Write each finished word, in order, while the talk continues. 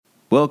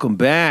Welcome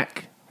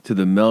back to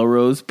the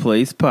Melrose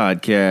Place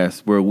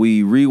podcast, where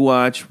we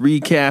rewatch,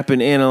 recap,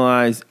 and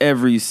analyze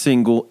every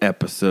single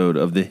episode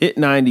of the hit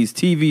 90s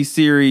TV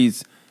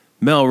series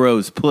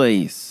Melrose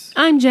Place.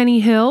 I'm Jenny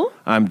Hill.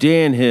 I'm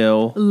Dan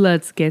Hill.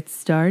 Let's get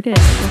started.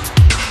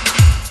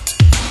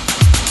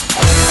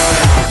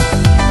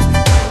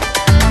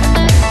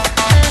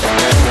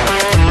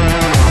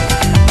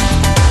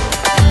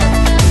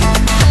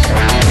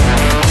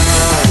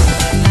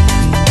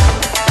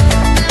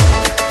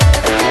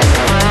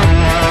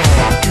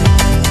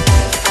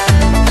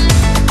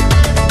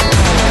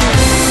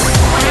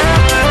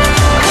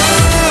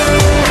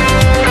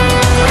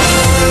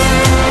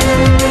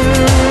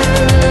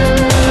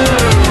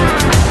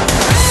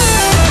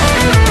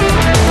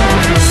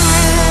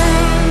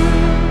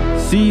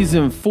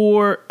 Season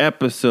 4,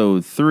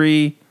 Episode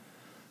 3,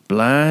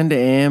 Blind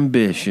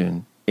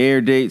Ambition.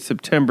 Air date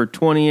September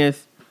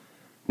 20th,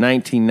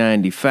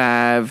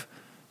 1995.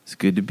 It's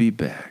good to be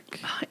back.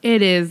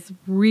 It is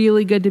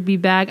really good to be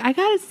back. I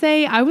gotta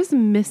say, I was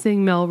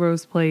missing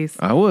Melrose Place.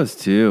 I was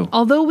too.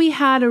 Although we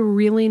had a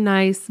really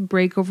nice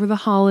break over the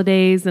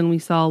holidays and we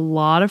saw a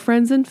lot of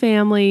friends and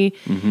family,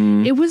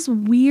 It was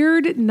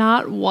weird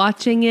not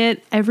watching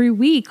it every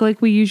week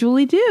like we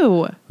usually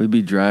do. We'd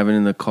be driving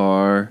in the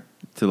car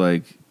to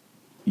like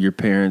your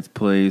parents'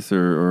 place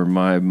or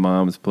my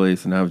mom's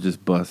place, and I would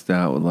just bust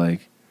out with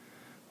like,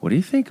 what do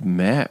you think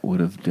Matt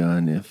would have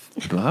done if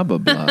blah, blah,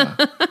 blah?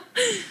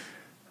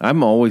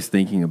 I'm always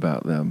thinking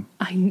about them.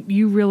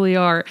 You really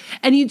are.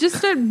 And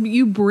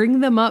you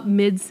bring them up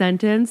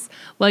mid-sentence,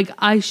 like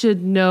I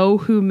should know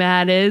who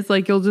Matt is.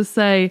 Like you'll just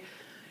say,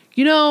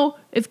 you know,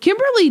 if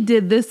Kimberly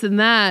did this and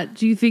that,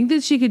 do you think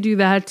that she could do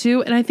that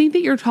too? And I think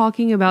that you're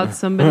talking about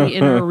somebody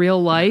in her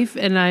real life,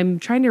 and I'm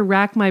trying to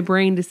rack my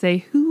brain to say,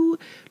 who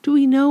do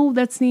we know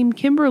that's named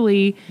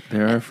Kimberly?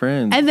 They're our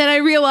friends. And then I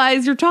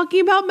realize you're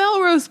talking about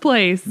Melrose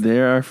Place.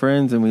 They're our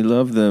friends, and we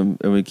love them,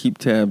 and we keep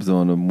tabs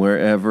on them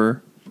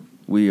wherever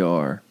we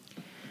are.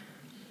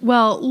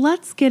 Well,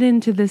 let's get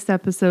into this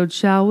episode,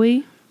 shall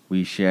we?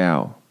 We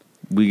shall.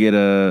 We get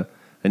an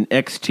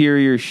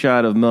exterior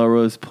shot of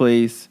Melrose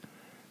Place.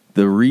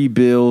 The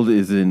rebuild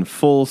is in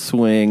full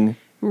swing.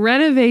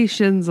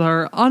 Renovations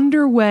are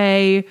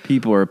underway.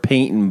 People are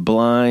painting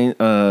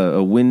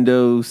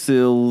window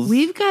sills.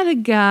 We've got a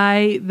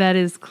guy that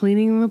is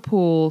cleaning the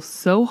pool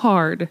so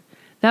hard.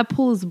 That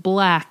pool is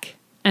black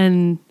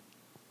and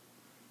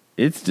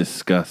it's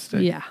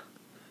disgusting. yeah.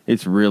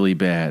 It's really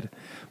bad.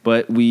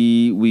 But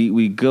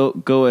we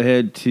go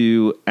ahead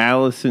to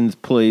Allison's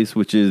place,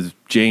 which is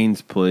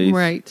Jane's place.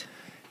 Right.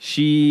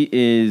 She's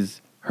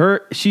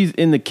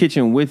in the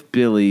kitchen with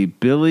Billy.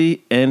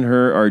 Billy and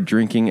her are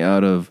drinking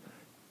out of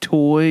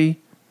toy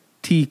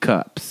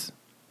teacups.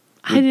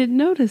 I didn't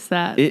notice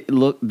that.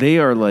 They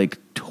are like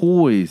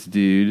toys,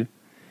 dude.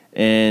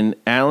 And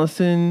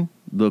Allison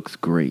looks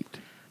great.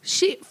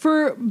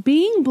 For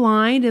being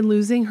blind and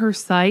losing her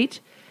sight,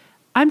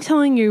 I'm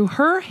telling you,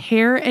 her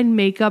hair and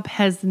makeup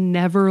has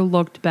never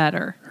looked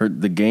better.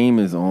 The game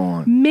is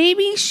on.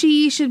 Maybe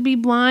she should be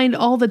blind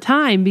all the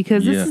time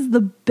because this is the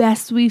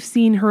best we've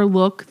seen her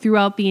look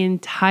throughout the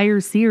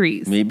entire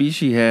series. Maybe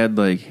she had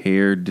like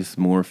hair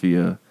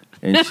dysmorphia,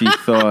 and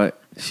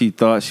she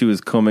thought she was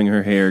combing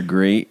her hair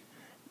great,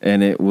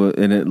 and it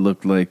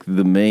looked like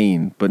the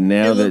mane. But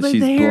now that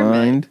she's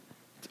blind,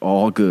 it's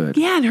all good.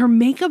 Yeah, and her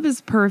makeup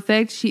is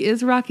perfect. She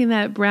is rocking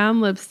that brown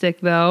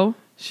lipstick though.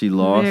 She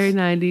lost. Very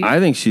 90s. I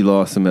think she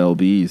lost some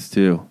lbs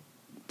too.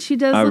 She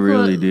does. I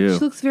really do. She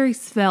looks very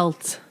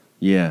svelte.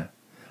 Yeah.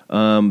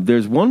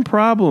 There's one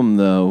problem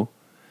though.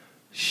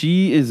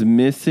 She is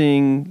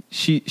missing.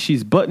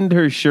 She's buttoned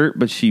her shirt,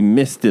 but she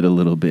missed it a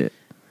little bit.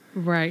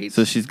 Right.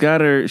 So she's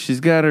got her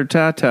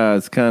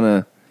tatas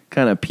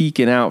kind of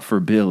peeking out for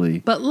Billy.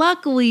 But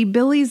luckily,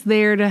 Billy's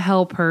there to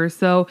help her.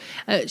 So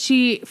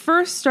she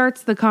first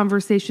starts the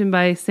conversation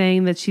by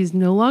saying that she's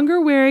no longer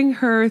wearing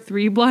her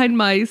 3 blind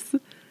mice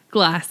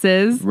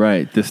glasses.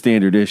 Right, the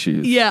standard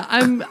issues. Yeah,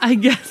 I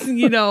guess,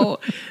 the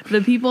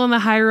people in the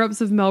higher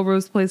ups of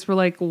Melrose Place were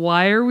like,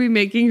 why are we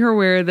making her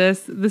wear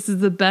this? This is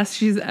the best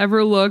she's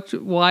ever looked.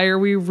 Why are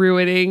we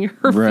ruining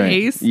her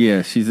face?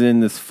 Yeah, she's in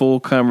this full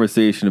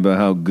conversation about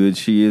how good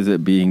she is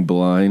at being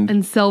blind.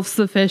 And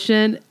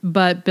self-sufficient.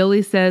 But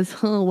Billy says,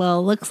 oh,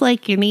 well, looks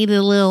like you need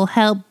a little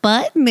help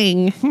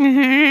buttoning.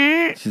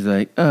 She's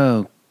like,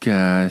 oh,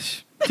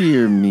 gosh,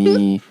 dear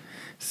me.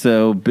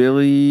 So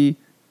Billy...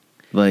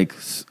 Like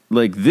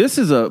this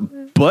is a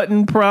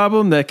button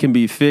problem that can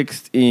be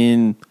fixed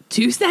in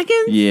 2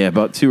 seconds? Yeah,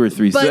 about 2 or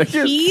 3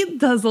 seconds.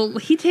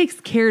 But he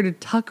takes care to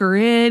tuck her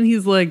in.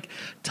 He's like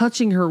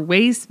touching her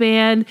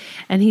waistband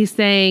and he's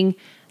saying,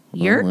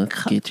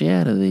 let's get you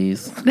out of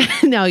these.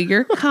 No,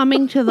 you're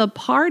coming to the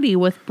party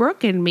with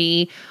Brooke and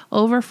me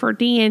over for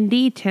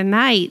D&D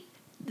tonight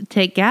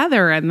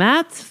together, and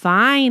that's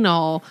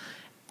final.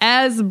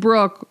 As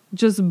Brooke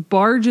just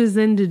barges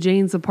into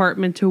Jane's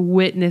apartment to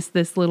witness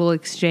this little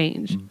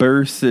exchange.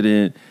 Bursts it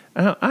in.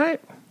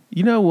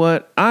 You know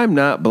what? I'm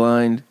not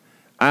blind.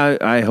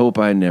 I hope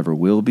I never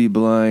will be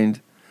blind,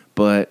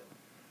 but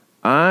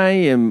I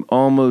am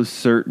almost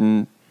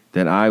certain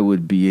that I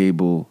would be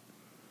able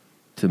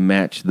to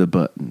match the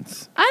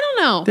buttons. I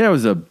don't know. There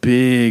was a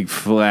big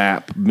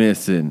flap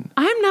missing.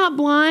 I'm not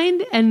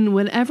blind, and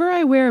whenever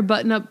I wear a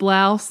button-up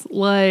blouse,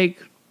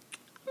 like,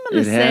 I'm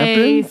going to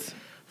say happens.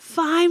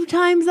 5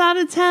 times out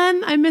of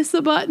 10, I miss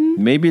a button.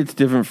 Maybe it's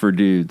different for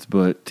dudes,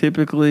 but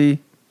typically,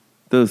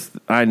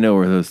 I know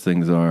where those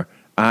things are.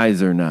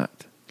 Eyes are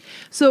not.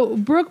 So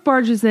Brooke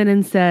barges in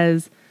and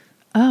says,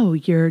 "Oh,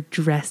 you're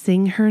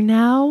dressing her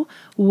now?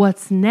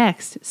 What's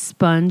next?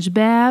 Sponge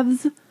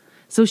baths?"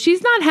 So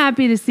she's not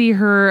happy to see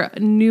her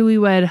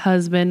newlywed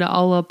husband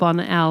all up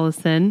on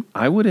Allison.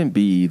 I wouldn't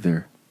be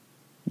either.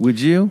 Would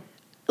you?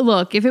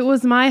 Look, if it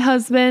was my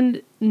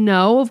husband,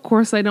 no, of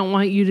course I don't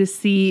want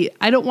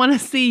to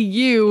see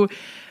you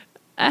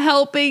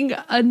helping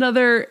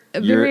another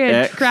Your very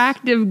ex?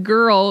 attractive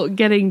girl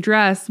getting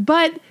dressed.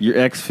 But Your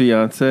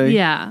ex-fiance?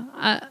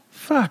 yeah,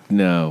 Fuck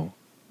no.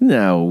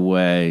 No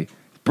way.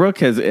 Brooke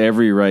has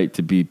every right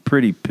to be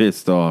pretty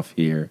pissed off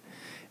here.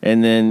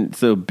 And then,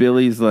 so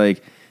Billy's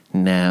like,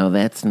 no,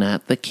 that's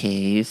not the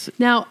case.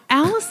 now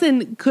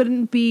Allison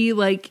couldn't be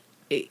like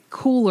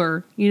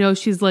cooler. You know,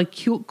 she's like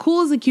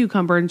cool as a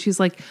cucumber. And she's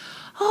like,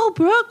 "Oh,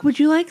 Brooke, would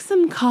you like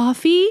some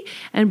coffee?"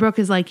 And Brooke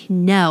is like,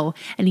 "No.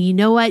 And you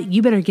know what?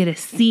 You better get a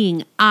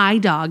seeing eye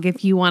dog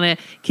if you want to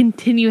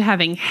continue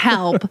having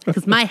help,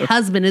 because my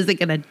husband isn't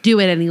going to do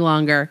it any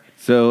longer."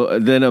 So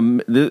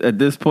then at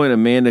this point,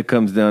 Amanda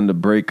comes down to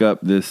break up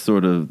this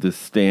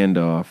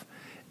standoff.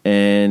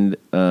 And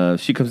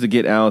she comes to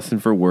get Allison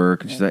for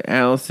work. And she's like,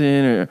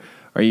 "Allison,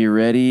 are you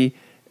ready?"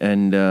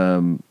 And,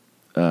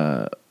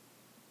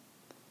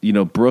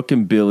 Brooke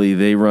and Billy,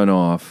 they run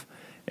off.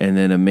 And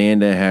then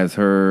Amanda has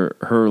her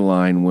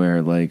line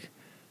where, like,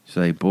 she's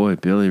like, "Boy,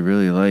 Billy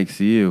really likes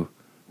you.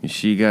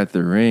 She got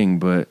the ring,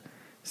 but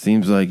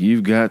seems like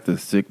you've got the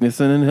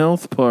sickness and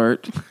health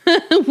part."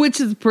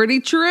 Which is pretty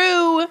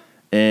true.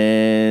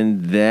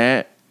 And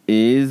that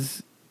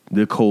is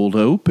the cold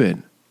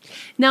open.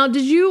 Now,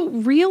 did you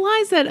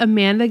realize that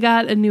Amanda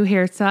got a new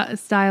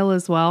hairstyle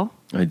as well?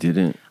 I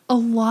didn't. A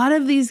lot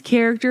of these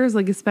characters,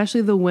 like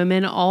especially the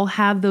women, all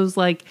have those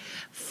like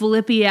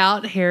flippy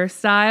out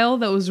hairstyle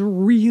that was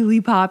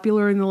really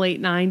popular in the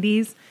late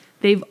 90s.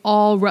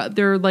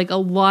 They're like a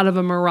lot of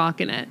them are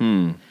rocking it.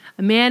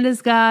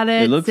 Amanda's got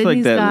it. It looks Sydney's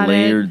like that got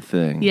layered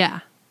thing. Yeah.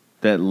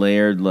 That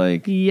layered,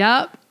 like,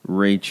 Yep.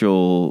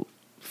 Rachel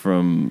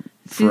from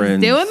She's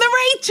Friends. doing the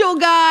Rachel,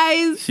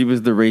 guys. She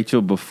was the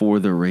Rachel before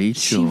the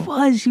Rachel.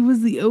 She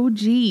was the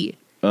OG.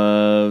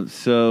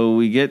 So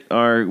we get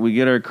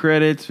our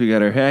credits. We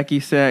got our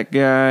hacky sack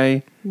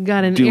guy.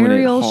 Got an doing it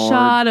aerial hard.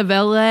 shot of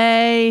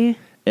LA.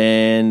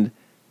 And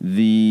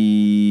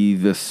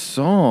the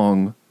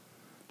song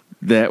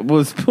that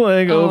was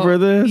playing over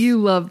this. You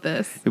love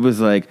this. It was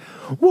like,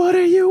 "What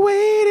are you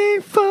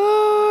waiting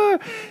for?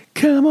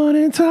 Come on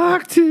and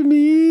talk to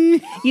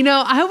me." You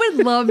know, I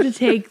would love to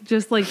take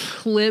just like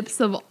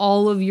clips of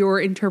all of your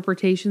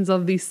interpretations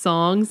of these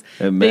songs.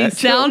 And They match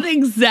sound them.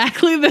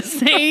 exactly the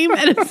same,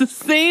 and it's the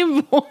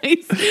same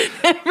voice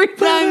every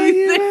time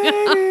you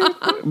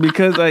sing.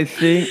 Because I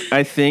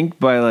think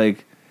by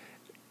like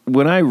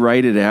when I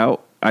write it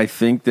out, I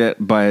think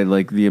that by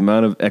like the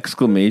amount of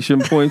exclamation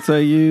points I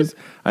use,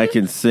 I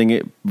can sing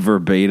it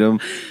verbatim.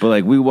 But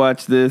like we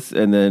watch this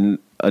and then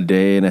a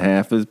day and a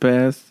half has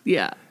passed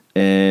Yeah.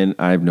 and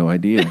I have no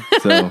idea.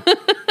 So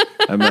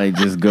I might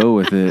just go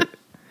with it.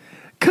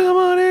 Come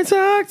on and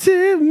talk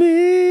to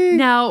me.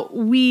 Now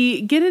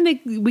we get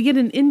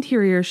an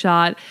interior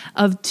shot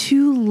of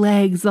 2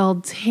 legs all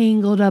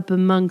tangled up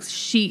amongst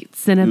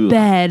sheets in a Ugh.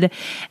 bed,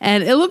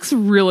 and it looks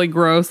really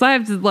gross. I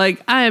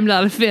am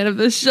not a fan of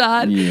this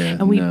shot. Yeah,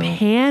 and we no.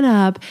 pan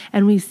up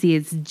and we see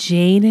it's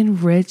Jane and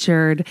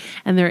Richard,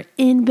 and they're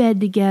in bed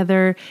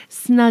together,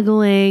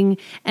 snuggling.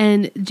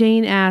 And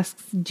Jane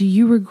asks, "Do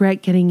you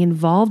regret getting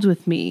involved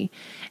with me?"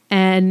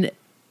 And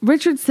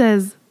Richard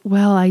says,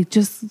 "Well, I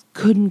just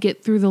couldn't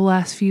get through the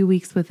last few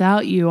weeks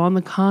without you. On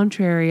the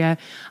contrary,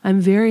 I'm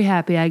very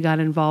happy I got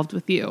involved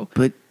with you."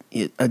 But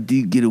I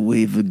do get a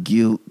wave of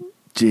guilt,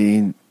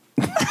 Jane,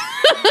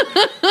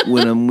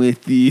 when I'm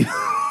with you.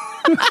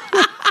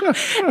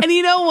 And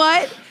you know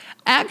what?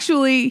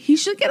 Actually, he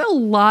should get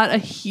a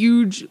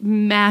huge,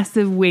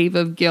 massive wave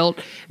of guilt,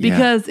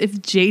 because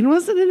if Jane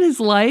wasn't in his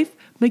life,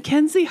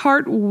 Mackenzie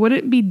Hart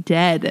wouldn't be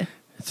dead.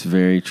 It's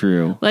very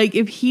true. Like,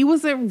 if he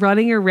wasn't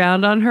running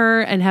around on her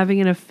and having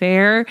an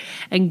affair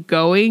and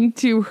going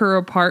to her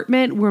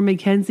apartment where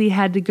Mackenzie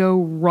had to go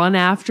run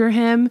after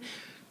him,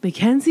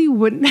 Mackenzie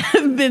wouldn't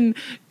have been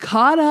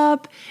caught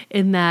up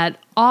in that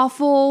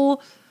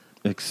awful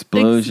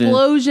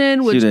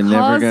explosion which She'd have never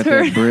caused got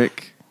her that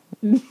brick.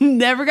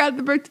 never got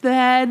the brick to the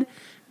head,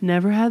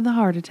 never had the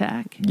heart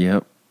attack.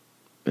 Yep.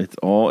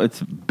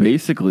 It's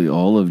basically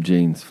all of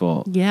Jane's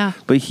fault. Yeah.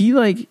 But he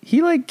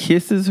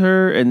kisses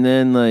her and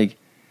then like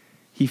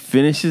he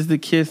finishes the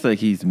kiss like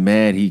he's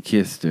mad he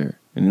kissed her.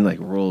 And he like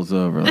rolls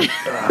over like,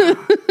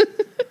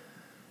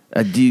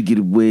 I do get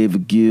a wave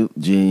of guilt,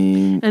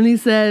 Jane. And he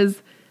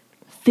says,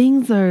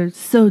 things are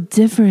so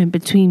different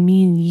between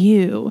me and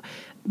you,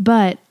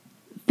 but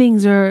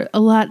things are a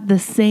lot the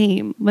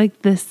same.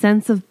 Like the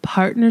sense of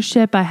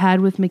partnership I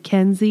had with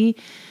Mackenzie,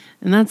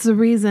 and that's the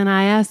reason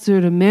I asked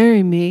her to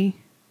marry me.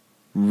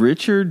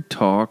 Richard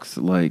talks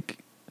like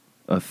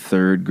a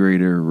third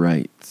grader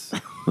writes,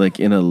 like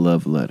in a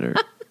love letter.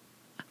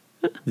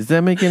 Does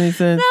that make any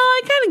sense? No,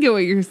 I kind of get what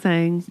you're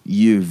saying.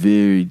 You're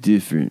very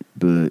different,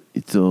 but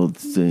it's all the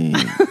same.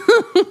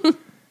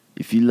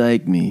 If you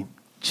like me,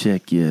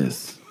 check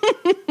yes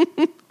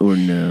or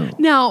no.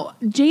 Now,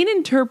 Jane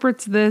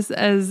interprets this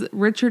as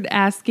Richard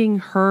asking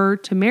her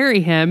to marry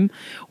him,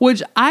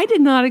 which I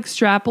did not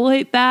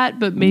extrapolate that,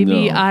 but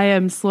maybe No. I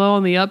am slow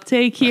on the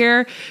uptake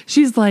here.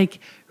 She's like,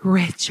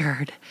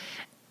 Richard,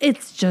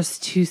 it's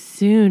just too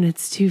soon.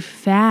 It's too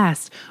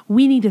fast.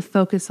 We need to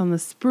focus on the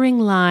spring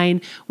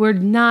line. We're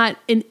not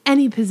in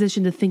any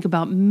position to think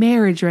about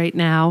marriage right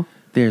now.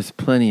 There's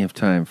plenty of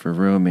time for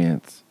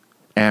romance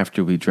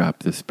after we drop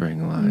the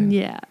spring line.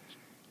 Yeah.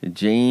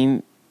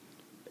 Jane,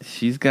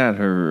 she's got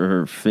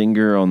her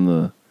finger on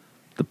the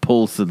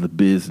pulse of the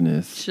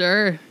business.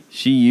 Sure.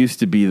 She used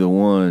to be the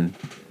one.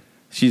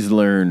 She's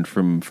learned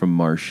from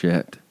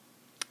Marchette.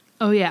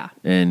 Oh, yeah.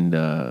 And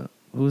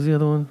who was the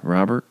other one?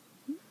 Robert?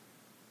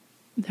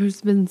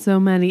 There's been so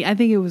many. I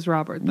think it was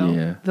Robert, though.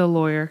 Yeah. The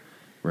lawyer.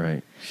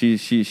 Right.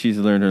 She's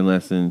learned her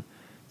lesson,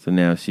 so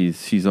now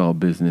she's all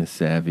business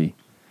savvy.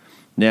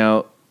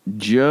 Now,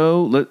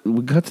 Joe,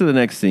 we cut to the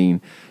next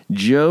scene.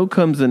 Joe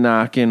comes a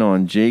knocking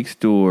on Jake's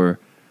door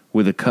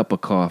with a cup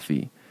of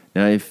coffee.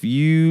 Now, if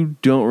you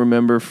don't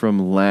remember from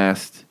the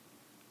last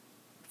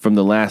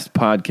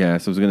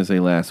podcast, I was going to say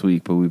last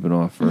week, but we've been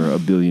off for a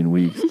billion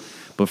weeks.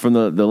 But from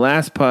the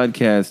last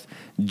podcast,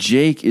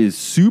 Jake is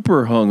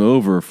super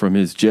hungover from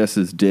his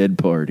Jess's dead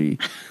party.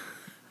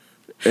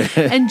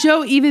 And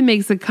Joe even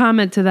makes a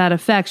comment to that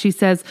effect. She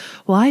says,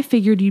 well, I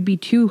figured you'd be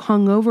too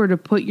hungover to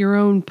put your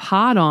own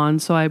pot on,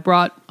 so I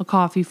brought a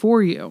coffee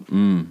for you.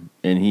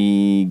 And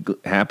he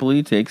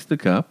happily takes the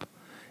cup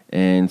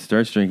and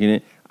starts drinking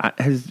it.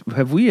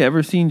 Have we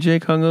ever seen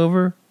Jake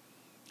hungover?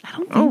 I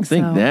don't I don't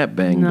think so. that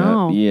banged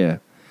up. Yeah.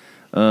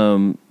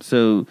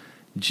 So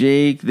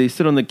Jake, they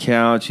sit on the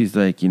couch. He's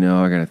like, I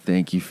got to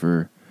thank you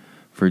for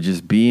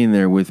just being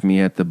there with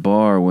me at the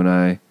bar when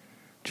I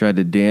tried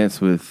to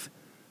dance with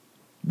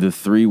the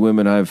 3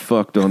 women I've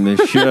fucked on this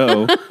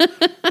show.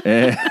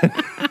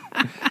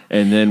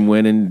 and then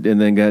went and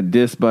then got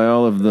dissed by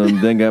all of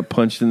them, then got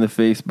punched in the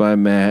face by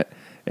Matt,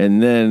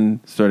 and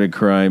then started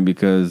crying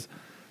because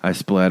I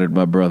splattered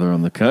my brother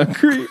on the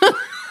concrete.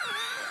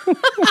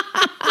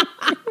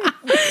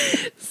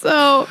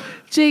 So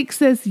Jake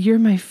says, you're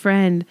my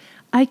friend.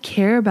 I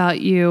care about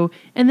you.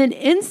 And then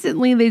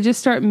instantly they just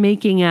start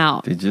making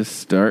out. They just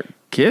start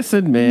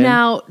kissing, man.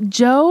 Now,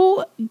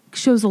 Joe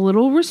shows a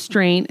little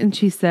restraint and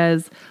she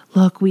says,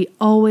 look, we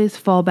always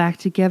fall back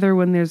together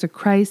when there's a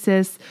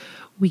crisis.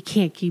 We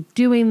can't keep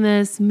doing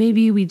this.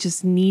 Maybe we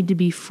just need to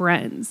be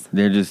friends.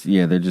 They're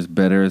just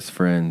better as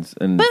friends.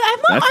 And But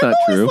that's I'm not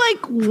always true.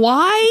 like,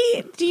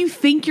 why do you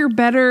think you're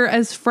better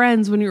as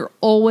friends when you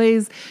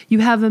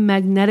have a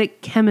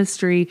magnetic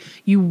chemistry?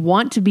 You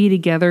want to be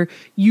together.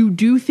 You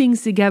do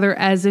things together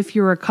as if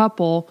you're a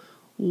couple.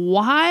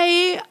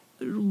 Why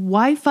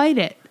fight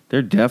it?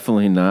 They're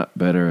definitely not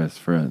better as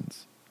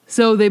friends.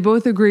 So they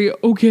both agree,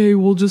 okay,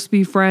 we'll just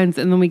be friends.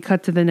 And then we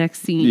cut to the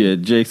next scene. Yeah,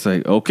 Jake's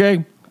like,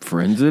 okay,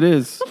 friends it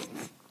is.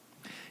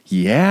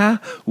 Yeah,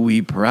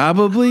 we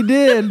probably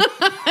did.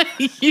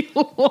 You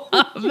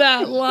love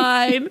that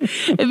line.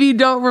 If you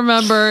don't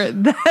remember,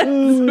 that's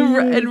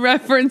in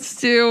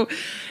reference to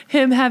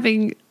him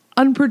having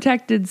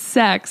unprotected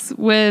sex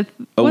with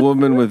A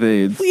woman with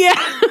AIDS. Yeah.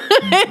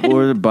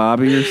 Or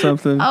Bobby or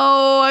something.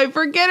 Oh, I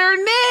forget her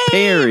name.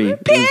 Perry.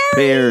 It was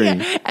Perry.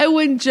 And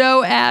when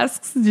Joe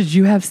asks, did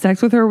you have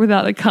sex with her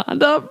without a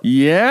condom?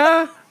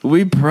 Yeah,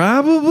 we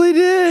probably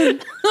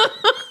did.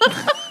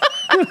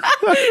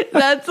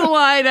 That's a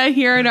line I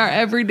hear in our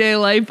everyday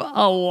life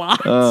a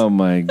lot. Oh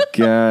my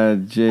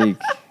God, Jake.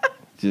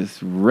 Just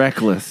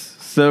reckless.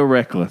 So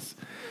reckless.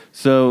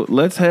 So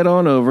let's head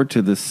on over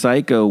to the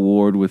psycho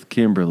ward with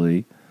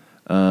Kimberly.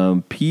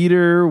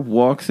 Peter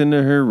walks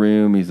into her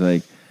room. He's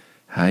like,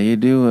 how you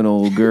doing,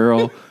 old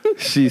girl?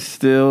 She's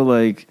still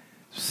like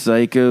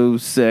psycho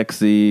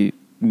sexy.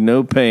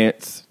 No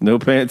pants. No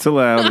pants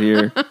allowed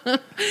here.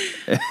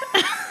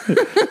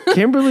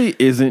 Kimberly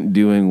isn't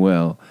doing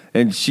well.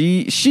 And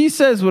she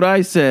says what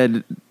I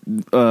said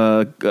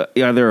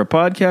either a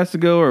podcast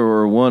ago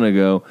or one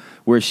ago,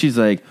 where she's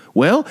like,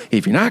 well,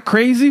 if you're not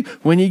crazy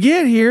when you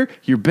get here,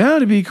 you're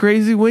bound to be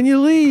crazy when you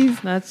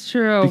leave. That's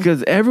true.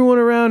 Because everyone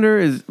around her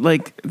is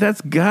like, that's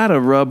gotta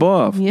rub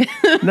off. Yeah.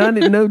 No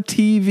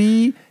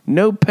TV,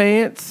 no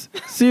pants.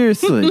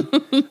 Seriously.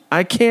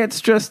 I can't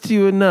stress to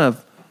you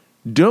enough.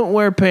 Don't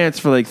wear pants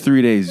for like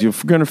 3 days. You're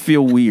gonna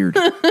feel weird.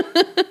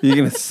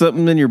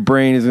 Something in your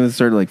brain is gonna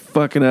start like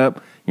fucking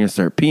up. You're gonna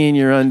start peeing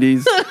your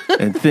undies,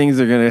 and things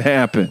are gonna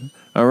happen.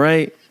 All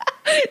right.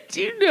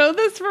 Do you know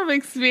this from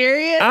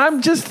experience?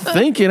 I'm just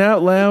thinking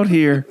out loud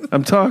here.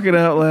 I'm talking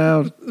out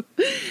loud.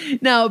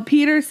 Now,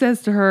 Peter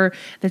says to her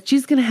that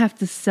she's going to have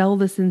to sell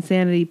this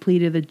insanity plea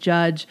to the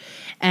judge,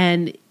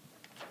 and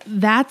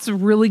that's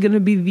really going to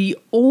be the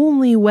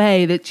only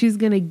way that she's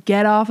going to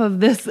get off of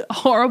this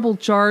horrible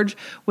charge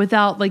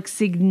without like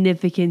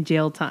significant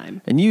jail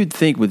time. And you'd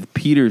think with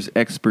Peter's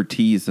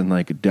expertise in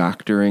like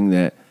doctoring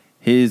that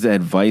his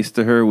advice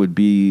to her would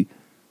be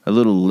a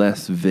little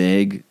less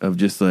vague of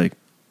just like,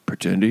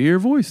 pretend to hear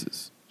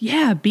voices.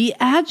 Yeah, be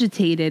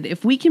agitated.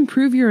 If we can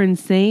prove you're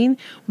insane,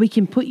 we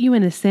can put you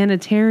in a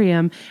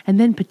sanitarium and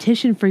then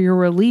petition for your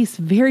release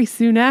very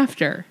soon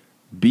after.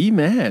 Be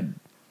mad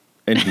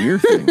and hear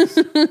things.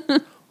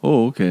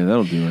 Oh, okay,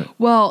 that'll do it.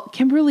 Well,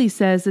 Kimberly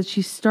says that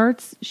she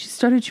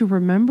started to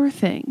remember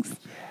things.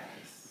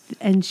 Yes.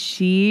 And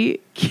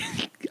she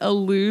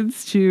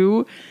alludes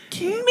to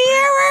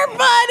Mirror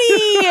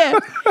Buddy.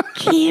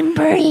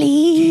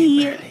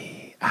 Kimberly.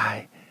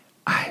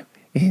 I'm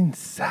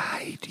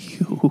inside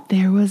you.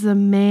 There was a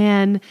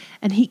man,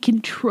 and he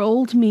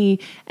controlled me,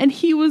 and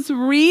he was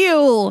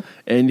real.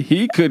 And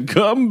he could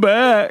come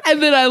back.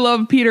 And then I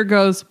love Peter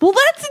goes, well,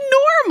 that's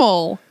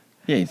normal.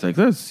 Yeah, he's like,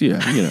 that's,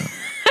 yeah, you know.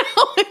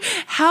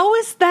 How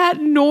is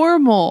that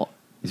normal?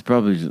 He's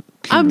probably just,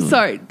 I'm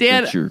sorry,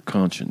 Dan. That's your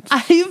conscience.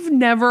 I've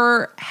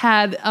never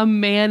had a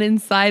man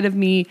inside of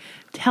me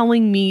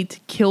telling me to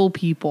kill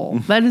people.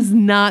 That is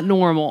not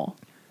normal.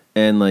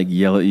 And like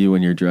yell at you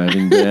when you're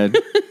driving, Dad.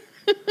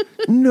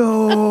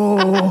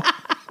 No.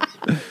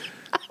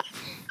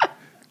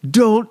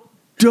 Don't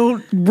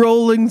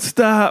rolling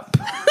stop.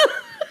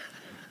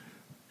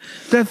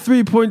 That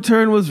 3-point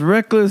turn was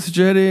reckless,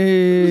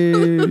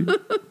 Jenny.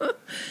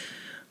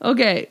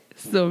 Okay,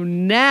 so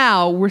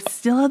now we're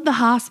still at the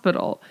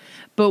hospital,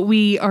 but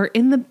we are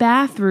in the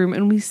bathroom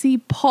and we see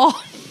Paul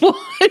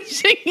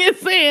washing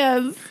his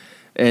hands.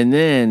 And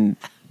then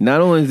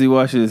not only is he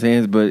washing his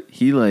hands, but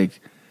he like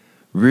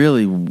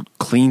really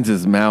cleans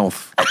his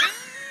mouth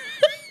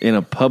in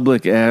a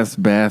public ass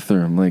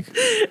bathroom. Like,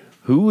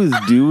 who is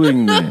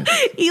doing this?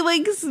 He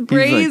like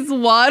sprays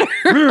water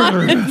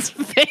on his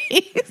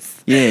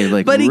face. Yeah,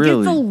 like, but he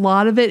really gets a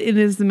lot of it in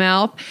his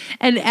mouth.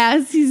 And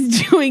as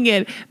he's doing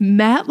it,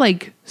 Matt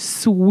like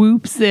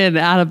swoops in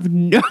out of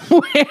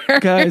nowhere.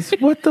 Guys,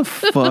 what the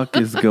fuck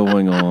is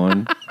going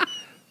on?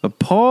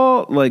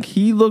 Paul, like,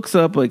 he looks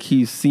up like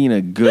he's seen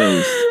a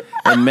ghost,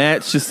 and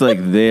Matt's just like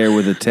there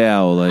with a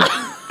towel, like,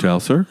 towel,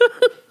 sir?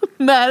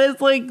 Matt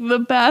is like the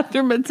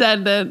bathroom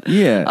attendant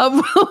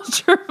of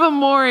Wilshire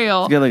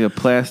Memorial. He's got like a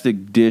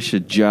plastic dish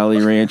of Jolly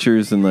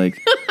Ranchers and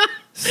like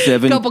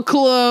 7 couple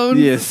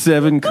colognes. Yeah,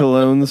 7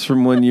 colognes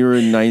from when you were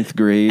in 9th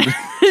grade.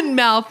 And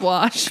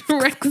mouthwash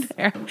right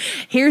there.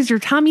 Here's your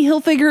Tommy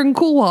Hilfiger and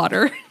Cool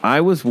Water.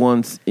 I was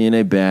once in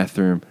a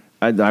bathroom.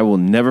 I will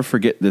never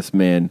forget this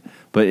man,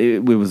 but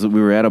we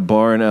were at a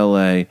bar in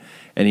L.A.,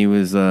 and he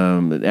was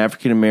an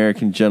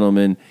African-American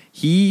gentleman.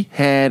 He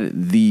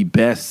had the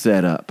best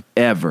setup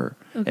ever,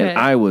 okay. And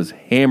I was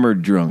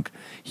hammered drunk.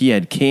 He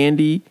had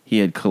candy, he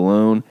had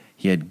cologne,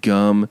 he had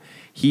gum,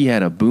 he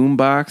had a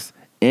boombox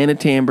and a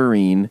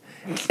tambourine,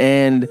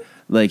 and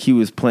like he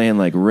was playing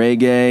like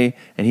reggae,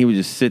 and he would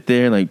just sit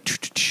there and like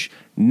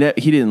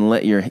he didn't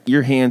let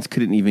your hands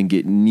couldn't even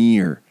get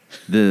near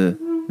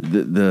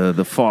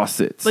the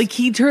faucets. Like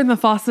he turned the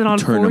faucet on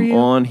for you? He turned them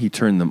on, he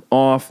turned them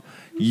off.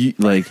 You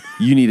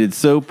needed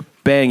soap,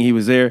 bang, he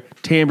was there.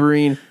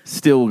 Tambourine,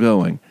 still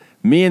going.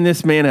 Me and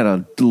this man had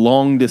a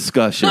long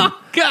discussion.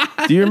 Oh, God.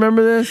 Do you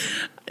remember this?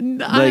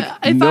 Like,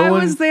 if I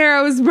was there,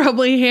 I was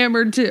probably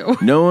hammered too.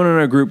 No one in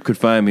our group could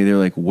find me. They're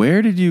like,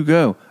 where did you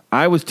go?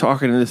 I was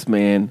talking to this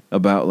man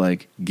about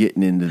like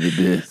getting into the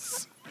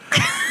biz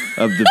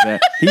of the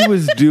back. He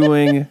was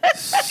doing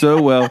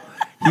so well.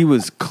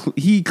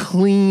 He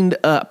cleaned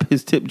up.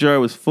 His tip jar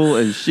was full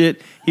as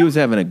shit. He was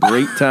having a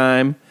great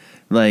time.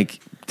 Like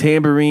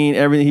tambourine,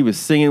 everything. He was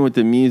singing with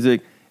the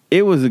music.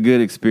 It was a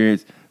good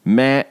experience.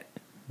 Matt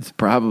is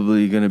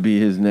probably going to be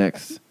his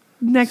next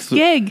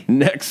gig.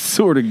 Next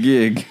sort of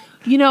gig.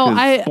 You know,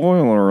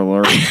 spoiler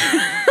alert.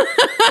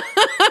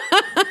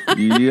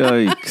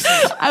 Yikes.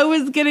 I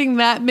was getting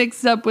that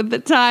mixed up with the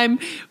time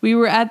we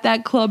were at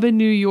that club in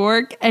New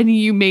York and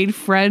you made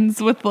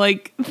friends with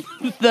like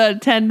the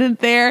attendant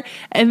there,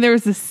 and there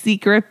was a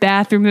secret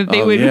bathroom that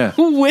they would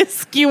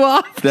whisk you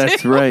off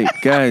That's to. Right.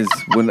 Guys,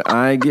 when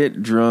I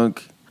get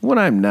drunk, when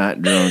I'm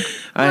not drunk,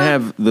 I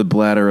have the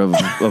bladder of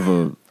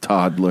a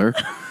toddler,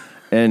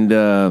 and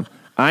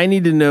I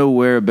need to know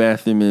where a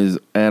bathroom is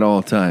at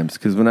all times,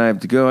 because when I have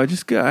to go, I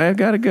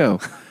gotta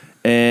go.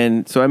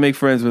 And so I make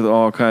friends with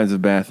all kinds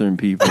of bathroom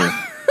people.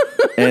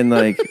 And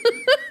like,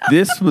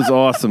 this was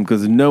awesome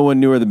because no one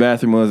knew where the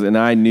bathroom was, and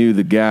I knew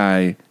the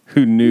guy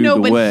who knew the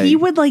way. No, but he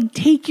would like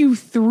take you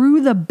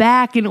through the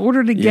back in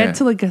order to get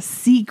to like a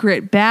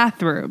secret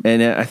bathroom.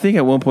 And I think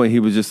at one point he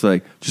was just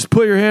like, just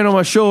put your hand on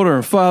my shoulder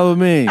and follow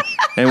me.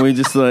 And we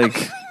just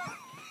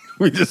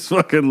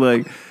fucking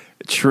like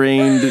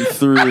trained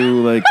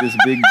through like this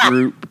big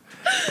group,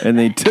 and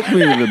they took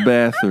me to the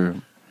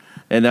bathroom.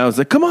 And I was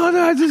like, come on,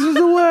 guys, this is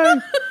the way.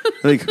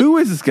 Like, who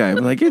is this guy? I'm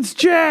like, it's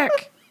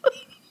Jack.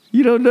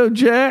 You don't know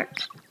Jack?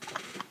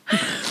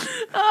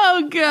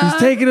 Oh, God. He's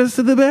taking us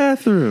to the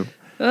bathroom.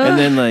 And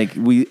then, like,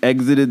 we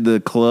exited the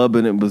club,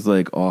 and it was,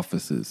 like,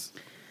 offices.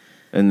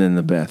 And then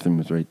the bathroom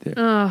was right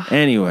there.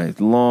 Anyways,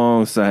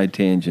 long side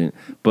tangent.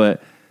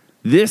 But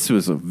this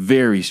was a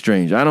very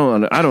strange. I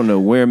don't know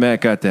where Matt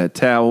got that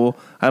towel.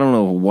 I don't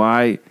know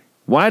why.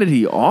 Why did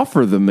he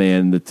offer the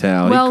man the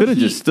towel? Well, he could have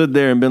just stood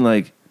there and been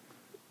like,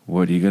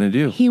 what are you going to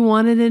do? He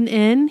wanted an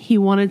in. He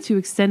wanted to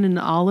extend an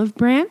olive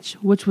branch,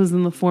 which was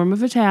in the form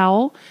of a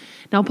towel.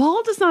 Now,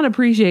 Paul does not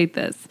appreciate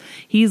this.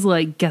 He's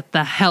like, get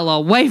the hell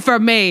away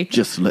from me.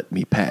 Just let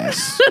me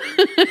pass.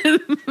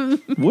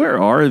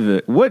 Where are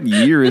the... What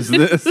year is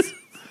this?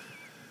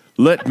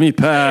 Let me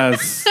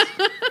pass.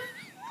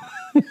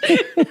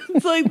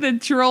 It's like the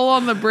troll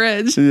on the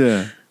bridge.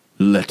 Yeah.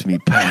 Let me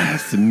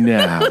pass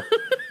now.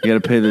 You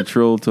got to pay the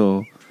troll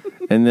toll.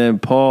 And then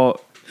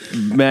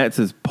Matt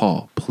says,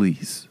 Paul,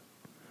 please.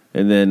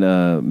 And then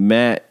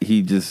Matt,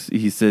 he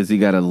says he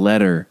got a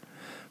letter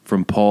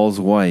from Paul's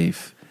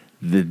wife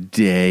the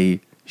day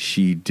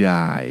she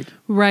died.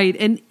 Right.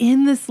 And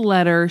in this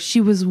letter, she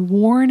was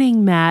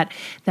warning Matt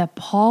that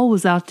Paul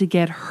was out to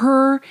get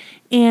her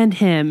and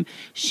him.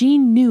 She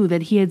knew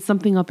that he had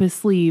something up his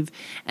sleeve,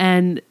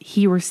 and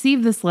he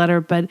received this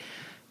letter, but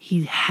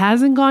he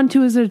hasn't gone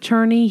to his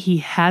attorney. He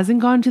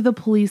hasn't gone to the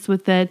police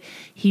with it.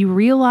 He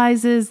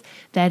realizes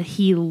that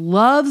he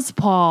loves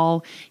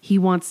Paul. He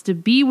wants to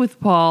be with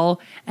Paul,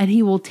 and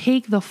he will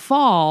take the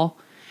fall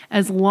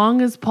as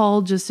long as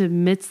Paul just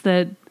admits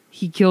that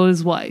he killed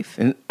his wife.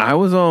 And I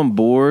was on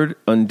board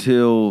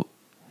until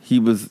he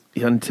was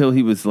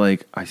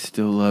like, I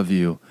still love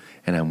you,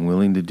 and I'm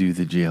willing to do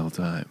the jail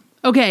time.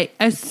 Okay,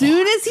 as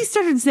soon as he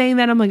started saying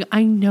that, I'm like,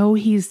 I know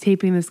he's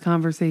taping this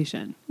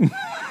conversation.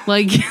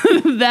 Like,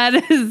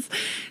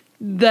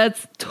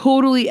 that's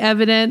totally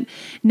evident.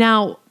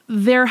 Now,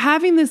 they're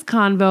having this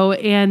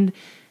convo, and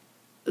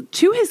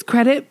to his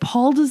credit,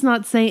 Paul does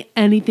not say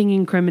anything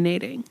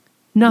incriminating.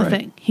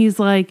 Nothing. Right. He's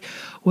like,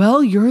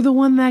 well, you're the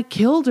one that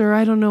killed her.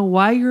 I don't know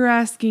why you're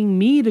asking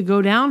me to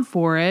go down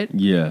for it.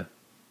 Yeah.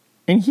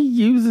 And he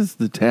uses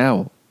the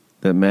towel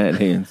that Matt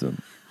hands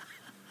him.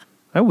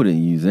 I wouldn't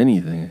use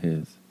anything of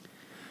his.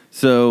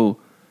 So,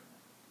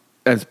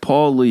 as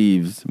Paul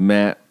leaves,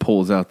 Matt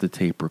pulls out the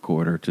tape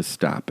recorder to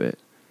stop it.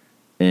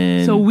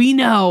 And so we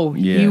know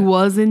he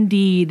was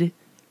indeed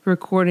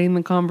recording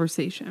the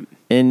conversation.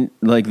 And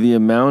like the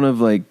amount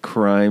of like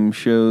crime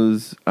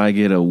shows I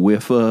get a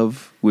whiff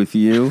of with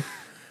you,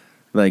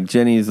 like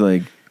Jenny's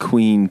like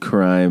Queen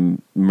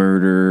crime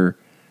murder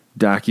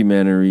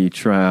documentary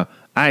trial.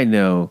 I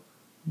know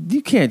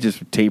you can't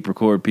just tape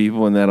record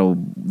people and that'll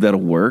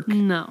work.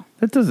 No,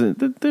 that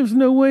doesn't. There's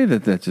no way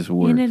that just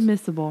works.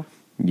 Inadmissible.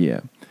 Yeah.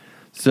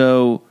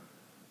 So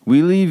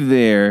we leave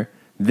there.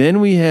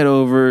 Then we head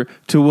over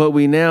to what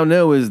we now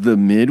know is the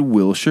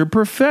Mid-Wilshire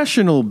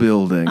Professional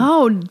Building.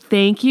 Oh,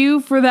 thank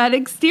you for that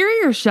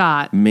exterior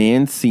shot.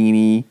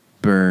 Mancini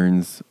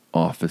Burns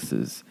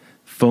offices.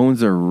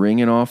 Phones are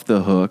ringing off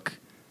the hook.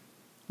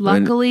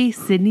 Luckily,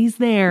 Sydney's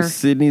there.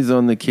 Sydney's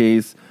on the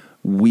case,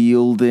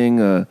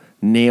 wielding a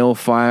nail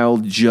file,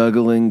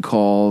 juggling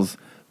calls,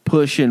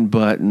 pushing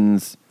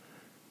buttons,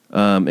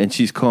 and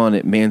she's calling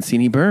it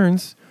Mancini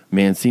Burns.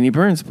 Mancini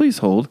Burns, please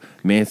hold.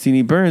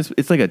 Mancini Burns.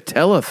 It's like a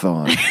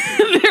telethon.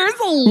 There's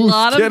a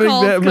lot of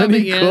calls that coming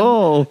many in.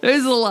 Calls?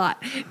 There's a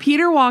lot.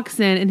 Peter walks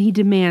in and he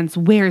demands,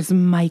 where's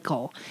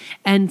Michael?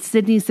 And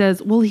Sydney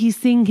says, well, he's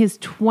seeing his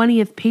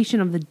 20th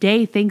patient of the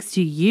day thanks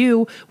to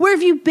you. Where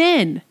have you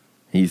been?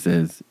 He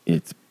says,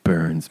 it's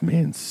Burns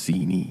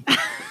Mancini.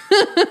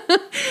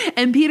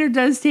 And Peter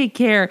does take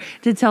care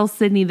to tell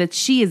Sydney that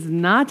she is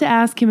not to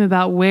ask him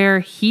about where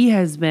he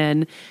has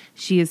been.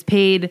 She is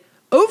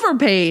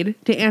overpaid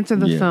to answer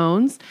the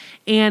phones,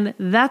 and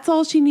that's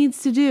all she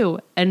needs to do.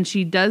 And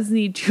she does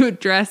need to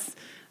address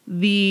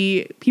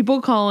the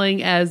people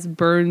calling as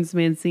Burns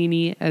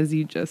Mancini, as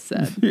you just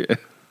said. Yeah.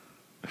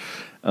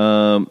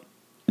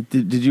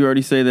 Did you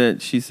already say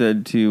that she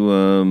said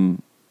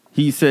to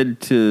he said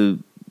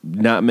to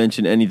not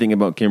mention anything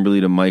about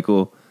Kimberly to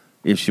Michael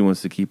if she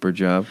wants to keep her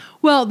job?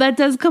 Well, that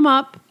does come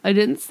up. I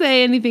didn't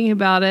say anything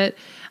about it.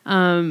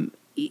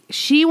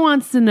 She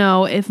wants to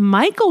know if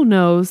Michael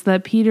knows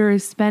that Peter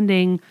is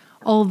spending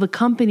all the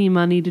company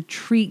money to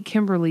treat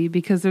Kimberly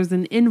because there's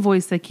an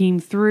invoice that came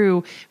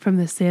through from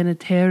the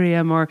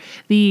sanitarium or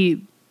the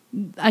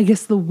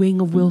wing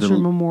of Wilshire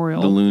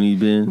Memorial. The loony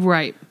bin.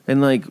 Right. And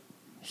like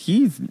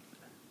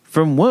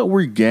from what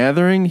we're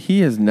gathering, he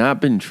has not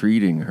been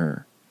treating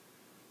her.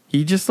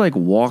 He just like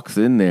walks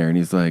in there and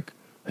he's like,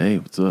 hey,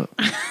 what's up?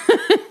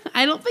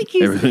 I don't think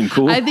he's... Everything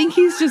cool? I think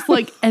he's just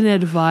like an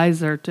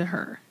advisor to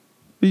her.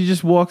 He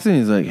just walks in.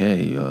 He's like,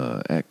 hey,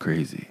 act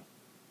crazy.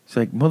 She's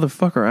like,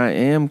 motherfucker, I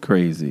am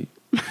crazy.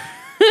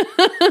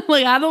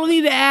 Like, I don't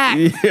need to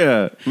act.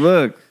 Yeah,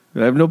 look,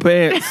 I have no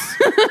pants.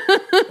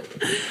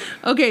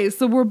 Okay,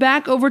 so we're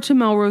back over to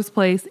Melrose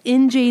Place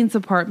in Jane's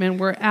apartment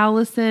where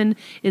Allison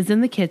is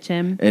in the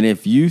kitchen. And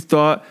if you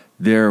thought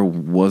there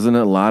wasn't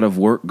a lot of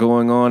work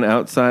going on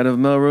outside of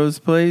Melrose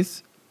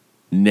Place.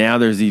 Now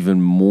there's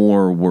even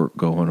more work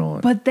going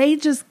on. But they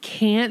just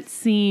can't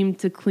seem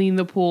to clean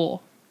the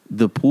pool.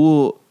 The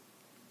pool,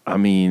 I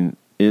mean,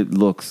 it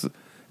looks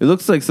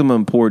like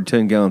someone poured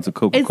 10 gallons of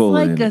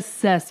Coca-Cola in It's like a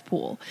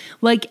cesspool.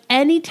 Like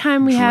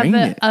anytime we Drain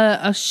have it.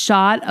 a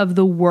shot of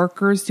the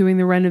workers doing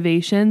the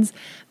renovations,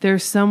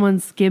 there's someone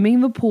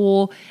skimming the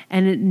pool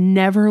and it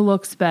never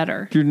looks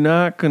better. You're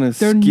not going to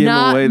They're skim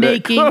not away that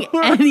making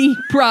color. any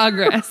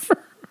progress.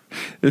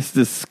 It's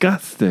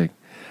disgusting.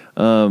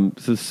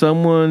 So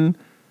someone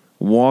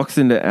walks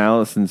into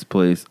Allison's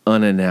place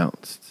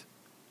unannounced,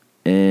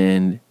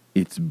 and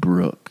it's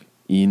Brooke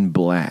in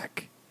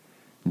black,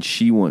 and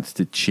she wants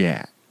to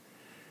chat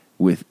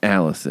with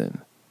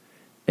Allison.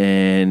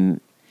 And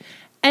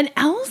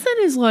Allison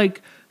is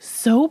like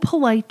so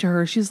polite to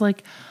her. She's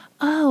like,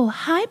 "Oh,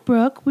 hi,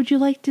 Brooke. Would you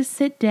like to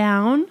sit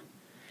down?"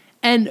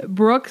 And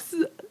Brooks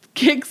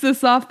kicks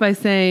us off by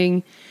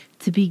saying,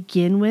 "To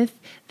begin with,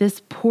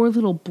 this poor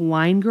little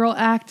blind girl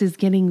act is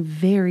getting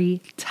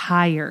very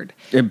tired.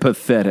 and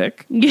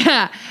pathetic.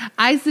 Yeah,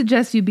 I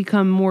suggest you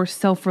become more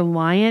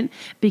self-reliant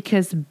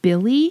because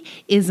Billy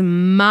is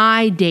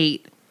my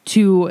date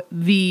to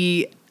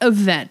the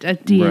event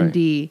at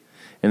D&D."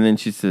 And then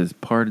she says,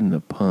 "Pardon the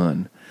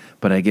pun,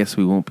 but I guess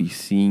we won't be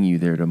seeing you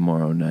there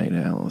tomorrow night,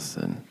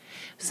 Allison."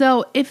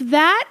 So if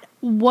that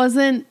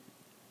wasn't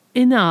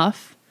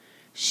enough,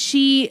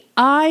 she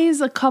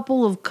eyes a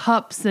couple of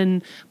cups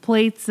and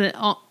plates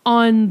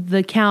on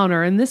the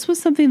counter. And this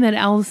was something that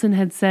Allison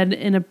had said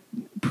in a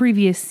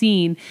previous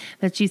scene,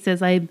 that she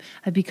says, I've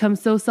become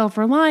so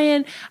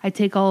self-reliant. I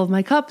take all of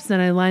my cups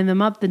and I line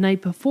them up the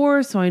night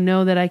before so I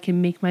know that I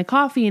can make my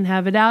coffee and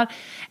have it out.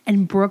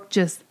 And Brooke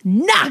just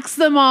knocks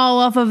them all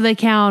off of the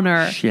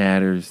counter.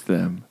 Shatters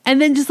them.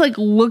 And then just like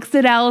looks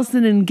at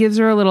Allison and gives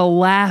her a little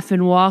laugh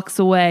and walks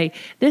away.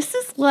 This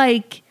is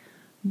like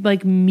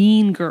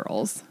Mean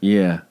Girls.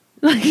 Yeah.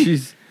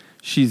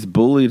 She's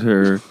bullied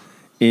her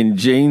in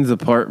Jane's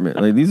apartment.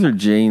 Like, these are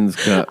Jane's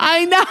cups.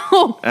 I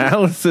know.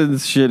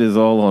 Allison's shit is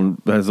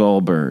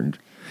all burned.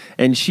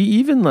 And she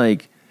even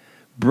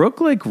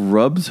Brooke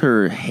rubs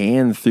her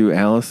hand through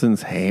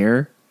Allison's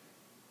hair,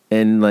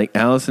 and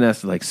Allison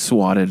has to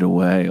swat it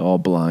away, all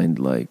blind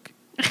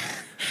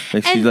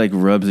she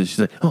rubs it. She's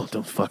like, "Oh,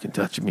 don't fucking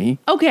touch me."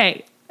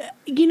 Okay.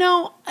 You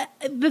know,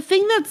 the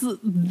thing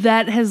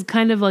that has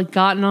kind of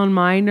gotten on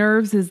my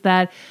nerves is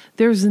that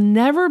there's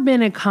never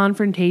been a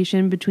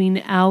confrontation between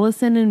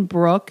Allison and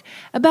Brooke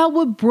about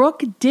what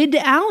Brooke did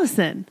to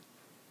Allison.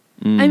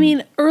 I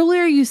mean,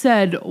 earlier you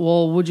said,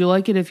 well, would you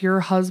like it if your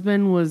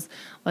husband was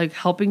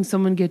helping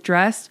someone get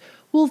dressed?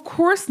 Well, of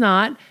course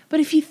not. But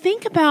if you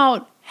think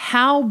about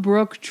how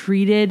Brooke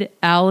treated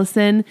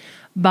Allison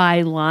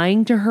by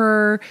lying to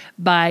her,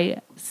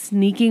 by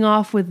sneaking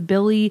off with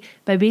Billy,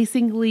 by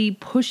basically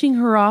pushing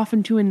her off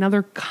into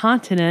another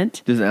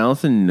continent. Does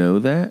Allison know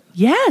that?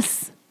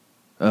 Yes.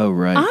 Oh,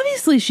 right.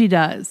 Obviously she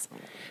does.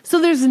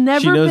 So there's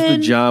never She knows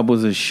been... the job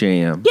was a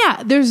sham.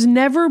 Yeah, there's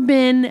never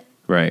been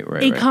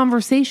Right.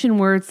 conversation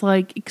where it's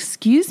like,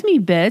 excuse me,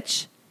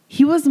 bitch,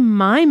 he was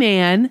my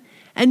man,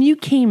 and you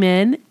came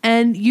in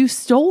and you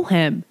stole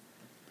him.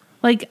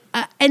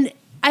 And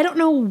I don't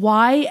know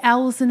why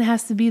Allison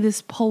has to be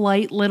this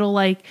polite little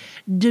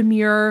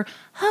demure,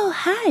 "Oh,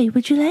 hi,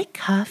 would you like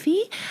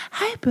coffee?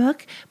 Hi,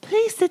 Brooke,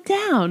 please sit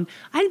down."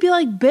 I'd be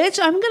like, bitch,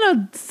 I'm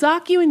going to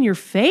sock you in your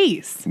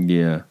face.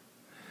 Yeah.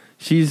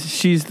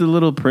 She's the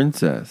little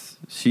princess.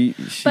 She's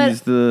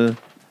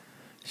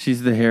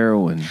the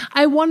heroine.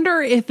 I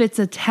wonder if it's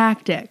a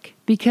tactic,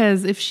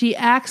 because if she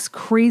acts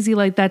crazy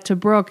like that to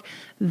Brooke,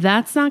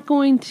 that's not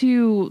going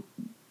to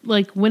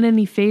win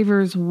any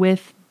favors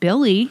with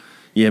Billy.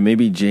 Yeah,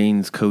 maybe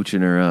Jane's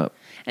coaching her up.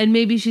 And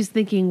maybe she's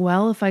thinking,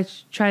 well, if I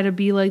try to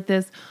be like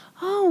this,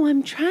 oh,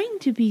 I'm trying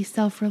to be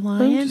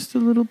self-reliant. I'm just a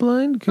little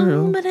blind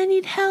girl. Oh, but I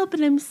need help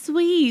and I'm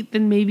sweet.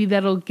 Then maybe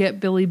that'll get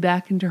Billy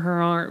back into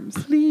her arms.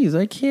 Please,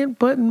 I can't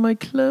button my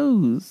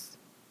clothes.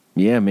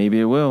 Yeah, maybe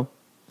it will.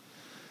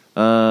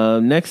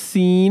 Next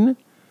scene,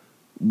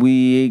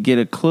 we get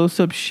a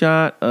close-up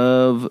shot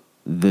of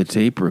the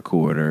tape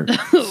recorder.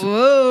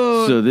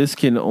 Whoa. So this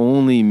can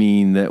only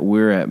mean that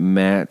we're at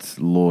Matt's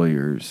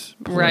lawyer's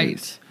place.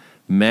 Right.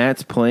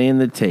 Matt's playing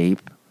the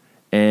tape,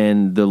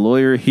 and the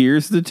lawyer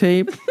hears the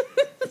tape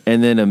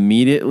and then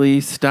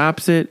immediately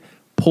stops it,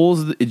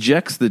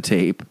 ejects the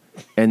tape,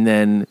 and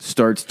then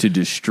starts to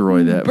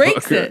destroy that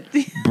Breaks fucker.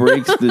 it.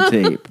 Breaks the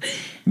tape.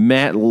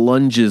 Matt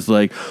lunges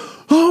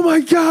 "Oh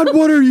my God,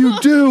 what are you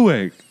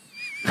doing?"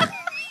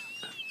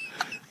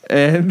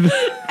 And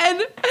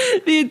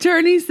the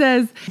attorney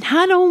says,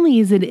 not only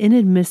is it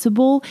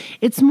inadmissible,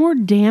 it's more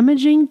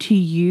damaging to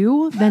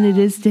you than it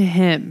is to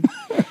him.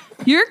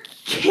 You're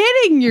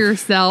kidding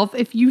yourself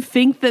if you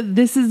think that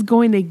this is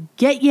going to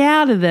get you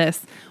out of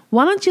this.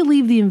 Why don't you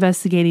leave the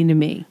investigating to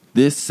me?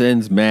 this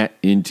sends Matt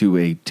into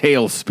a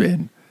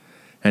tailspin.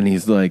 And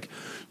he's like,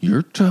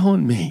 "You're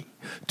telling me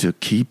to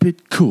keep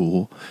it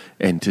cool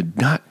and to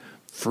not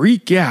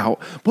freak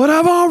out, but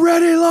I've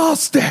already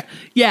lost it.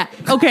 Yeah.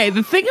 Okay.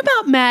 The thing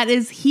about Matt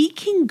is he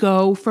can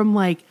go from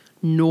like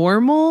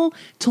normal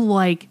to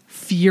like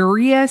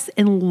furious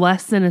in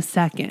less than a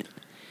second.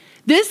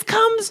 This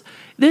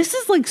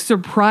is like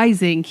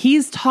surprising.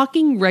 He's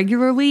talking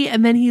regularly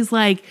and then he's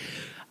like,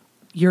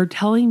 you're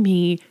telling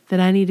me that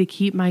I need to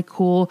keep my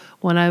cool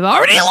when I've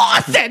already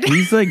lost it.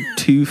 He's like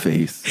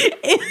Two-Face.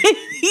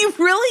 He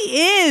really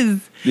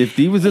is. If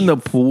he was in the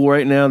pool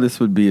right now, this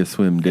would be a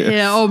swim diss.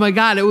 Yeah. Oh my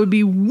God. It would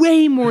be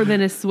way more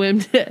than a swim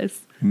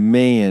diss.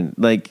 Man,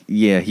 like,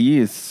 yeah, he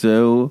is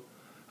so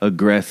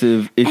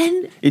aggressive.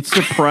 It's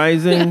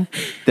surprising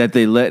that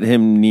they let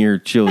him near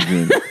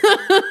children.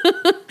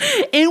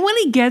 And when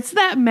he gets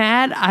that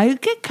mad, I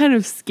get kind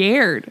of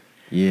scared.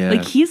 Yeah.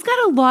 Like, he's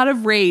got a lot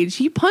of rage.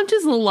 He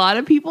punches a lot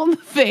of people in the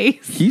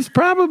face. He's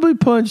probably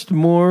punched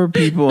more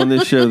people on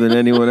this show than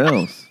anyone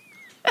else.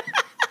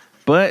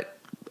 But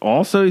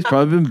also, he's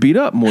probably been beat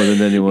up more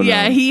than anyone else.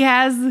 Yeah, he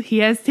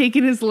has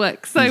taken his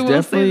licks. I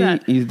will say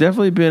that. He's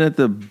definitely been at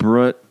the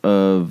brunt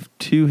of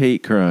 2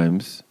 hate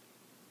crimes.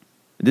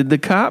 Did the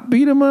cop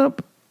beat him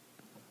up?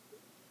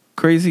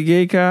 Crazy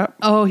gay cop?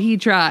 Oh, he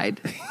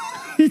tried.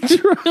 He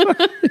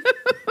tried.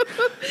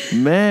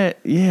 Matt,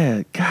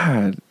 yeah,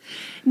 God.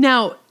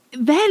 Now,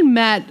 then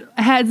Matt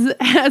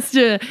has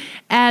to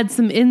add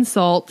some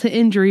insult to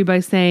injury by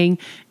saying,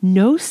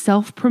 no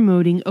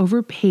self-promoting,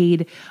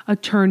 overpaid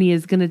attorney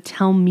is going to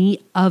tell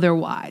me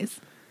otherwise.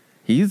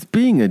 He's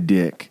being a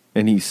dick,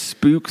 and he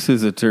spooks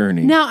his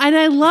attorney. Now, and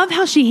I love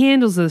how she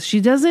handles this. She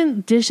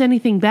doesn't dish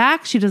anything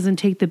back. She doesn't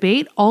take the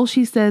bait. All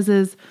she says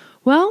is,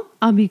 well,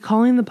 I'll be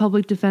calling the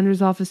public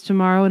defender's office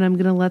tomorrow, and I'm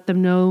going to let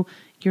them know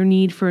your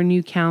need for a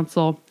new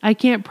counsel. I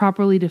can't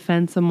properly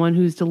defend someone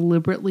who's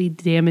deliberately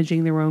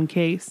damaging their own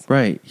case.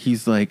 Right.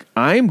 He's like,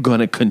 I'm going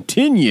to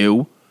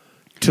continue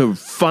to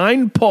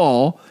find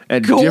Paul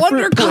at Go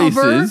different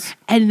undercover places.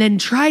 and then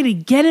try to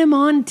get him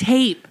on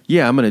tape.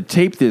 Yeah, I'm going to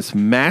tape this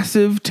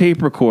massive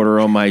tape recorder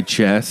on my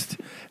chest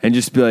and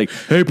just be like,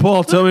 hey,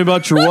 Paul, tell me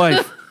about your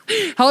wife.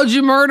 How'd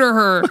you murder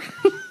her?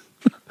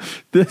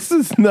 This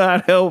is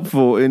not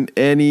helpful in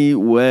any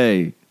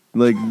way.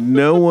 Like,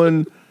 no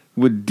one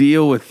would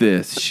deal with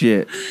this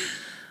shit.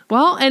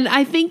 Well, and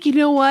I think, you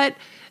know what?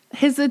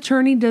 His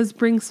attorney does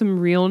bring some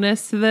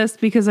realness to this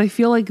because I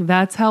feel like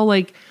that's how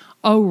like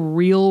a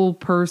real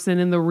person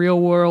in the real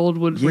world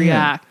would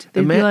react.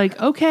 They'd be like,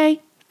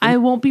 okay, I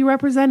won't be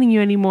representing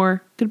you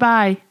anymore.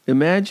 Goodbye.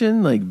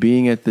 Imagine like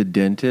being at the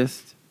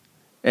dentist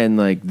and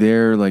like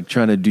they're like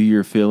trying to do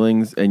your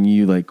fillings and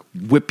you like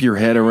whip your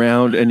head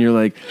around and you're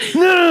like,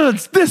 no,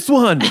 it's this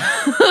one.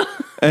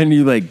 And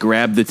you like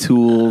grab the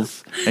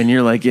tools and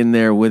you're like in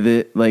there with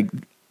it. Like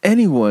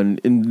anyone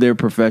in their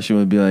profession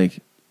would be like,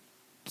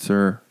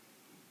 sir,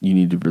 you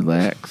need to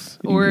relax.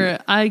 Or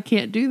I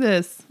can't do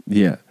this.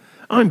 Yeah.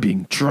 I'm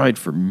being tried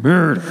for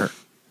murder.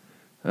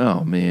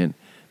 Oh, man.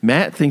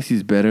 Matt thinks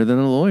he's better than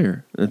a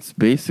lawyer. That's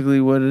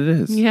basically what it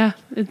is. Yeah,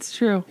 it's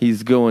true.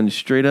 He's going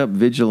straight up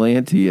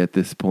vigilante at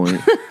this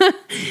point.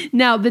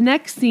 Now, the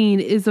next scene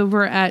is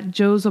over at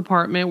Joe's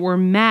apartment where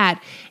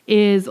Matt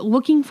is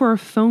looking for a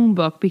phone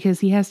book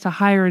because he has to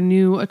hire a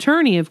new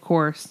attorney, of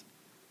course.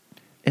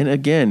 And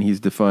again, he's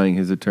defying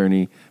his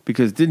attorney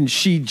because didn't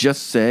she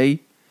just say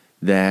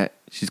that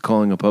she's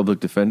calling a public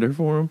defender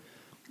for him?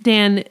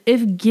 Dan,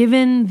 if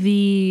given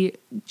the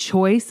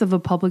choice of a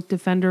public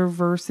defender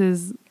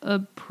versus a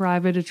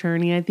private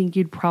attorney, I think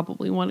you'd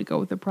probably want to go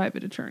with a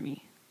private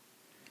attorney.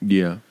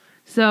 Yeah.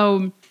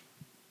 So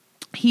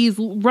he's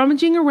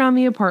rummaging around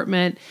the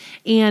apartment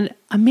and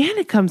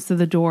Amanda comes to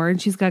the door and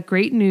she's got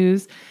great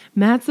news.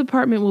 Matt's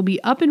apartment will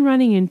be up and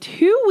running in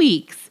 2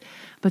 weeks,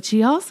 but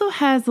she also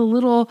has a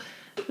little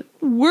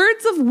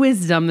words of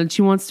wisdom that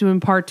she wants to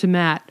impart to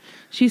Matt.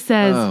 She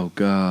says, oh,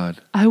 God.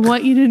 I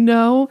want you to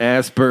know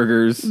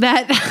Asperger's.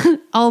 that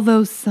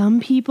although some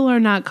people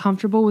are not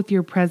comfortable with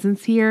your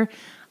presence here,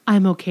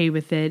 I'm okay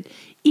with it.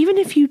 Even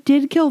if you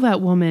did kill that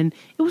woman,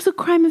 it was a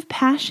crime of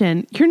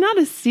passion. You're not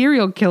a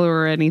serial killer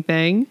or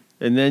anything.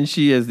 And then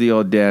she has the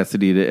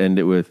audacity to end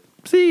it with,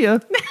 see ya.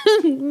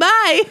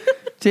 Bye.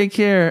 Take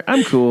care.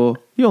 I'm cool.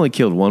 You only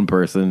killed one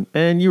person,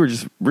 and you were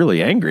just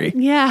really angry.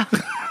 Yeah.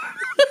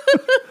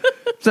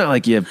 It's not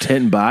like you have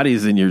 10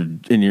 bodies in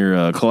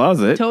your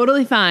closet.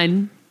 Totally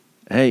fine.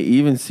 Hey,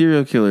 even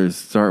serial killers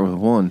start with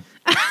one.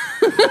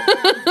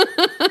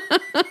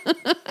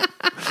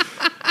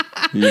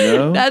 You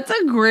know? That's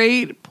a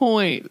great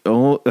point.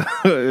 Oh,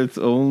 it's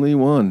only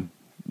one.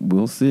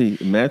 We'll see.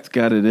 Matt's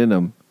got it in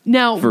him.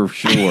 Now, for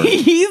sure.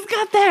 He's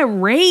got that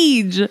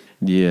rage.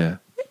 Yeah.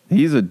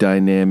 He's a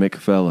dynamic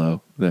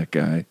fellow, that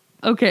guy.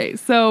 Okay,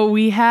 so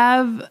we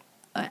have,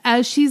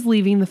 as she's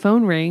leaving, the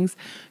phone rings.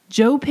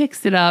 Joe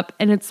picks it up,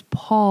 and it's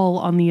Paul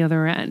on the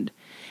other end.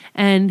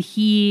 And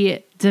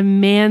he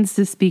demands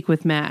to speak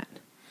with Matt.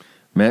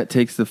 Matt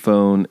takes the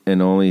phone,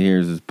 and all he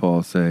hears is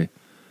Paul say,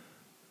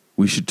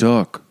 we should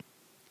talk.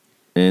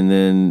 And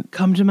then...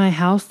 come to my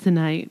house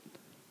tonight.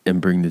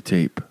 And bring the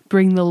tape.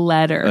 Bring the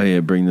letter. Oh, yeah,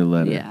 bring the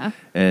letter. Yeah.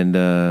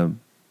 And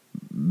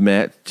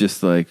Matt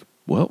just like,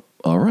 well,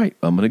 all right,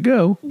 I'm going to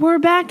go. We're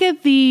back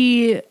at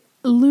the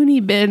loony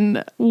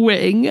bin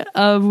wing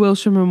of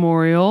Wilshire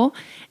Memorial,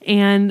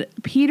 and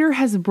Peter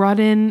has brought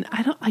in,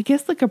 I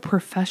guess like a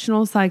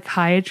professional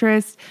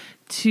psychiatrist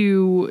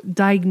to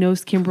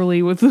diagnose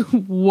Kimberly with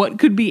what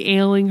could be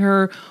ailing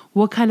her,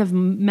 what kind of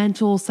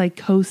mental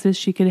psychosis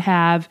she could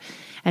have.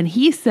 And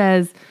he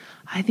says,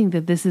 I think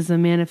that this is a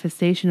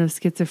manifestation of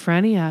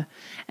schizophrenia.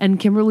 And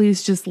Kimberly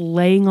is just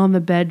laying on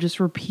the bed, just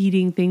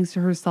repeating things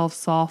to herself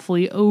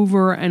softly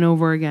over and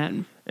over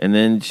again. And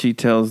then she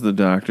tells the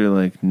doctor,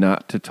 like,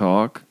 not to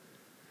talk.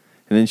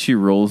 And then she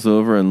rolls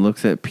over and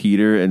looks at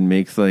Peter and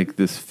makes, like,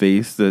 this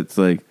face that's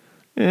like,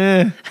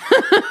 She's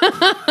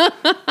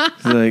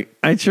like,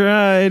 I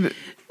tried.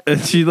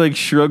 And she, like,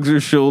 shrugs her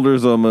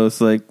shoulders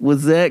almost like,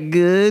 was that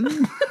good?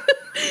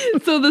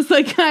 So the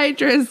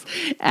psychiatrist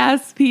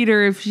asks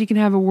Peter if she can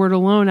have a word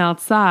alone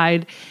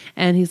outside.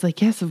 And he's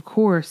like, yes, of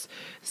course.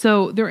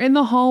 So they're in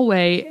the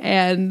hallway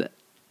and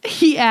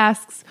he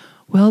asks,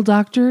 well,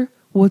 doctor,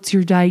 what's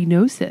your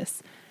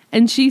diagnosis?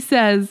 And she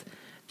says,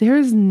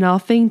 there's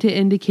nothing to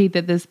indicate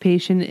that this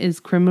patient is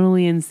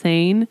criminally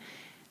insane.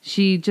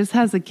 She just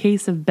has a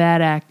case of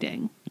bad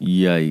acting.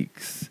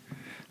 Yikes.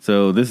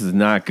 So this is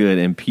not good.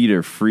 And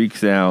Peter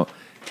freaks out.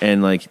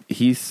 And, like,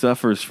 he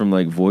suffers from,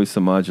 like, voice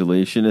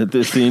modulation at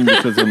this scene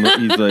because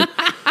he's like,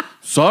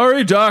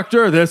 sorry,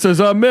 doctor, this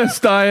is a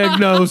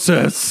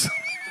misdiagnosis.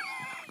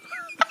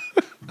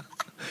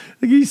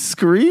 Like, he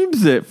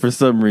screams it for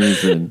some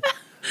reason.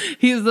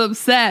 He's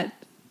upset.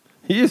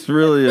 He's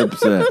really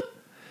upset.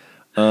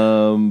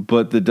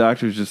 But the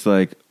doctor's just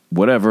like,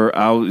 whatever,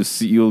 I'll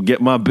see, you'll get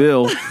my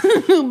bill.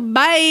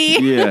 Bye.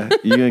 Yeah,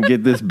 you're going to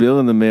get this bill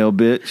in the mail,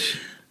 bitch.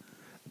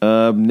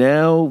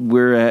 Now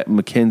we're at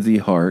Mackenzie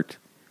Hart.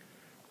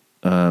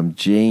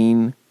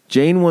 Jane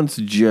wants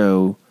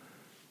Joe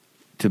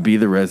to be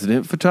the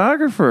resident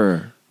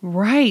photographer.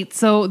 Right.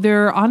 So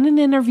they're on an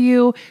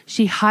interview.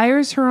 She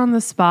hires her on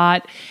the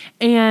spot.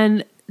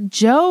 And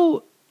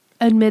Joe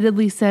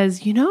admittedly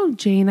says, you know,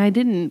 Jane, I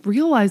didn't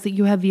realize that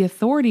you had the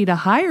authority to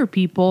hire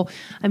people.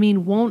 I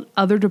mean, won't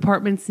other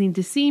departments need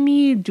to see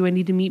me? Do I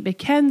need to meet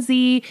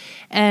Mackenzie?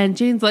 And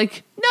Jane's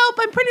like, nope,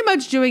 I'm pretty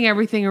much doing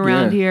everything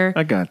around here.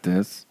 I got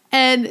this.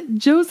 And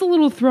Joe's a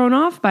little thrown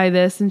off by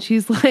this. And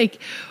she's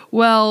like,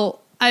 well,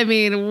 I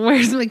mean,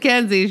 where's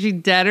Mackenzie? Is she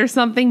dead or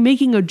something?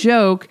 Making a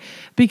joke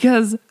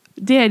because,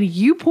 Dan,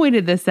 you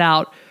pointed this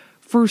out.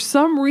 For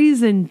some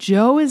reason,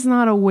 Joe is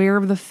not aware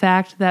of the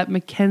fact that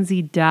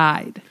Mackenzie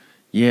died.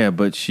 Yeah,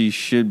 but she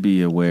should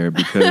be aware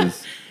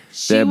because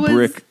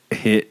brick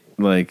hit,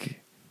 like,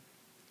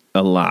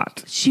 a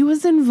lot. She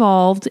was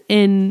involved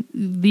in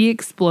the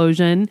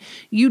explosion.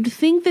 You'd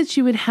think that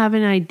she would have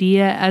an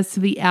idea as to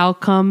the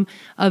outcome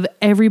of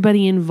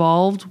everybody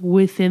involved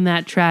within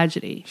that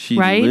tragedy. She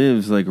right?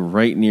 lives, like,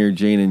 right near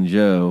Jane and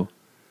Joe.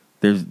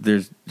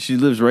 She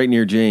lives right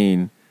near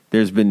Jane.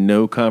 There's been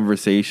no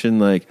conversation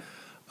like,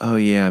 oh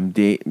yeah, I'm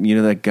dating, you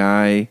know, that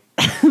guy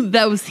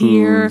that was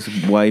here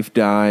whose wife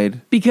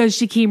died because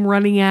she came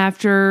running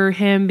after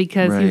him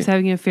because he was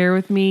having an affair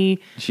with me.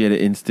 She had an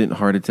instant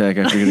heart attack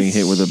after getting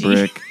hit with a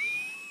brick.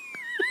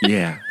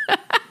 Yeah,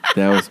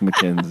 that was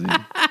Mackenzie.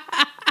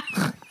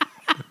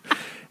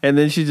 And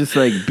then she just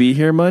like, be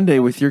here Monday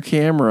with your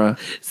camera.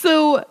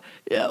 So,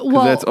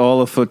 well, that's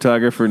all a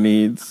photographer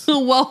needs.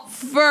 Well,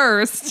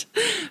 first,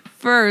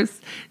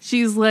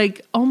 she's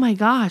like, oh my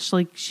gosh,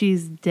 like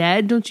she's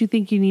dead. Don't you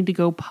think you need to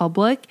go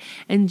public?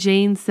 And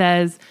Jane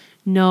says,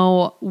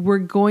 no, we're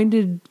going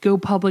to go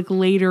public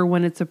later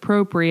when it's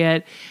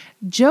appropriate.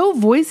 Joe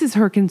voices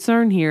her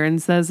concern here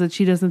and says that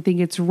she doesn't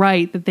think it's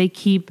right that they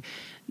keep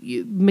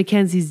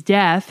Mackenzie's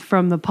death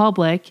from the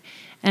public.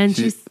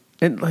 And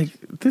and like,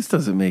 this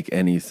doesn't make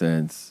any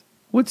sense.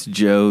 I'm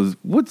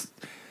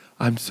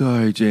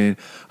sorry, Jane.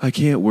 I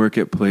can't work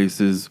at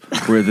places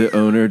where the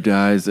owner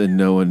dies and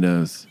no one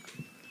knows.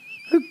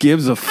 Who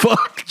gives a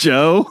fuck,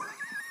 Joe?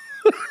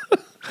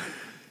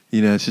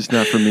 You know, it's just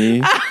not for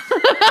me.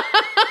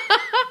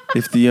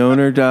 If the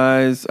owner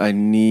dies,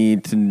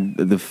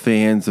 the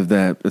fans of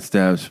that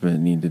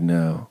establishment need to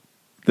know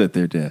that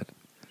they're dead.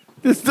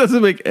 This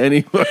doesn't make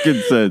any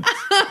fucking sense.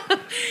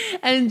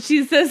 And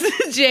she says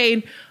to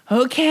Jane,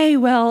 okay,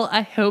 well,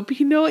 I hope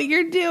you know what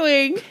you're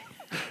doing.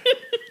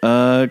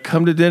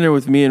 Come to dinner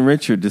with me and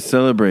Richard to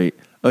celebrate.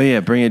 Oh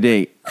yeah, bring a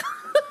date.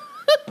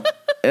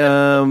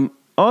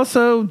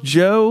 Also,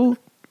 Joe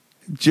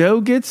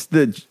gets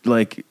the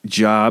like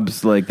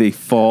jobs like they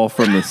fall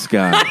from the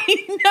sky.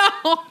 I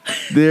know.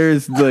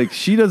 There's like,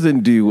 she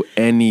doesn't do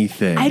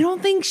anything. I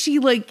don't think she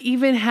like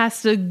even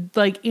has to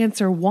like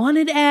answer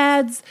wanted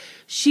ads.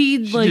 She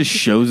like just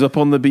shows up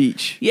on the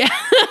beach. Yeah.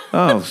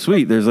 Oh,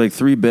 sweet. There's like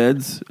 3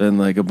 beds and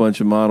like a bunch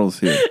of models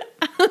here.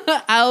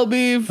 I'll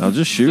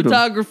just shoot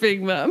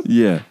photographing them.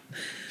 Yeah.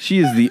 She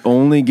is the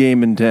only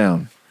game in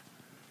town.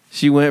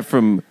 She went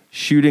from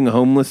shooting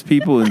homeless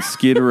people in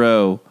Skid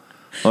Row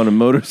on a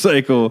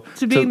motorcycle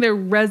to being their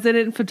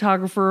resident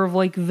photographer of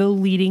like the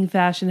leading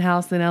fashion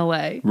house in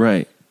LA.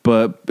 Right.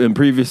 And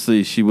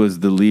previously she was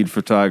the lead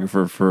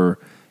photographer for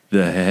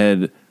the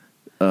head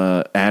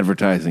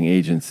advertising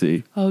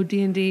agency. Oh,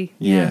 D&D.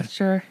 Yeah. Yeah,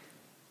 sure.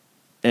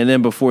 And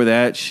then before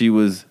that, she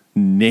was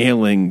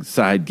nailing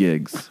side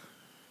gigs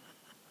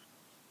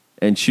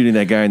and shooting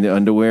that guy in the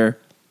underwear.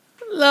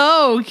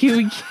 No,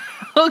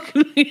 how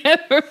can we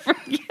ever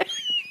forget?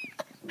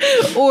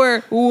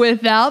 Or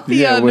without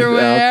the underwear.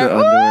 Without the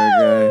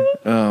underwear guy.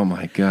 Oh,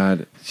 my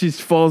God. She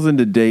falls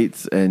into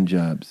dates and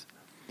jobs.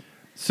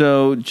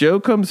 So Joe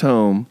comes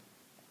home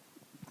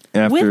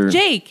after... With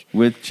Jake.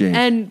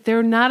 And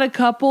they're not a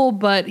couple,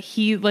 but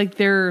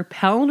they're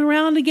palling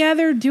around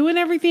together, doing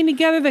everything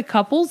together that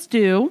couples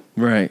do.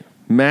 Right.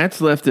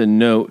 Matt's left a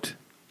note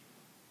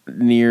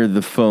near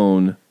the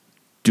phone.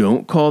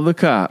 Don't call the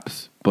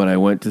cops, but I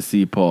went to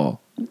see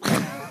Paul.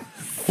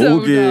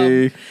 So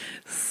okay. Dumb.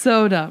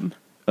 So dumb.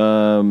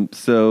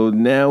 So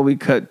now we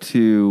cut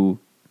to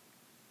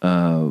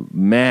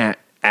Matt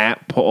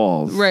at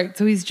Paul's. Right.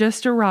 So he's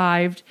just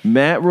arrived.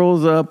 Matt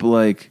rolls up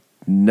like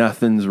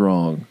nothing's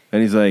wrong.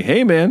 And he's like,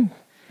 hey, man,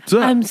 what's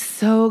up? I'm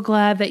so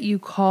glad that you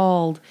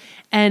called.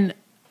 And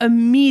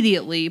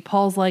immediately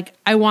Paul's like,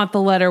 I want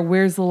the letter.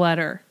 Where's the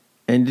letter?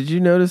 And did you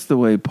notice the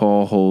way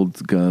Paul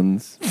holds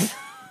guns?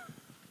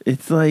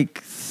 It's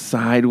like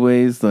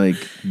sideways, like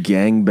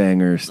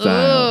gangbanger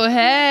style. Oh,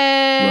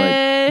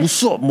 hey. Like,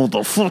 what's up,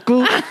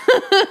 motherfucker?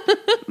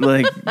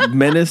 Like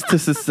menace to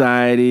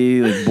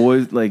society, like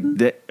boys, like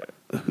that.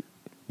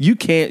 You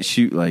can't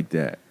shoot like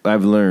that.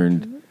 I've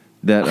learned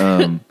that.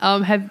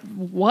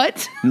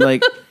 What?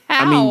 Like,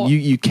 How? I mean,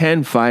 you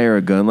can fire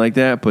a gun like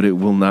that, but it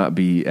will not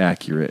be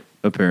accurate.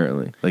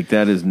 Apparently, like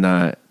that's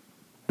not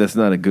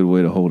a good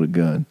way to hold a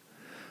gun.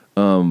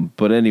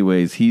 But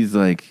anyways, he's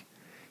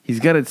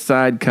got it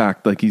side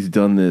cocked like he's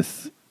done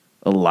this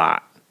a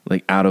lot,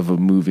 like out of a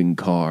moving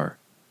car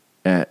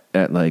at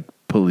like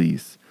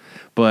police.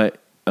 But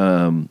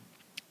so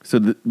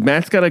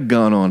Matt's got a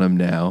gun on him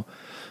now.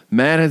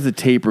 Matt has a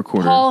tape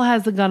recorder. Paul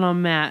has a gun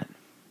on Matt.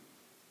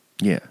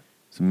 Yeah.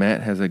 So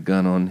Matt has a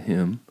gun on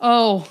him.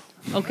 Oh,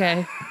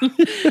 okay.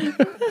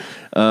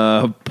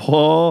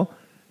 Paul,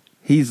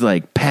 he's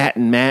like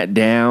patting Matt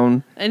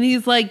down. And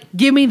he's like,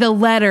 give me the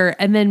letter.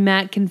 And then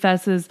Matt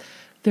confesses,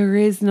 there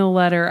is no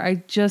letter.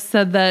 I just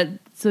said that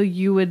so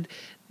you would,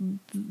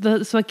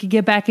 so I could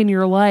get back in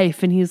your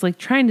life. And he's like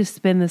trying to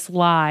spin this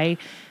lie.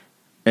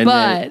 And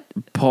then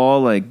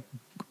Paul like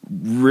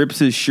rips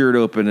his shirt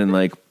open and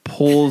like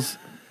pulls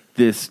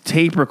this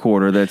tape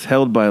recorder that's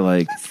held by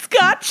like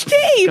Scotch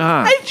tape.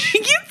 Scotch. I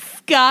think it's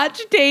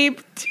Scotch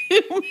tape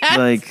to Matt's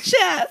like,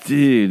 chest.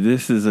 Dude,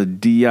 this is a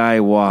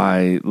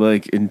DIY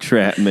like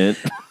entrapment.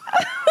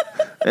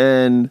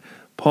 And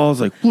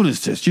Paul's like, what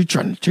is this? You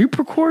trying to tape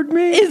record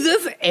me? Is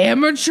this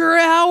amateur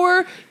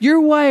hour? You're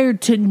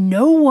wired to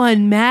no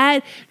one,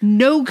 Matt.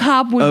 No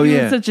cop would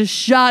do such a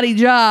shoddy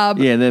job.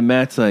 Yeah, and then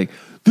Matt's like,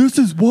 this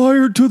is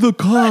wired to the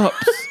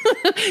cops.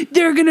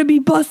 They're going to be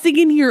busting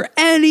in here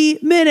any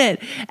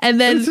minute. And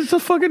then... This is a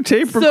fucking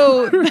tape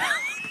recorder.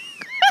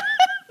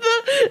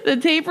 The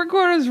tape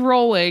recorder's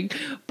rolling.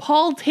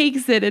 Paul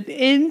takes it and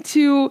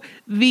into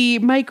the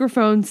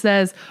microphone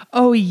says,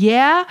 oh,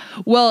 yeah?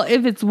 Well,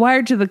 if it's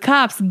wired to the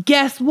cops,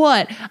 guess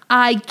what?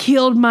 I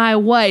killed my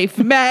wife.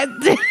 Matt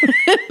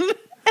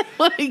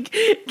like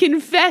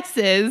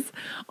confesses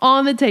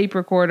on the tape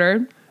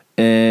recorder.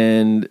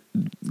 And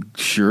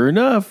sure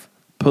enough,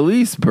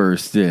 police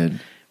burst in.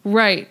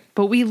 Right.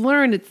 But we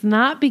learned it's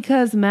not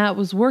because Matt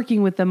was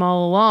working with them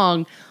all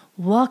along.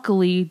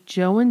 Luckily,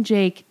 Joe and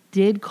Jake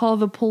did call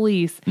the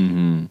police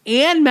and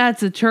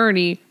Matt's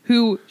attorney,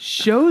 who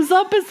shows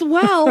up as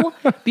well,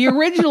 the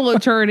original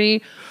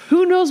attorney,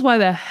 who knows why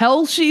the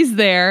hell she's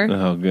there.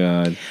 Oh,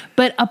 God.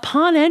 But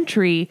upon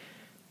entry,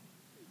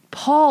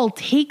 Paul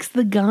takes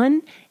the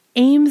gun,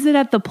 aims it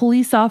at the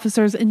police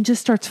officers, and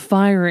just starts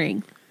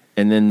firing.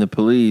 And then the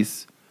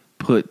police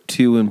put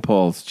two in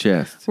Paul's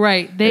chest.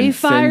 Right. They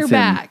fire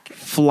back.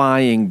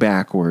 Flying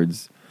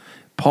backwards.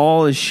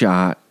 Paul is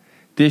shot.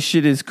 This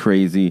shit is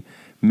crazy.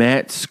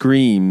 Matt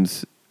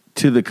screams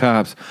to the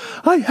cops,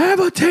 I have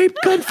a taped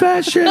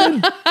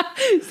confession.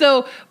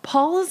 So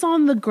Paul is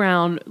on the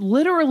ground,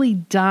 literally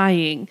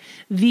dying.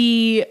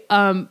 The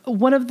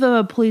one of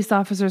the police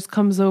officers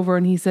comes over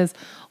and he says,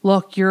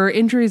 look, your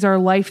injuries are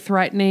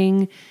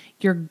life-threatening.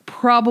 You're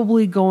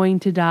probably going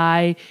to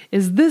die.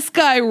 Is this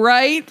guy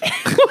right?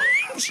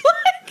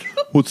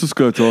 What's this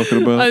guy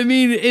talking about? I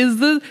mean,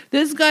 is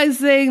this guy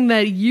saying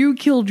that you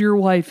killed your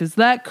wife? Is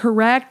that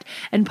correct?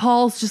 And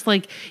Paul's just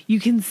like, you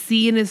can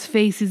see in his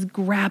face, he's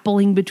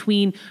grappling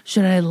between,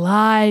 should I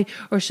lie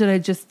or should I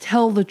just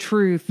tell the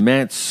truth?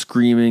 Matt's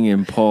screaming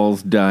in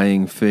Paul's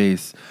dying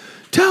face.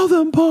 Tell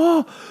them,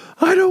 Paul,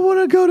 I don't want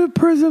to go to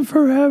prison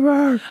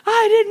forever.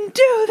 I didn't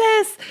do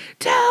this.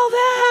 Tell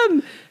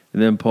them.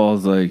 And then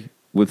Paul's like,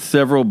 with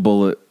several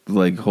bullet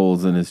like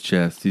holes in his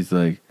chest, he's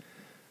like,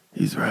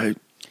 he's right.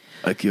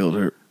 I killed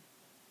her.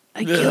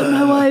 I killed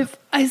my wife.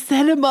 I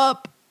set him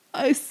up.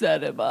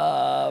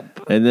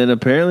 And then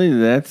apparently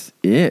that's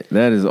it.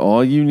 That is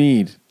all you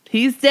need.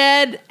 He's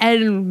dead,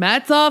 and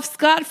Matt's off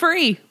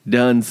scot-free.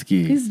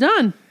 Dunsky. He's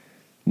done.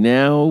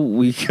 Now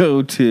we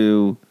go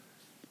to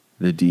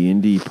the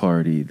D&D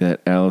party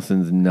that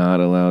Allison's not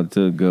allowed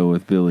to go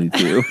with Billy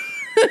to.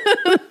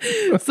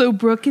 So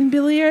Brooke and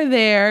Billy are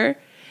there,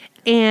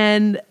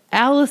 and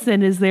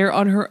Allison is there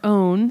on her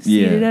own,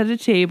 seated at a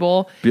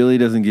table. Billy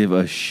doesn't give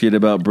a shit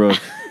about Brooke.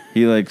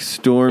 He like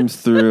storms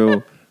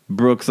through.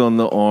 Brooke's on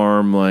the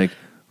arm, like,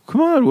 come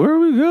on, where are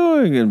we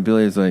going? And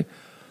Billy's like,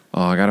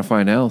 oh, I gotta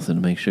find Allison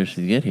to make sure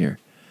she get here.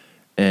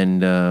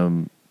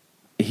 And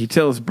he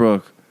tells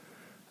Brooke,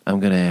 I'm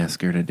gonna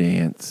ask her to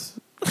dance.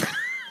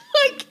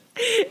 Like,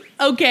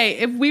 okay,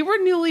 if we were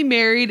newly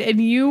married and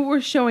you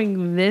were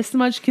showing this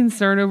much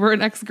concern over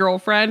an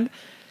ex-girlfriend,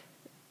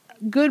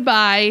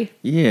 goodbye.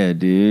 Yeah,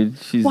 dude.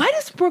 Why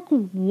does Brooke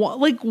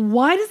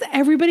why does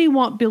everybody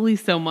want Billy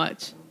so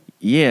much?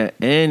 Yeah,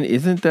 and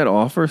isn't that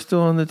offer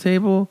still on the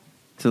table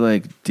to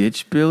like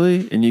ditch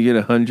Billy and you get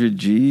 100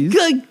 G's?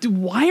 Like,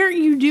 why aren't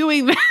you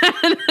doing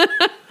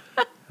that?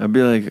 I'd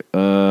be like,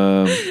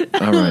 all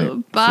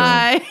right,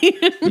 bye.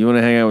 So, you want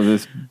to hang out with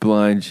this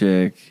blind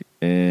chick,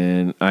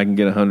 and I can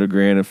get 100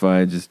 grand if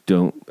I just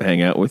don't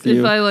hang out with you.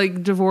 If I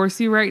like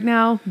divorce you right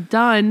now,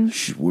 done.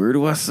 Where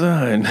do I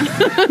sign?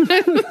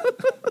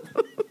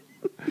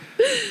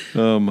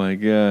 Oh my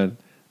god.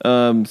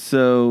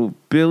 So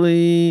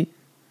Billy.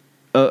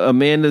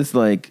 Amanda's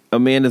like,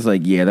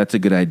 yeah, that's a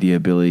good idea,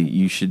 Billy.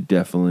 You should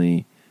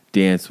definitely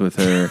dance with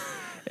her.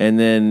 And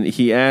then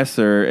he asks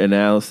her, and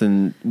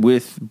Allison,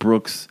 with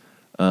Brooke's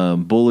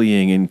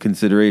bullying and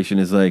consideration,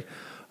 is like,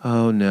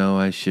 oh, no,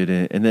 I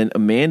shouldn't. And then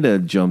Amanda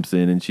jumps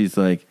in, and she's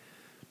like,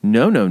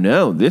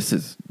 no, this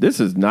is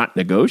not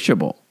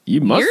negotiable.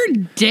 You're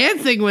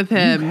dancing with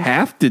him. You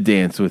have to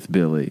dance with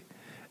Billy.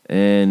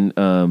 And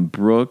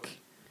Brooke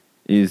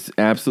is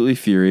absolutely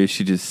furious.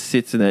 She just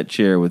sits in that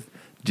chair with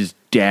just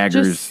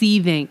daggers. Just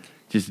seething.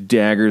 Just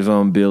daggers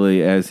on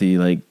Billy as he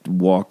like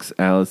walks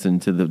Allison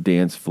to the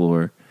dance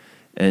floor.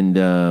 And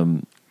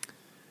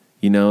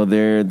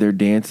they're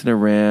dancing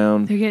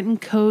around. They're getting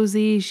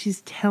cozy.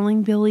 She's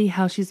telling Billy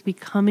how she's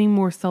becoming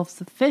more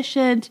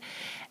self-sufficient.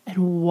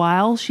 And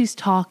while she's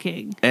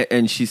talking.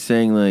 And she's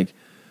saying like,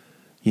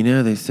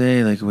 they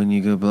say like when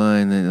you go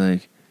blind that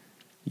like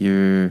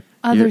your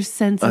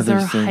senses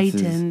are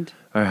heightened.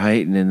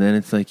 And then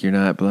it's like you're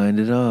not blind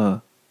at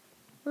all.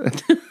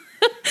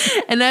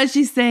 And as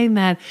she's saying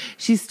that,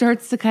 she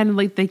starts to kind of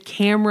like the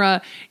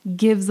camera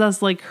gives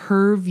us like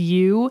her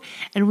view,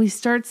 and we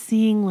start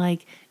seeing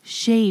like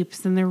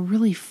shapes, and they're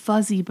really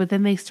fuzzy, but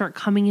then they start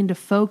coming into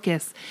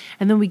focus.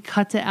 And then we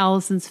cut to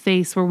Allison's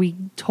face where we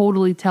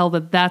totally tell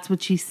that that's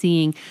what she's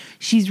seeing.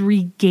 She's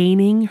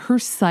regaining her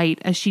sight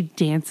as she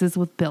dances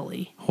with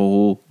Billy.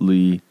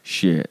 Holy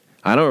shit.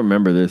 I don't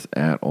remember this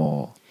at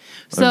all.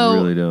 So I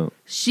really don't.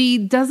 She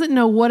doesn't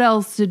know what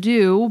else to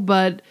do,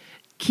 but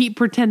keep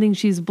pretending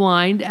she's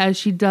blind, as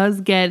she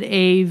does get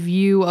a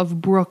view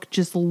of Brooke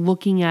just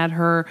looking at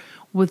her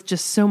with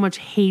just so much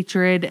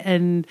hatred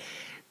and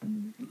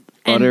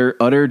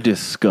utter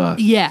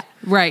disgust. Yeah,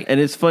 right. And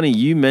it's funny,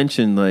 you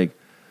mentioned like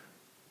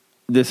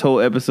this whole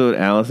episode,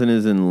 Allison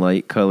is in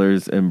light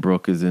colors and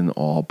Brooke is in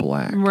all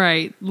black.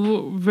 Right.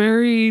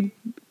 Very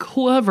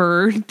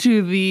clever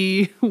to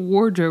the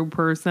wardrobe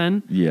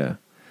person. Yeah.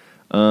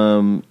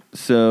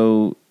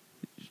 So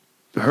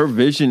her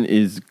vision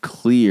is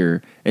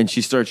clear, and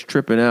she starts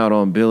tripping out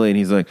on Billy, and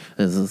he's like,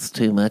 is this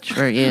too much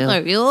for you?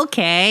 Are you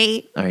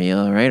okay? Are you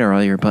all right? Are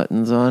all your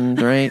buttons on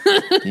right?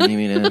 Do you need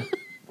me to...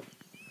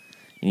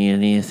 You need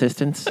any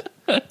assistance?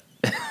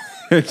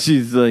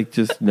 She's like,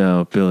 just,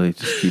 no, Billy,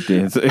 just keep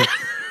dancing.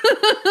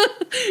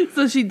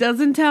 So she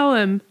doesn't tell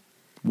him.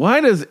 Why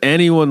does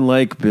anyone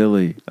like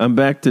Billy? I'm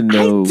back to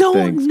no. I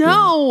don't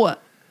know. Billy.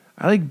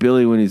 I like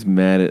Billy when he's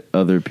mad at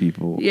other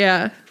people.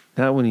 Yeah.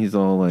 Not when he's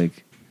all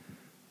like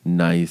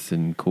nice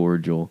and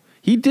cordial.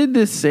 He did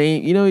this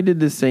same, he did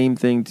the same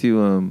thing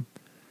to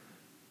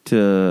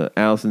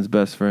Allison's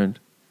best friend.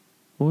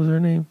 What was her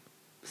name?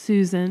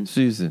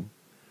 Susan.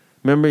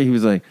 Remember, he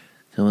was like,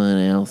 come on,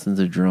 Allison's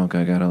a drunk.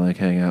 I gotta like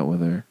hang out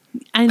with her.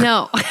 I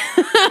know.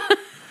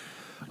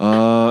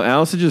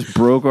 Allison just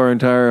broke our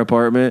entire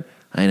apartment.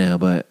 I know,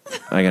 but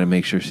I gotta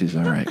make sure she's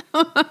all right.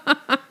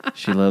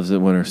 She loves it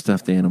when her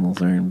stuffed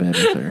animals are in bed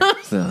with her.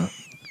 So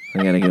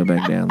I gotta go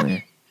back down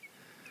there.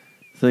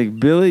 It's like,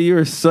 Billy,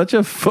 you're such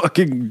a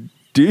fucking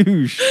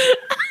douche.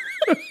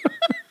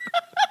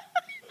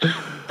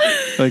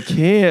 I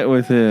can't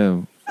with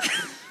him.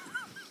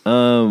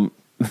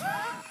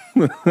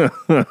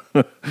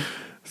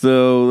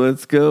 So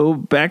let's go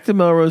back to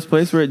Melrose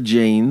Place. We're at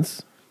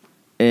Jane's,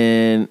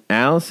 and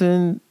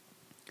Allison,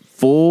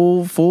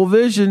 full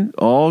vision,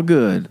 all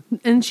good.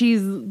 And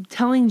she's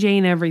telling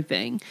Jane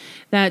everything,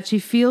 that she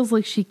feels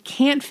like she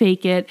can't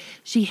fake it.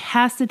 She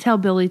has to tell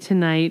Billy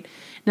tonight.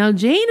 Now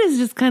Jane is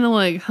just kind of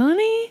like,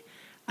 honey,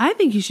 I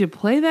think you should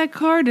play that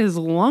card as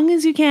long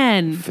as you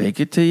can. Fake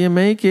it till you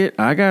make it.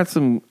 I got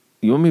some.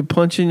 You want me to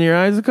punch in your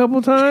eyes a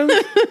couple times?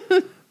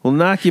 We'll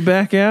knock you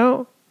back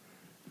out.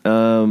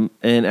 And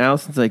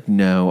Allison's like,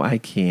 no, I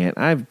can't.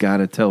 I've got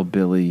to tell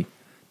Billy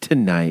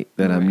tonight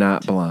that I'm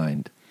not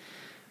blind.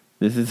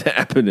 This is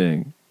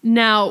happening.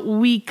 Now,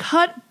 we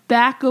cut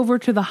back over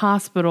to the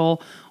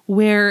hospital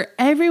where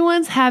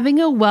everyone's having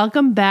a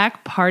welcome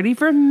back party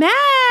for Matt.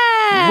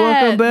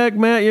 Welcome back,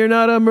 Matt. You're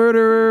not a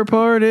murderer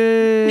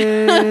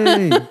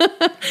party.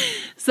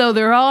 So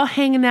they're all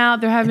hanging out.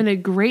 They're having a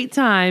great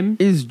time.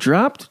 Is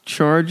dropped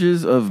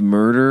charges of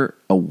murder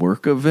a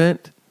work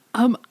event?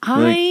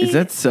 Is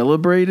that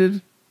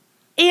celebrated?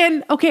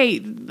 And okay,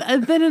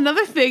 then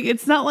another thing,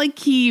 it's not like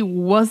he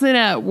wasn't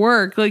at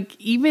work. Like,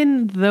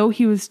 even though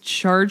he was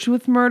charged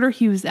with murder,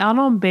 he was out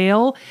on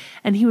bail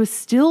and he was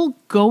still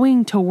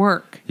going to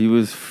work. He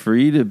was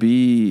free to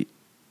be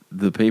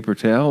the paper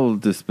towel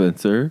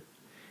dispenser.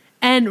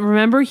 And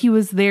remember, he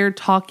was there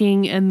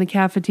talking in the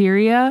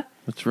cafeteria.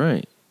 That's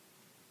right.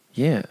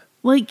 Yeah.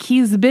 Like,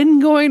 he's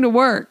been going to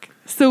work.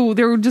 So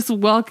they were just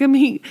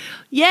welcoming,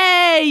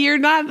 yay, you're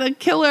not a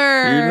killer.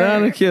 You're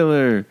not a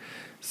killer.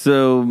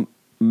 So,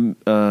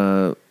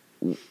 Dr.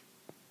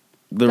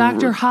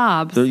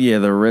 Hobbs.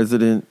 The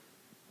resident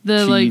the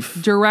chief.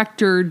 like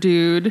director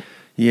dude.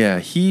 Yeah,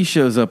 he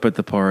shows up at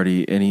the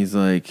party and he's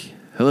like,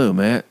 hello,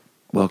 Matt.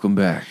 Welcome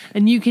back.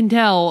 And you can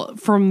tell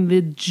from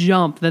the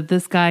jump that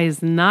this guy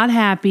is not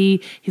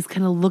happy. He's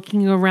kind of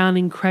looking around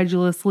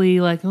incredulously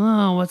like,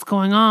 oh, what's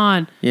going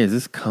on? Yeah, is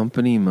this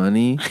company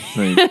money?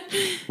 Like,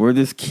 where'd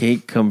this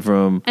cake come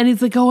from? And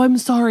he's like, oh, I'm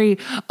sorry.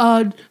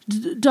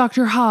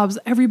 Dr. Hobbs,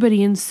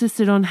 everybody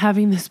insisted on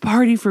having this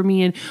party for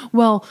me. And,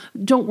 well,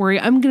 don't worry.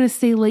 I'm going to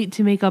stay late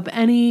to make up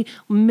any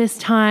missed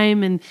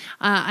time. And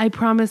I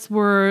promise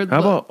we're...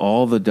 How about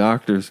all the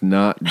doctors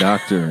not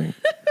doctoring?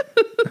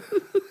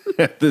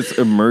 At this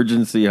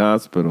emergency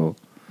hospital.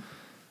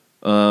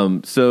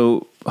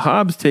 So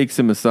Hobbs takes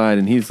him aside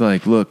and he's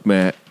like, look,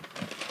 Matt,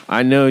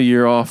 I know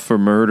you're off for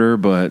murder,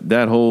 but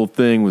that whole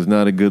thing was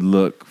not a good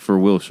look for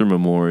Wilshire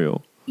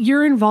Memorial.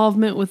 Your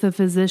involvement with a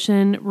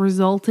physician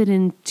resulted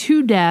in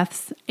 2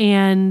 deaths,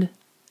 and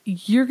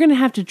you're going to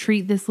have to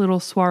treat this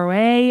little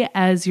soiree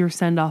as your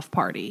send-off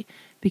party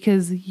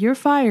because you're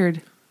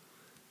fired.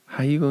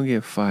 How you going to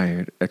get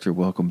fired at your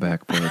welcome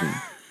back party?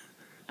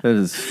 That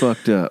is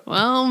fucked up.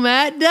 Well,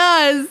 Matt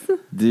does.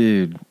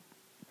 Dude.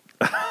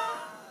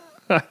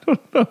 I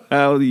don't know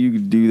how you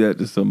can do that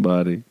to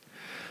somebody.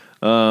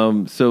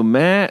 So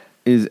Matt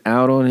is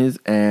out on his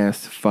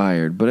ass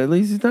fired, but at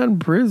least he's not in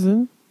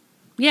prison.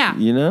 Yeah.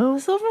 You know?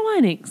 Silver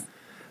linings.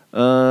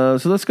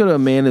 So let's go to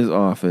Amanda's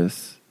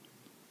office.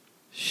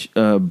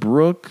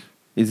 Brooke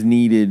is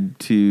needed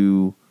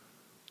to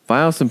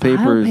file some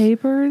papers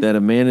that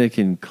Amanda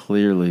can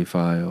clearly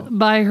file.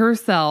 By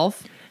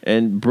herself.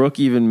 And Brooke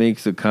even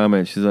makes a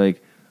comment. She's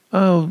like,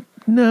 oh,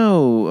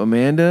 no,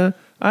 Amanda,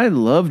 I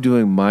love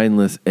doing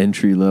mindless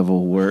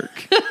entry-level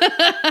work.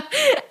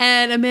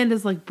 And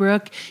Amanda's like,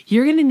 Brooke,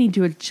 you're going to need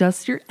to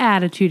adjust your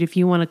attitude if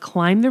you want to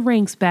climb the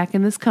ranks back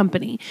in this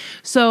company.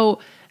 So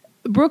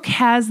Brooke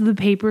has the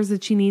papers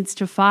that she needs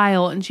to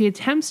file, and she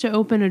attempts to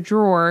open a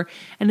drawer,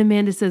 and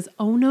Amanda says,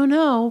 oh,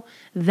 no,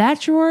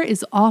 that drawer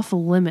is off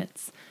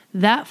limits.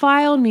 That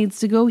file needs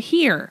to go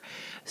here.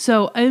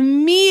 So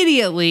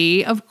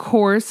immediately, of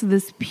course,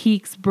 this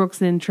piques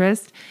Brooke's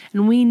interest,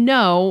 and we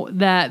know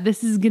that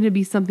this is going to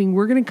be something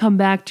we're going to come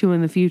back to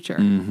in the future.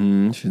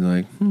 Mm-hmm. She's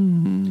like,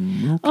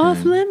 okay.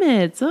 Off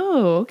limits.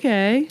 Oh,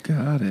 okay.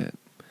 Got it.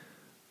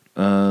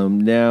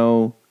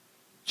 Now,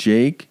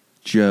 Jake,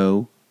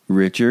 Joe,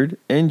 Richard,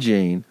 and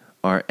Jane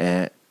are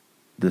at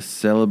the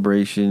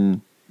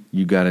celebration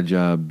You Got a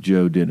Job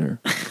Joe dinner.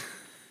 A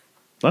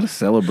lot of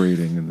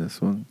celebrating in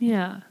this one.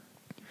 Yeah.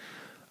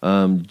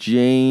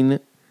 Jane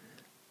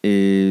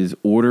is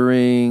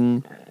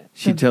ordering.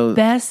 She tells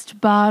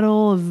best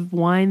bottle of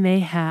wine they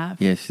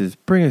have. Yeah, she says,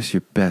 "Bring us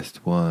your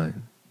best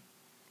wine."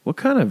 What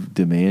kind of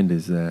demand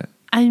is that?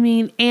 I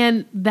mean,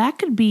 and that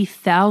could be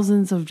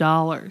thousands of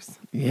dollars.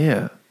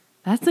 Yeah,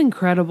 that's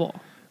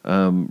incredible.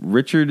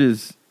 Richard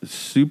is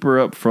super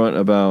upfront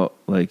about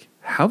like,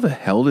 how the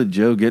hell did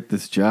Joe get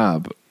this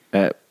job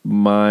at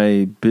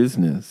my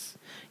business?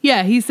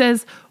 Yeah, he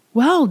says,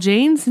 well,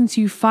 Jane, since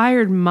you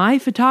fired my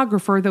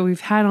photographer that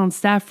we've had on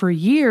staff for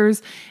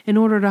years in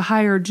order to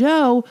hire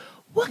Joe,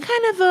 what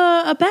kind of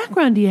a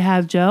background do you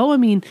have, Joe? I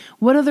mean,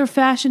 what other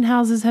fashion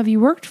houses have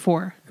you worked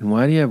for? And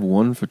why do you have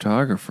one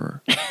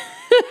photographer?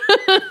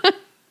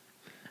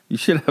 You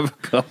should have a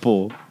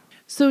couple.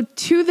 So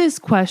to this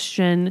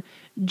question,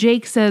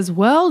 Jake says,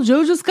 well,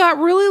 Joe just got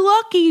really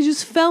lucky. He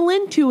just fell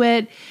into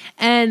it.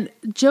 And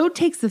Joe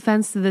takes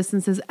offense to this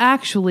and says,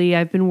 actually,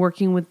 I've been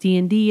working with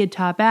D&D, a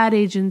top ad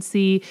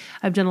agency.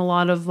 I've done a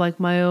lot of like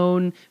my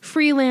own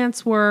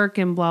freelance work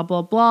and blah,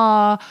 blah,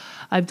 blah.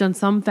 I've done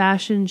some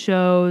fashion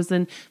shows.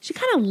 And she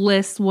kind of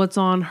lists what's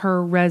on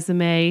her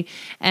resume.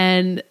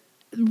 And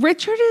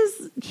Richard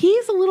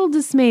he's a little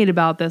dismayed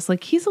about this.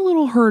 Like, he's a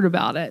little hurt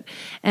about it.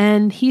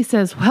 And he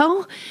says,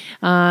 well,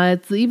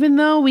 it's even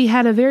though we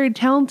had a very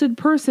talented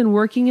person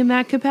working in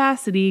that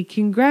capacity,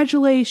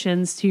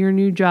 congratulations to your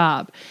new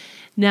job.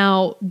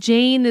 Now,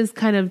 Jane is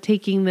kind of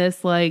taking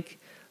this like,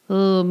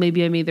 oh,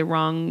 maybe I made the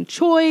wrong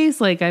choice.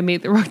 Like I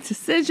made the wrong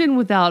decision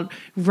without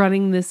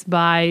running this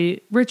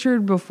by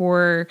Richard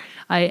before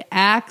I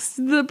asked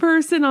the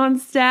person on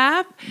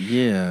staff.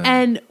 Yeah.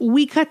 And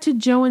we cut to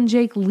Joe and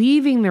Jake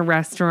leaving the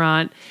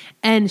restaurant.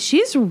 And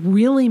she's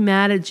really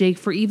mad at Jake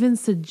for even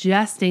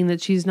suggesting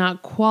that she's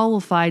not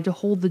qualified to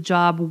hold the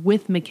job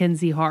with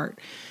Mackenzie Hart.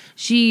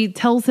 She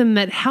tells him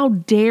that how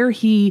dare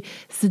he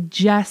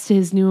suggest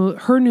to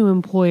her new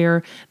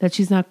employer that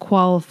she's not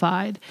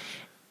qualified.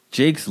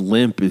 Jake's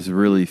limp is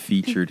really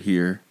featured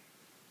here.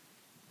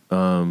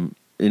 In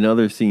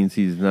other scenes,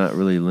 he's not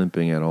really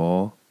limping at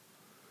all.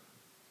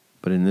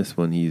 But in this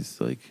one,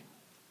 he's like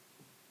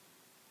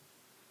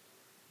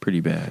pretty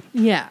bad.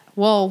 Yeah.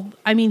 Well,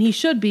 I mean, he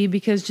should be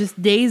because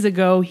just days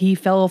ago, he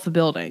fell off a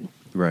building.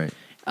 Right.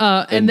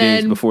 And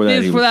then days before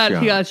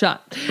that, he got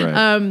shot.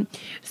 Right.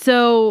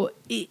 So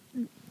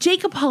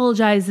Jake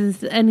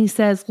apologizes and he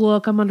says,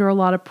 look, I'm under a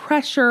lot of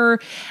pressure.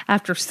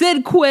 After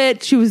Sid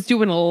quit, she was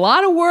doing a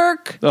lot of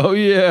work. Oh,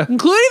 yeah.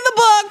 Including the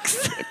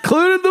books.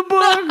 Including the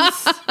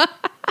books.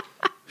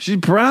 She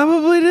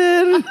probably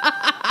did.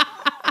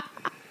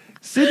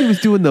 Sydney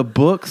was doing the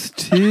books,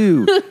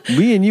 too.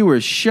 Me and you were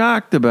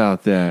shocked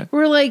about that.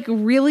 We're like,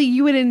 really?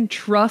 You would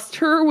entrust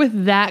her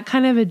with that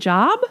kind of a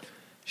job?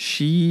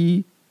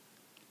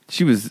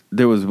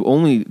 There was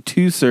only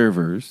 2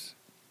 servers.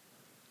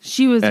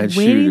 She was At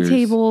waiting Shooters.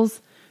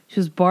 tables. She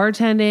was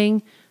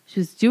bartending. She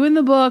was doing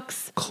the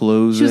books.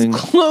 Closing. She was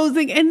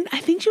closing. And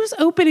I think she was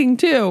opening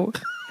too.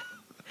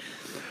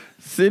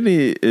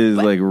 Sydney is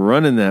like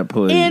running that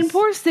place. And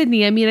poor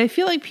Sydney. I mean, I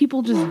feel like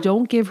people just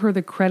don't give her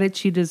the credit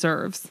she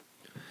deserves.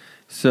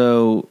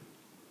 So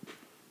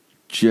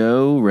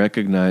Joe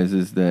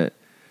recognizes that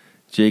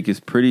Jake is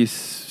pretty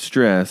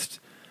stressed.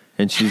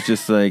 And she's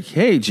just like,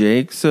 hey,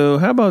 Jake, so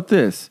how about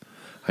this?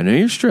 I know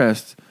you're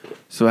stressed,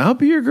 so I'll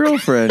be your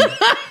girlfriend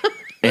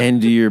and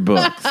do your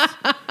books.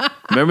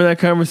 Remember that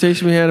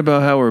conversation we had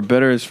about how we're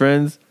better as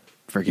friends?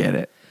 Forget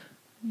it.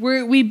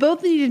 We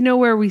both need to know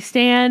where we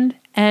stand,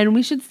 and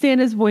we should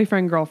stand as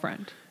boyfriend,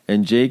 girlfriend.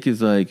 And Jake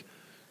is like,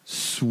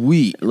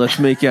 sweet, let's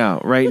make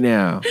out right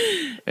now.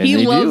 And he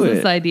they loves do this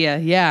it. idea,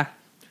 yeah.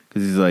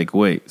 Because he's like,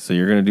 wait, so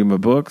you're going to do my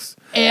books?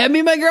 And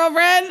be my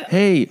girlfriend?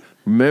 Hey,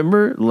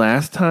 remember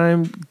last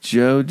time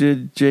Joe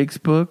did Jake's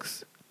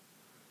books?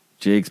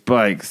 Jake's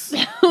bikes.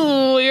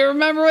 Oh, you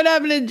remember what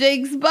happened to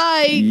Jake's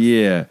bike?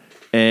 Yeah.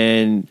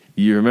 And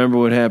you remember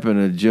what happened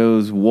to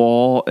Joe's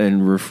wall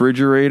and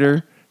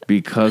refrigerator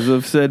because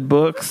of said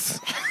books?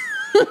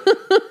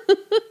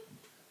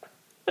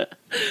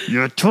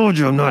 Yeah, I told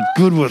you I'm not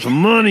good with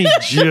money,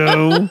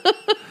 Joe.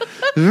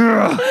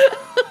 Ugh.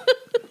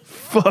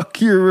 Fuck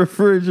your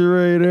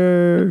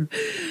refrigerator.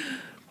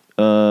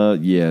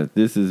 Yeah,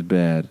 this is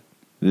bad.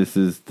 This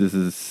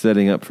is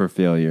setting up for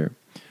failure.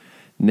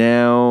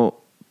 Now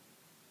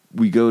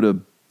we go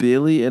to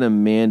Billy and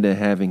Amanda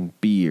having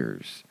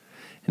beers,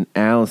 and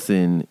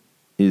Allison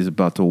is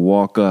about to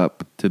walk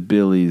up to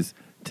Billy's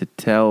to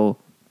tell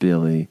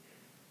Billy,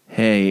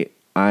 "Hey,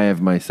 I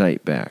have my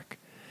sight back."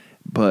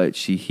 But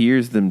she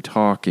hears them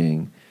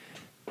talking,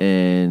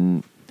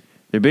 and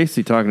they're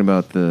basically talking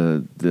about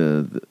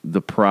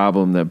the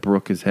problem that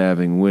Brooke is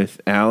having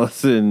with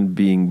Allison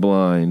being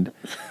blind.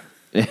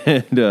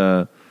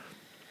 And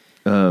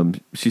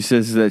she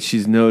says that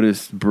she's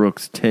noticed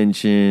Brooke's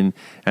tension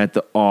at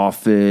the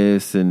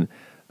office, and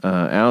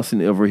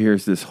Allison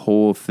overhears this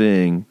whole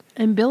thing.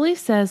 And Billy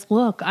says,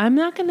 look, I'm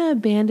not going to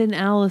abandon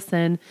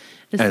Allison.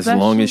 As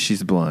long as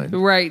she's blind.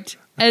 Right.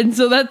 And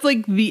so that's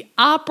like the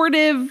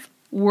operative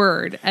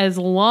word, as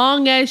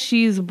long as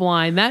she's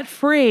blind. That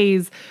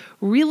phrase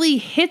really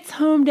hits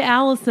home to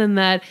Allison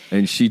that...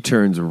 And she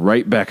turns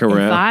right back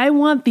around. If I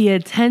want the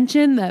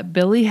attention that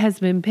Billy has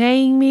been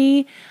paying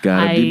me,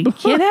 I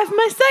can't have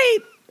my sight.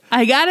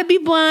 I gotta be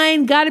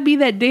blind, gotta be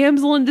that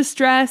damsel in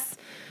distress.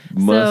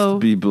 Must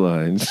be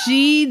blind.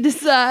 She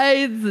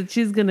decides that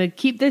she's gonna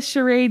keep this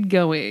charade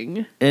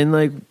going. And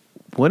like,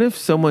 what if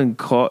someone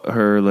caught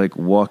her like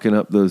walking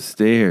up those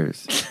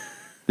stairs?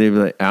 They'd be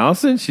like,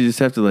 Allison? She just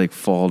have to like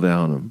fall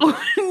down them.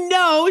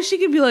 No, she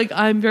could be like,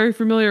 I'm very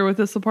familiar with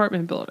this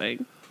apartment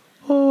building.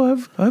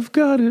 Oh, I've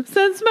got it.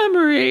 Sense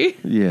memory.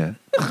 Yeah.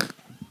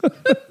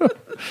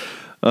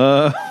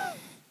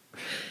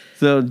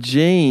 So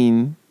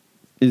Jane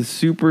is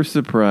super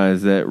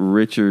surprised that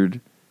Richard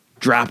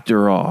dropped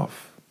her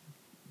off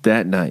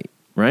that night,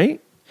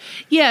 right?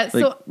 Yeah,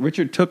 Like, so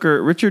Richard took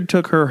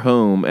her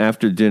home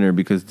after dinner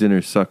because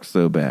dinner sucked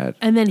so bad.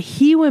 and then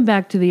he went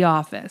back to the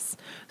office.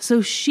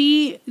 So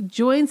she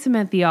joins him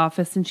at the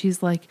office and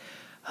she's like,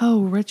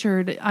 oh,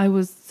 Richard, I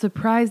was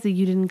surprised that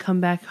you didn't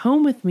come back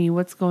home with me.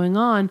 What's going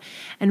on?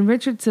 And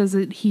Richard says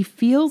that he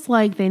feels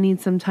like they need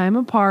some time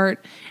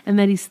apart and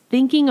that he's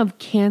thinking of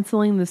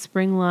canceling the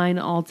spring line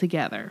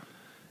altogether.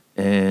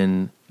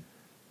 And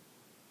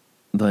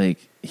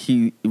like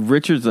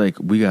Richard's like,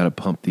 we got to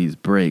pump these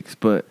brakes.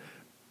 But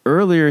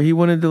earlier he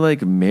wanted to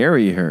like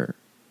marry her.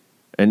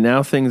 And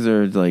now things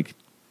are like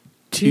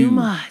too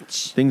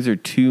much. Things are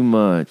too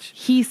much.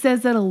 He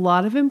says that a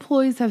lot of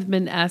employees have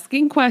been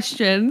asking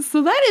questions,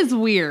 so that is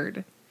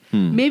weird.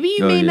 Maybe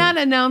you may not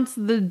announce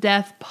the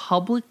death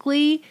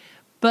publicly,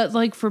 but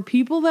like for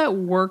people that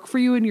work for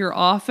you in your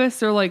office,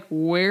 they're like,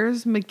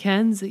 "Where's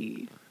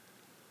Mackenzie?"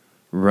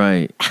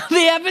 Right.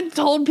 They haven't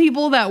told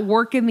people that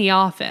work in the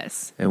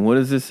office. And what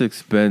is this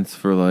expense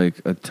for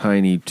like a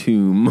tiny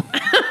tomb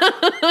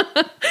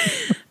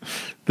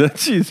that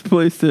she's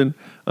placed in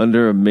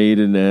under a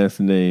maiden ass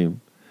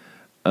name?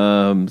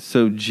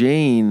 So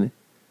Jane,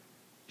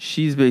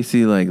 she's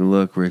basically like,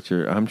 look,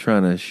 Richard, I'm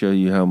trying to show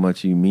you how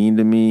much you mean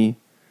to me.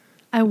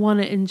 I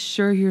want to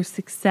ensure your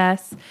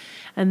success.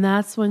 And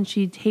that's when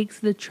she takes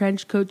the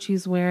trench coat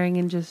she's wearing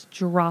and just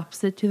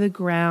drops it to the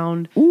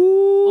ground.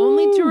 Ooh.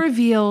 Only to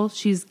reveal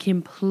she's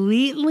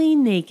completely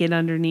naked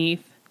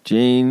underneath.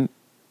 Jane,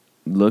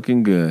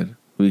 looking good.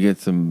 We get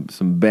some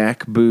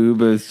back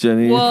boob, as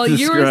Jenny described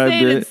you were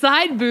saying it. it's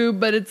side boob,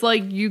 but it's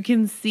like you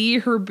can see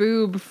her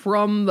boob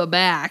from the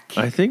back.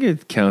 I think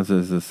it counts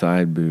as a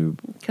side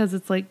boob. Because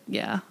it's like,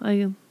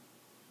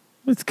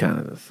 It's kind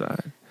of the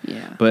side.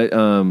 yeah. But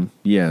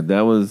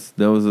that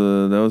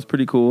was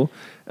pretty cool.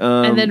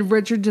 And then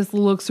Richard just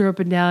looks her up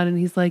and down, and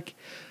he's like,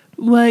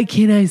 "Why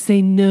can't I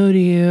say no to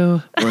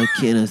you?" Why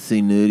can't I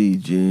say no to you,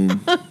 Jane?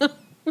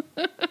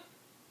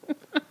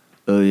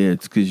 Oh yeah,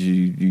 it's because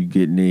you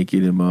get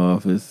naked in my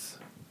office,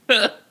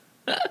 and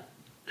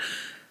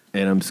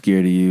I'm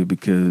scared of you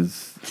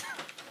because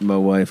my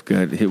wife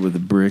got hit with a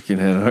brick and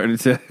had a heart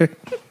attack.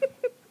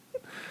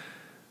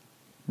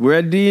 We're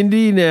at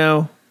D&D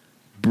now.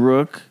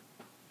 Brooke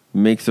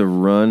makes a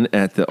run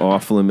at the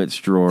off-limits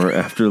drawer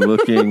after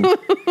looking.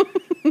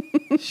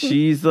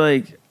 She's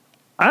like,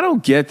 I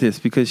don't get this,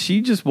 because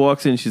she just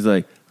walks in. She's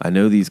like, I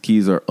know these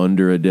keys are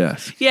under a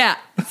desk. Yeah.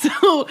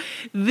 So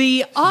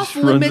the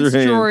off-limits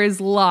drawer is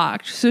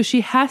locked. So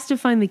she has to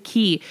find the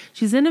key.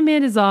 She's in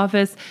Amanda's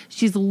office.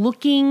 She's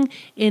looking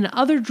in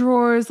other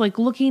drawers, like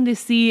looking to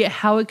see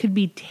how it could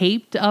be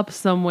taped up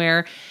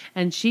somewhere.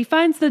 And she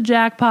finds the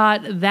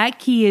jackpot. That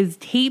key is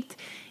taped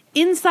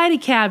inside a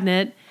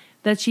cabinet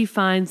that she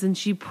finds. And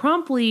she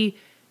promptly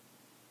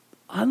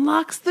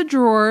unlocks the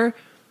drawer,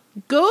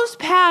 goes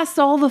past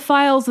all the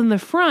files in the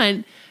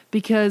front,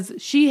 because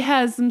she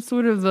has some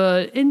sort of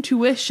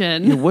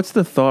intuition. Yeah, what's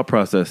the thought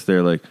process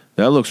there? Like,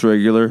 that looks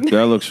regular,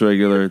 that looks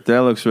regular, that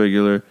looks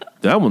regular,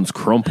 that one's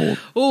crumpled.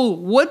 Oh,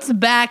 what's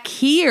back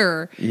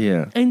here?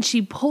 Yeah. And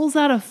she pulls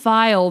out a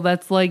file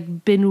that's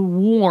like been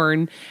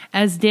worn.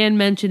 As Dan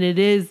mentioned, it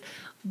is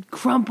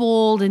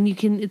crumpled, and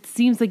it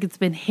seems like it's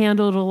been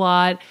handled a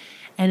lot.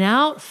 And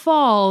out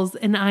falls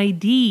an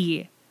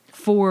ID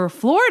for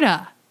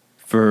Florida.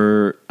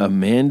 For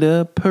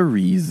Amanda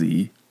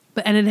Parisi.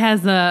 And it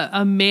has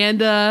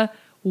Amanda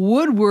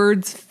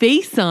Woodward's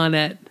face on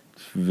it.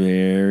 It's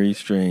very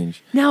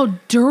strange. Now,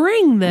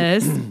 during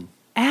this,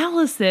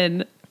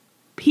 Allison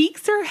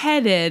peeks her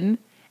head in,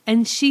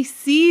 and she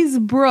sees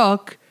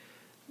Brooke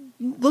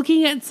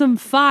looking at some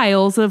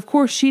files. And of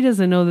course, she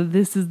doesn't know that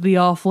this is the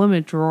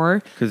off-limit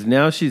drawer. Because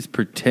now she's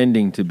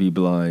pretending to be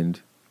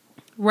blind.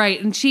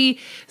 Right. And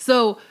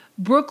so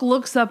Brooke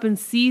looks up and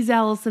sees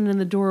Allison in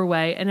the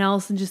doorway, and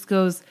Allison just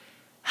goes,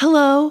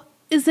 "Hello,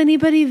 is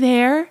anybody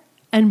there?"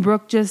 And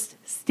Brooke just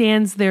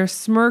stands there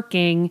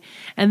smirking,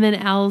 and then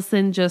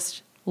Allison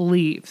just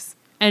leaves.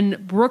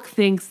 And Brooke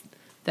thinks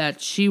that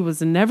she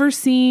was never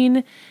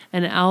seen,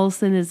 and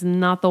Allison is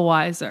not the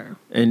wiser.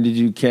 And did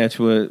you catch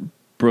what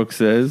Brooke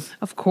says?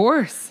 Of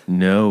course.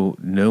 No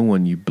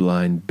one, you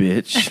blind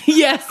bitch.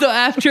 Yeah, so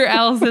after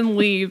Allison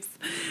leaves,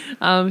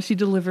 she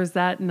delivers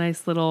that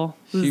nice little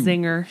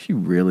zinger. She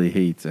really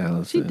hates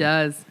Allison. She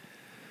does.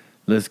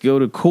 Let's go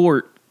to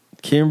court.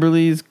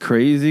 Kimberly's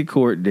crazy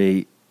court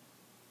date.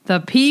 The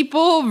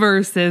People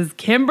versus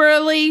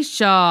Kimberly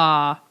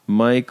Shaw.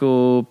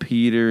 Michael,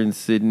 Peter, and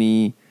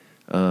Sydney,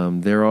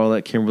 they're all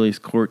at Kimberly's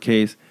court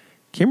case.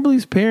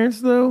 Kimberly's parents,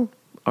 though,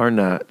 are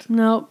not.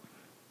 Nope.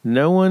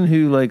 No one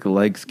who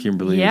likes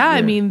Kimberly. Yeah,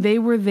 I mean, they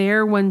were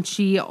there when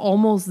she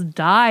almost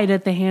died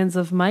at the hands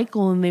of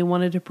Michael, and they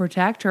wanted to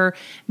protect her.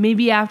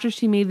 Maybe after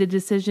she made the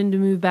decision to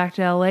move back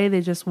to LA,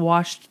 they just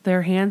washed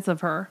their hands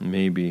of her.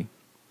 Maybe.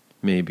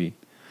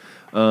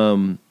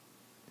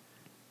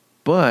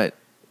 But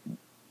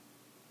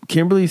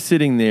Kimberly's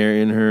sitting there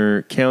in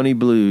her county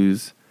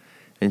blues,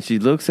 and she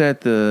looks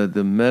at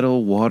the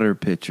metal water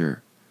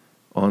pitcher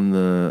on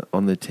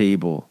the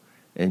table,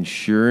 and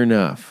sure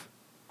enough,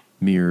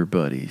 Mirror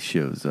Buddy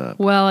shows up.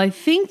 Well, I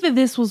think that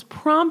this was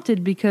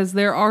prompted because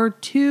there are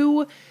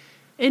two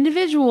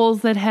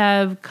individuals that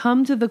have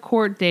come to the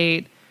court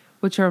date,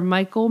 which are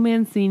Michael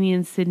Mancini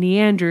and Sydney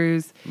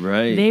Andrews.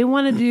 Right. They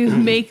wanted to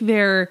make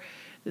their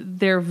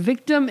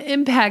victim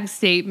impact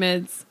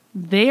statements.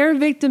 They are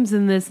victims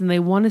in this, and they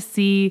want to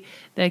see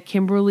that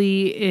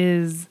Kimberly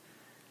is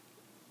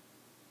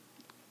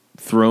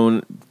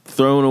thrown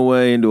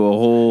away into a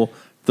hole,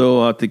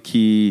 throw out the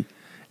key.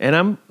 And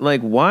I'm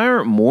like, why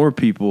aren't more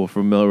people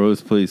from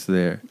Melrose Place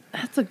there?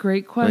 That's a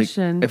great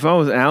question. Like, if I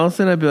was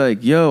Allison, I'd be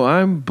like, yo,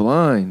 I'm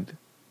blind.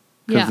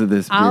 because of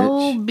this bitch.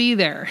 I'll be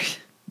there.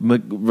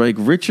 Like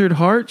Richard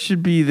Hart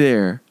should be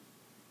there.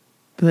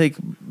 Like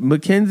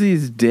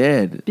Mackenzie's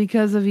dead.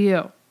 Because of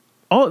you.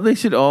 They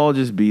should all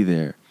just be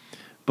there.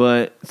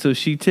 But so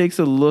she takes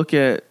a look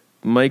at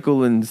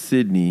Michael and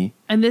Sydney.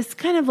 And this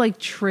kind of like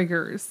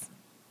triggers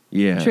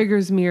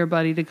me or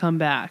Buddy to come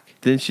back.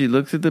 Then she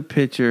looks at the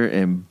picture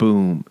and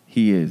boom,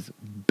 he is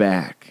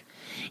back.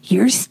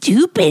 You're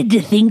stupid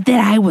to think that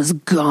I was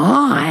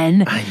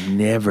gone. I'm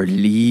never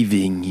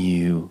leaving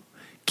you.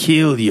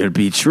 Kill your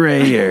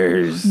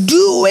betrayers.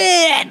 Do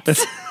it!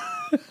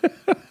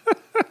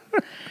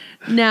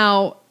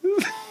 Now,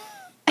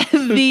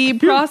 the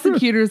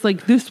prosecutor's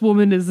like, this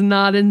woman is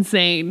not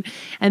insane.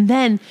 And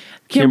then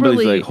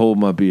Kimberly's like, hold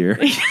my beer.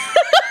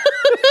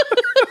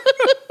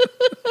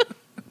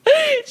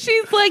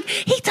 She's like,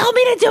 he told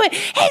me to do it.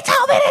 He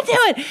told me to do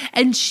it.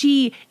 And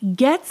she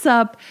gets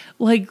up,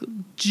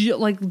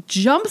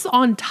 jumps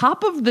on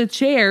top of the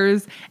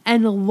chairs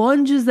and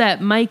lunges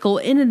at Michael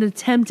in an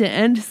attempt to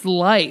end his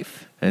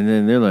life. And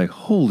then they're like,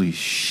 holy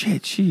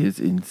shit, she is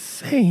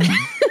insane.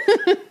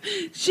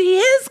 She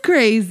is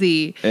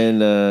crazy.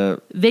 And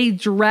they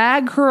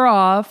drag her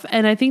off,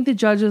 and I think the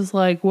judge is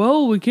like,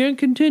 well, we can't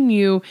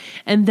continue.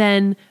 And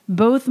then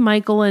both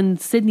Michael and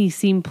Sydney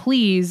seem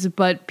pleased,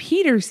 but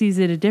Peter sees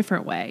it a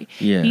different way.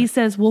 Yeah. He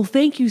says, well,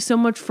 thank you so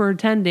much for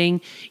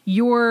attending.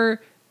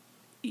 Your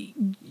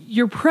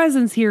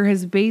presence here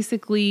has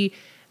basically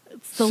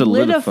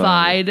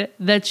solidified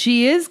that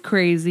she is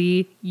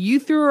crazy. You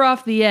threw her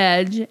off the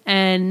edge,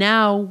 and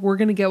now we're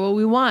going to get what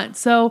we want.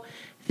 So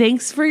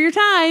thanks for your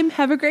time.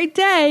 Have a great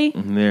day.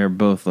 And they're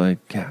both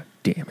like, God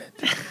damn it.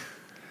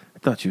 I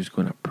thought she was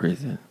going to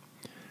prison.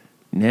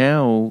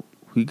 Now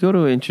we go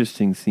to an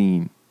interesting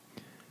scene.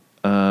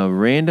 A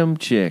random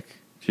chick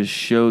just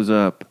shows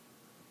up,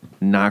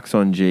 knocks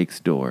on Jake's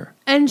door.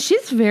 And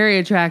she's very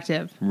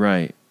attractive.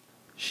 Right.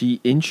 She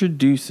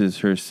introduces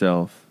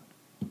herself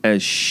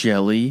as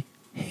Shelly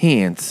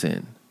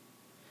Hansen.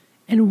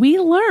 And we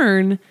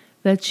learn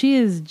that she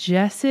is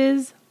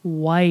Jess's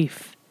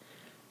wife.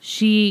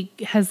 She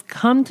has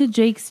come to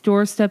Jake's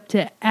doorstep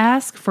to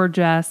ask for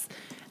Jess,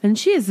 and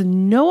she has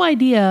no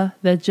idea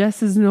that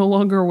Jess is no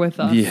longer with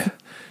us. Yeah.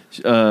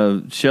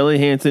 Shelly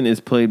Hansen is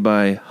played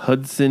by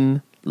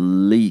Hudson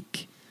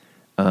Leek.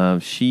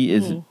 She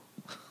is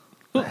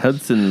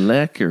Hudson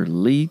Leck or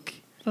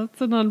Leek. That's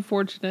an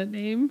unfortunate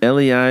name.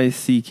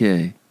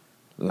 Leick.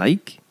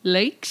 Like?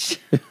 Lakes?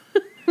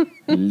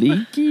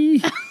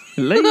 Leaky?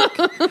 Lake?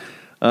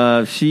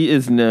 She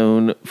is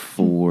known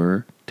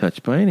for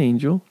Touched by an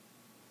Angel,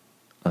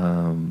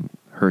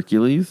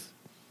 Hercules,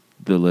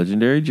 The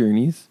Legendary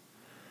Journeys,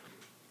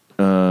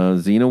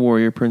 Xena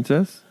Warrior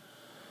Princess,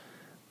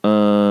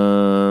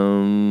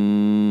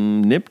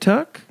 Nip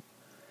Tuck,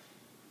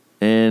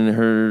 and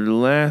her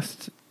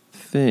last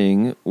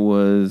thing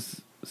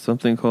was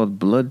something called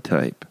Blood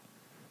Type,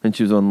 and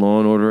she was on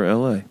Law & Order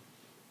LA.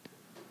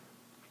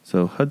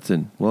 So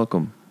Hudson,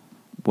 welcome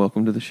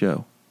to the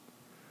show.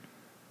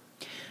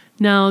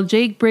 Now,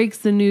 Jake breaks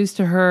the news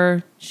to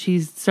her. She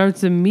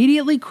starts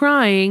immediately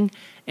crying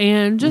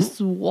and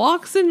just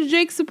walks into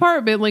Jake's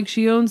apartment like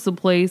she owns the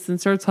place and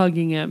starts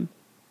hugging him.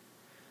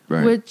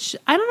 Right. Which,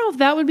 I don't know if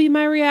that would be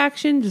my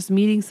reaction, just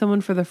meeting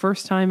someone for the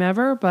first time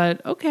ever,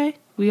 but okay.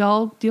 We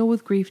all deal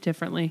with grief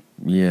differently.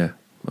 Yeah.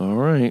 All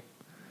right.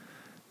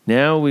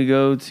 Now we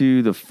go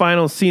to the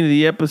final scene of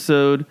the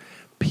episode.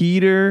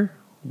 Peter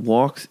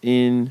walks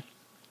in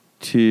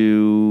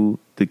to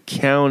the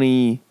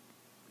county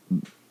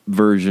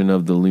version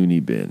of the loony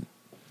bin.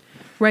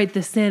 Right,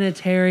 the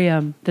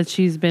sanitarium that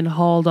she's been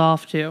hauled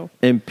off to.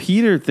 And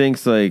Peter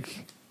thinks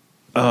like,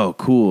 oh,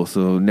 cool.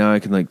 So now I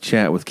can like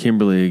chat with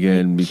Kimberly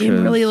again because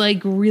Kimberly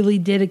like really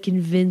did a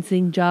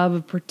convincing job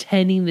of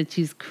pretending that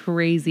she's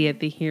crazy at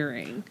the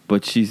hearing.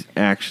 But she's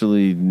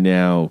actually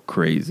now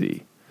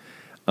crazy.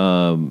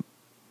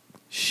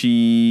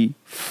 She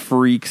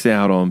freaks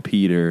out on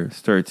Peter,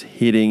 starts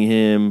hitting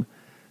him,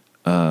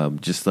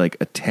 just like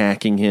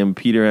attacking him.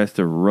 Peter has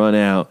to run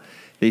out.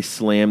 They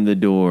slam the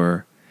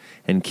door,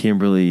 and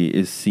Kimberly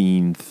is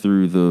seen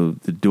through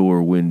the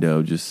door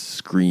window just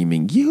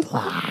screaming, "You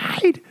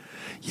lied!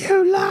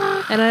 You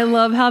lied!" And I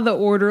love how the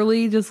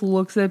orderly just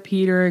looks at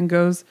Peter and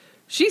goes,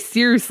 "She's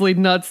seriously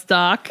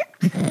nutstock."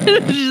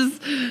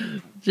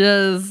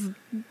 just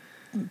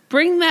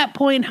bring that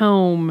point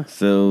home.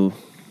 So,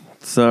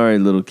 sorry,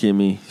 little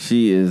Kimmy.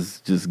 She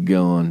is just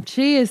gone.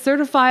 She is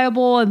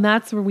certifiable, and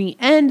that's where we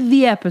end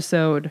the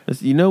episode.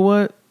 You know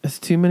what? It's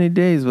too many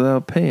days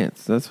without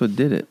pants. That's what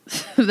did it.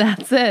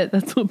 That's it.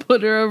 That's what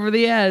put her over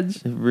the edge.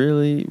 It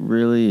really,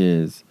 really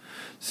is.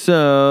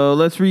 So,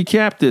 let's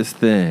recap this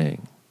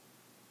thing.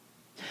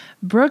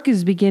 Brooke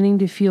is beginning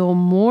to feel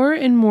more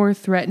and more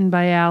threatened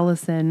by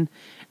Allison.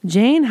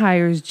 Jane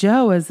hires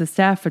Joe as the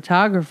staff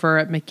photographer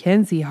at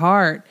Mackenzie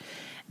Hart.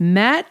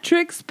 Matt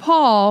tricks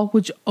Paul,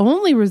 which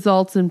only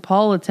results in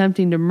Paul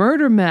attempting to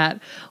murder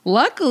Matt.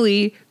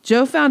 Luckily,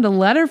 Jo found a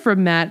letter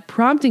from Matt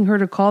prompting her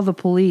to call the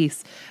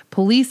police.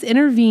 Police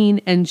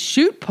intervene and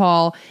shoot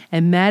Paul,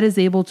 and Matt is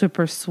able to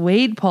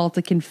persuade Paul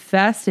to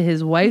confess to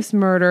his wife's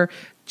murder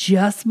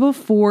just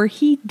before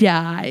he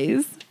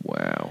dies.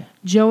 Wow.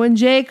 Jo and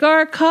Jake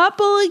are a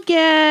couple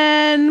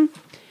again.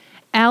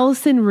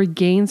 Allison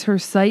regains her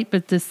sight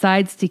but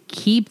decides to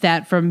keep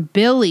that from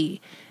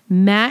Billy.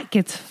 Matt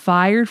gets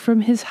fired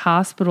from his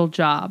hospital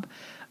job.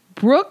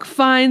 Brooke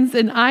finds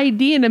an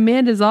ID in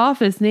Amanda's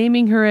office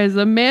naming her as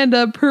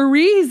Amanda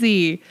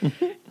Parisi.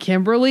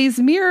 Kimberly's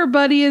mirror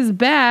buddy is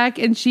back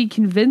and she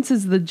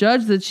convinces the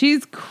judge that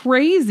she's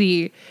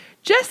crazy.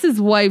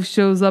 Jess's wife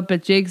shows up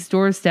at Jake's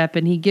doorstep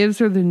and he gives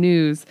her the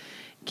news.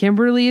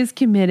 Kimberly is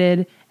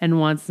committed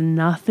and wants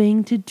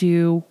nothing to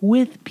do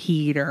with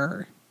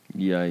Peter.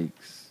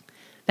 Yikes.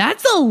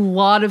 That's a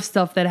lot of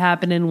stuff that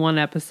happened in one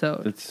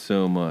episode. That's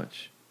so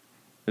much.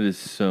 It is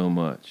so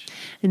much.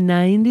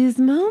 90s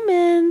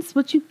moments.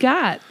 What you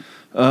got?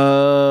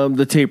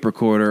 The tape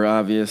recorder,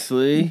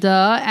 obviously.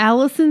 Duh.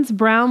 Allison's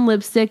brown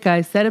lipstick. I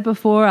said it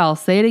before. I'll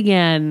say it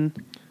again.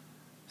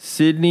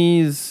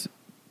 Sydney's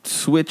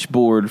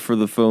switchboard for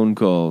the phone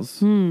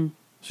calls.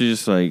 She's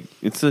just like,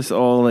 it's just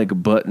all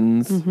like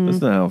buttons.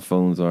 That's not how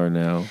phones are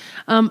now.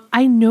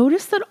 I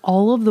noticed that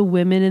all of the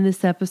women in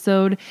this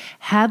episode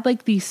had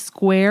like these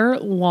square,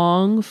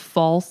 long,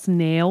 false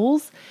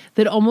nails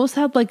that almost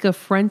had like a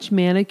French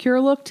manicure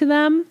look to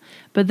them.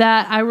 But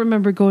that I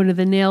remember going to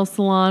the nail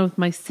salon with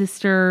my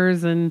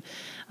sisters and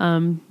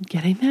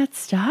getting that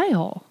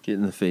style.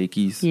 Getting the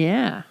fakies.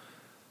 Yeah.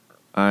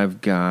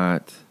 I've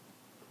got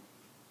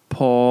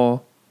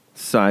Paul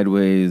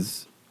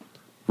sideways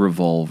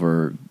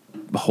revolver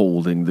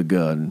holding the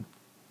gun.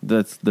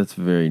 That's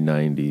very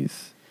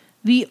 90s.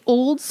 The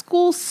old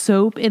school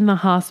soap in the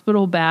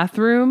hospital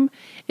bathroom.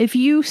 If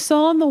you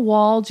saw on the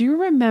wall, do you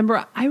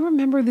remember? I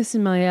remember this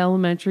in my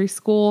elementary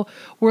school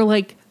where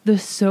like the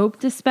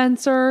soap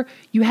dispenser,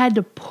 you had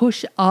to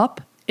push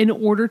up in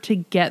order to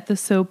get the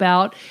soap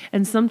out.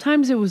 And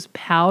sometimes it was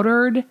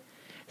powdered.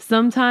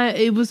 Sometimes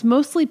it was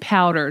mostly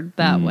powdered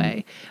that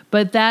way.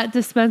 But that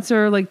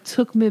dispenser like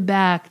took me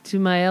back to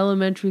my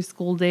elementary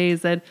school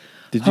days at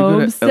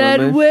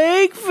Homestead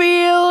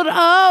Wakefield.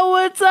 Oh,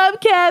 what's up,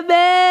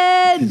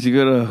 Kevin? Did you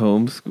go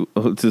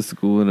to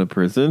school in a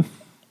prison?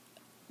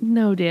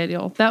 No,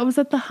 Daniel. That was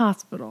at the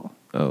hospital.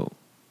 Oh.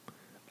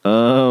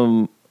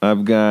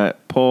 I've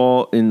got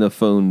Paul in the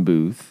phone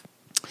booth.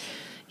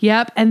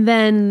 Yep. And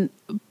then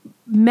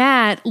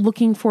Matt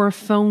looking for a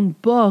phone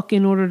book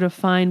in order to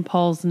find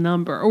Paul's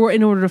number or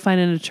in order to find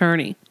an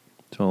attorney.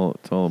 It's all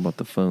about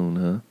the phone,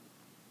 huh?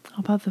 How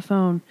about the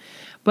phone?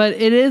 But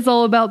it is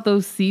all about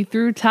those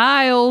see-through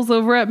tiles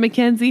over at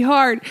Mackenzie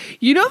Hart.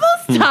 You know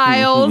those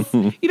tiles?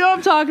 You know what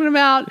I'm talking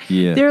about?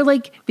 Yeah. They're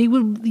like, they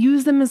would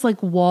use them as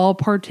like wall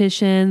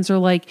partitions or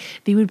like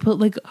they would put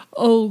like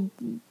a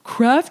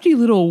crafty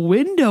little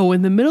window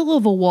in the middle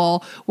of a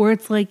wall where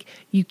it's like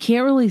you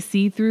can't really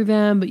see through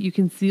them, but you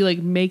can see like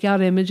make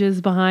out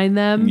images behind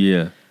them.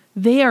 Yeah.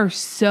 They are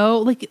so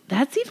like,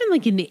 that's even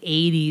like an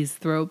 80s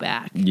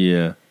throwback.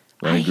 Yeah.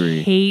 I agree.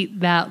 I hate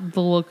the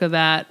look of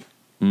that.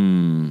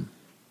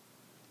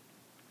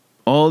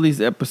 All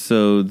these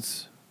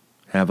episodes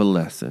have a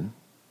lesson.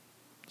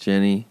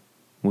 Jenny,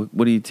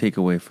 what do you take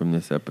away from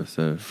this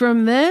episode?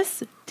 From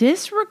this,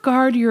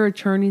 disregard your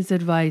attorney's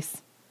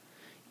advice.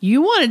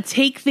 You want to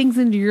take things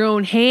into your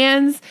own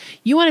hands.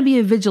 You want to be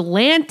a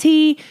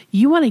vigilante.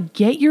 You want to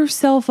get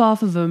yourself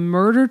off of a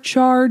murder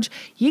charge.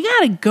 You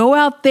got to go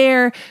out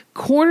there,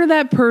 corner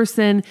that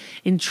person,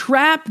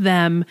 entrap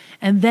them,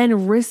 and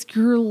then risk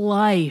your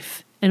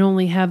life and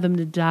only have them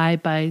to die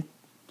by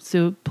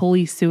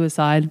police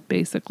suicide,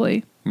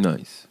 basically.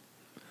 Nice.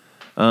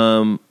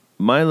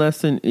 My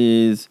lesson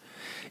is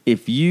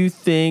if you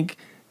think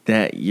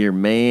that your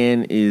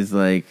man is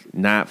like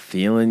not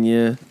feeling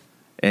you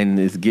and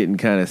is getting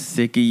kind of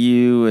sick of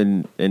you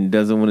and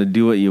doesn't want to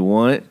do what you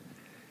want,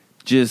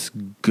 just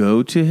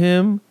go to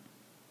him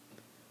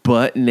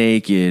butt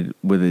naked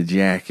with a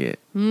jacket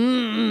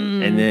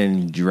and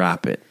then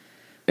drop it.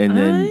 And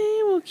then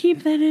I will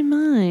keep that in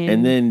mind.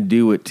 And then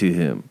do it to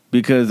him.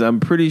 Because I'm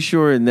pretty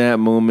sure in that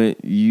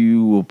moment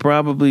you will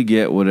probably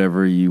get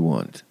whatever you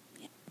want.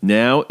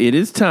 Now it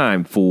is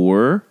time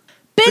for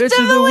Bitch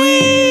of the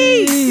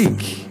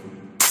Week!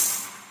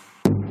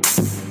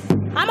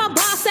 I'm a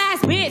boss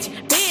ass bitch.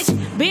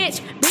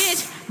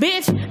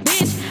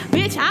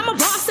 I'm a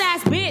boss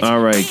ass bitch.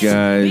 All right,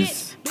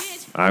 guys.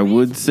 I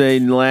would say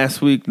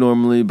last week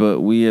normally, but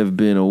we have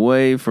been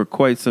away for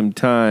quite some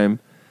time.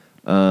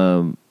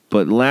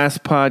 But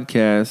last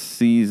podcast,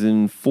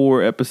 season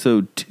 4,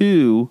 episode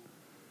 2,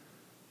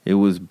 it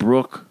was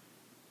Brooke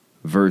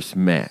versus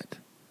Matt.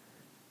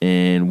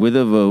 And with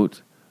a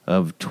vote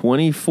of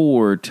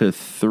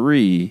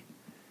 24-3,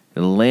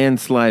 a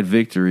landslide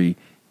victory,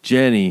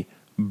 Jenny,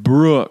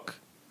 Brooke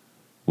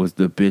was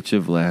the bitch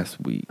of last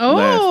week. Oh,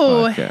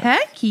 last podcast.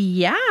 heck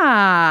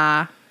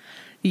yeah.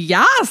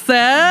 Yeah,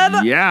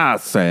 said. Yeah,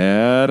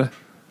 sad.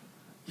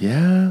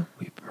 Yeah,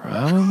 we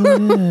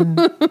probably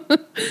did.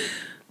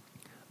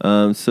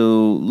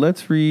 So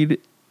let's read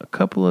a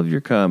couple of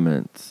your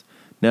comments.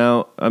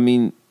 Now, I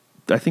mean,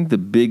 I think the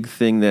big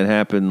thing that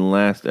happened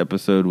last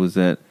episode was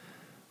that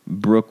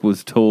Brooke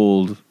was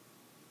told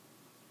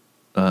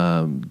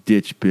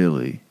ditch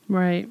Billy.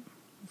 Right.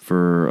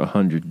 For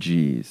 100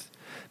 G's.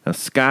 Now,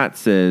 Scott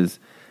says,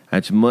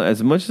 as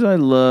much as I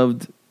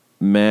loved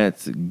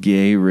Matt's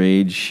gay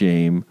rage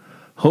shame,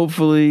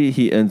 hopefully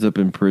he ends up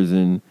in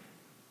prison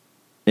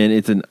and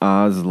it's an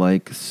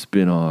Oz-like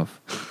spinoff.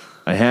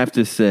 I have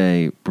to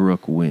say,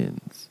 Brooke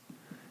wins.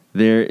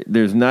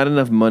 There's not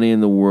enough money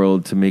in the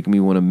world to make me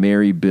want to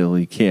marry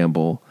Billy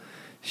Campbell.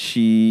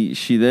 She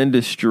then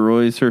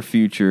destroys her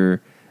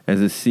future as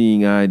a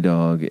seeing eye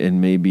dog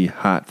and may be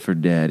hot for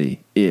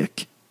daddy.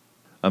 Ick.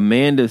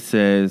 Amanda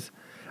says,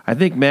 I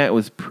think Matt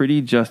was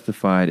pretty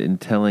justified in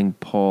telling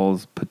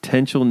Paul's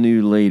potential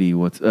new lady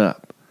what's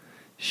up.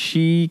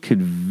 She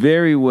could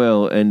very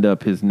well end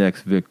up his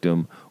next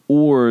victim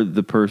or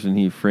the person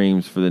he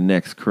frames for the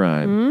next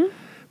crime. Mm-hmm.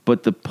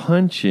 But the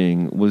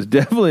punching was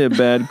definitely a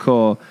bad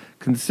call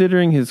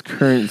considering his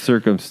current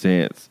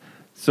circumstance.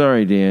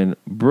 Sorry, Dan.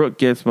 Brooke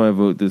gets my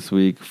vote this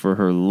week for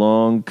her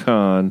long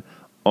con,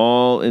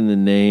 all in the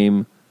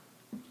name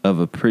of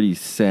a pretty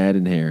sad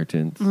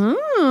inheritance.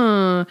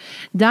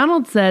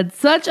 Donald said,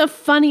 such a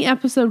funny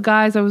episode,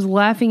 guys. I was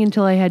laughing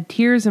until I had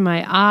tears in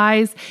my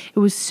eyes. It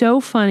was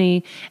so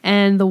funny.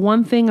 And the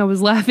one thing I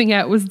was laughing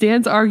at was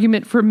Dan's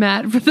argument for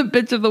Matt for the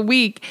bitch of the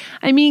week.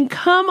 I mean,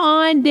 come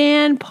on,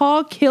 Dan.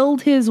 Paul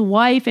killed his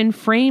wife and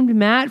framed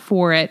Matt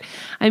for it.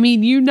 I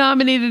mean, you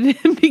nominated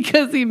him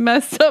because he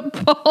messed up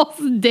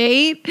Paul's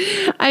date.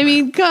 I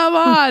mean, come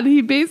on.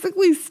 He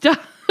basically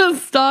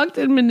stalked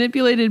and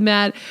manipulated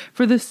Matt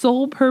for the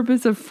sole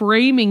purpose of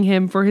framing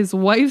him for his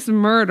wife's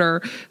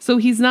murder. So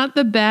he's not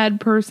the bad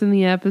person in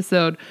the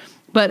episode.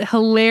 But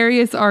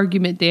hilarious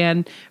argument,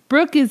 Dan.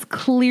 Brooke is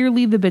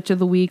clearly the bitch of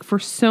the week for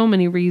so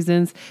many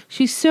reasons.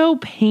 She's so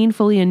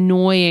painfully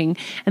annoying,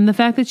 and the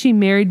fact that she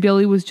married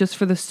Billy was just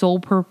for the sole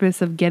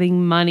purpose of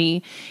getting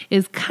money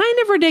is kind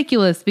of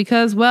ridiculous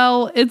because,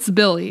 well, it's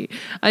Billy.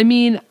 I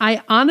mean,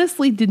 I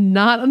honestly did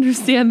not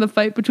understand the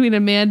fight between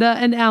Amanda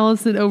and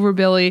Allison over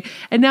Billy,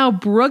 and now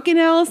Brooke and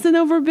Allison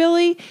over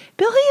Billy.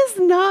 Billy is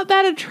not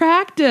that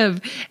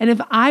attractive, and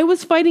if I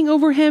was fighting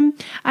over him,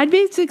 I'd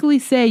basically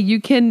say, you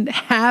can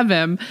have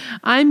him.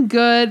 I'm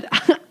good.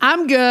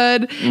 I'm good.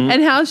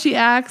 And how she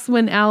acts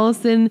when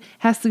Allison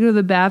has to go to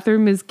the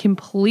bathroom is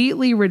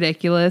completely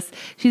ridiculous.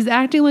 She's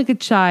acting like a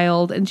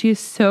child and she is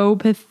so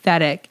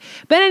pathetic.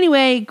 But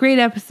anyway, great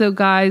episode,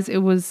 guys. It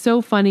was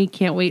so funny.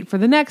 Can't wait for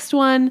the next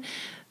one.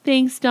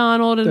 Thanks,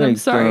 Donald. And I'm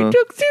sorry it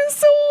took you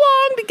so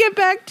long to get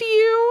back to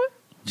you.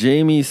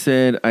 Jamie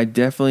said, I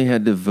definitely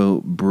had to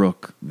vote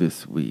Brooke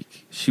this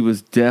week. She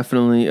was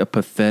definitely a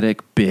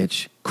pathetic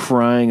bitch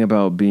crying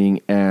about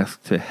being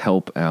asked to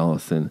help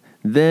Allison.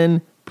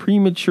 Then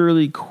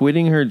prematurely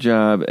quitting her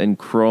job and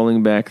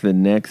crawling back the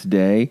next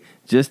day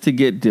just to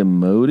get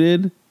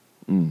demoted?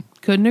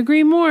 Couldn't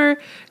agree more.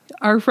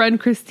 Our friend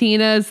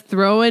Christina is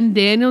throwing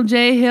Daniel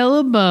J. Hill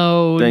a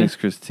bone. Thanks,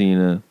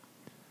 Christina.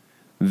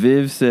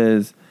 Viv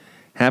says,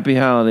 happy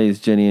holidays,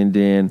 Jenny and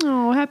Dan.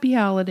 Oh, happy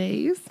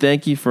holidays.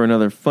 Thank you for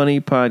another funny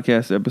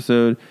podcast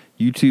episode.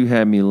 You two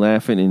had me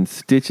laughing in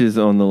stitches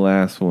on the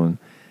last one.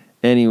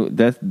 Anyway,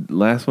 that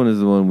last one is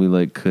the one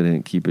we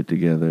couldn't keep it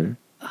together.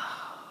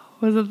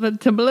 Was it the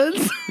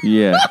Timberlands?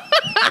 Yeah.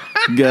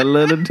 Got a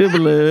little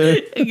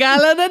Timberlands. Got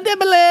a little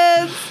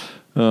Timberlands.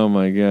 Oh,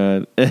 my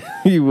God.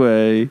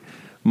 Anyway,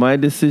 my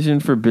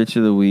decision for Bitch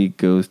of the Week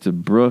goes to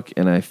Brooke,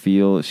 and I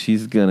feel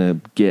she's going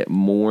to get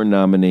more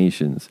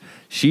nominations.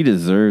 She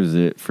deserves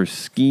it for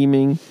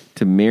scheming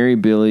to marry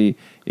Billy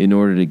in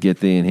order to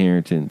get the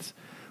inheritance.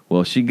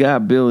 Well, she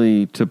got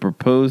Billy to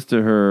propose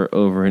to her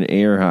over an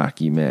air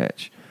hockey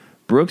match.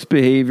 Brooke's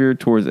behavior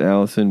towards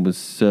Allison was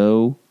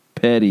so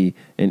petty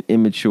and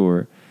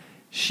immature.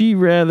 She'd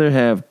rather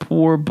have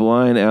poor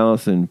blind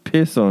Allison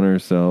piss on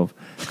herself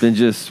than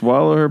just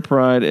swallow her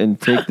pride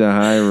and take the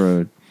high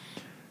road.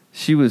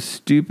 She was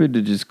stupid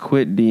to just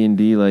quit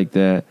D&D like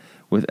that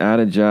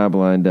without a job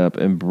lined up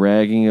and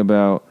bragging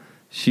about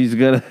she's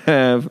going to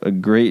have a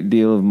great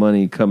deal of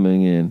money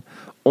coming in,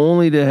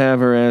 only to have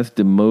her ass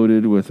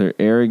demoted with her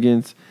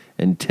arrogance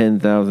and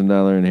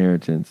 $10,000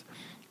 inheritance.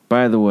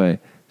 By the way,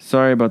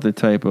 sorry about the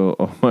typo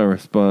on my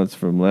response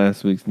from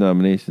last week's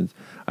nominations.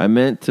 I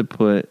meant to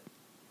put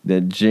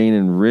that Jane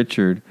and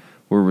Richard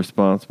were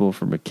responsible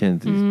for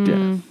Mackenzie's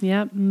death.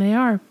 Yep, they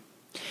are.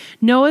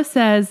 Noah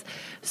says,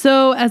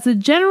 so as a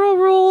general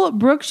rule,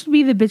 Brooke should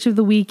be the bitch of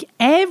the week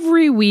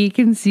every week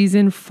in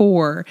season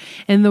 4.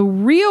 In the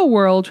real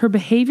world, her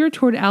behavior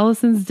toward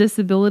Allison's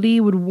disability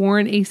would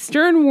warrant a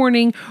stern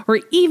warning or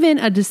even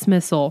a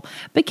dismissal.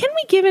 But can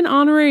we give an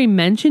honorary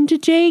mention to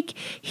Jake?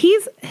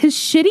 His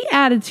shitty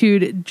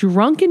attitude,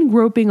 drunken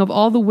groping of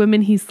all the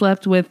women he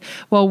slept with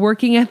while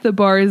working at the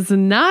bar is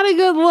not a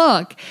good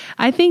look.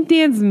 I think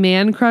Dan's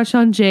man crush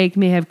on Jake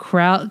may have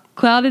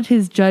clouded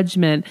his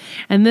judgment,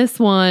 and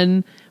this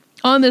one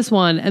on this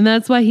one, and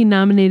that's why he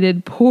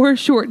nominated poor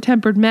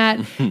short-tempered Matt.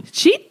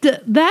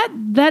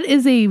 That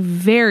is a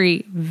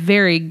very,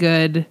 very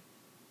good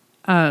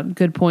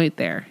point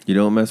there. You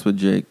don't mess with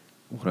Jake.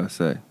 What'd I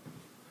say?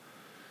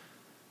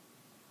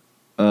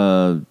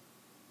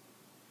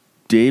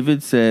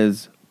 David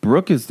says,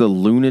 Brooke is the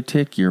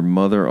lunatic your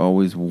mother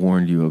always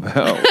warned you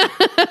about.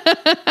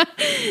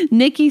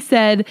 Nikki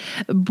said,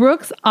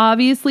 Brooke's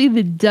obviously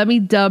the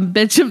dumb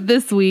bitch of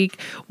this week.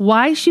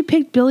 Why she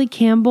picked Billy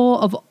Campbell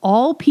of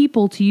all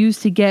people to use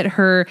to get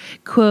her,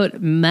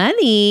 quote,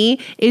 money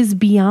is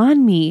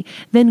beyond me.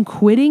 Then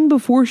quitting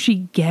before she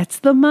gets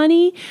the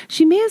money?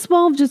 She may as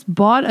well have just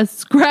bought a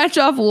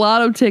scratch-off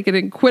lotto ticket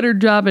and quit her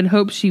job and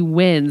hope she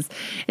wins.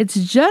 It's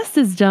just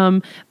as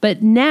dumb,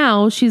 but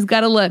now she's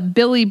got to let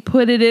Billy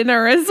put it in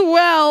her as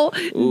well.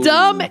 Ooh.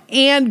 Dumb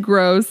and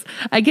gross.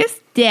 I guess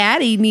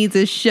Daddy needs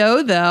a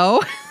show,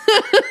 though.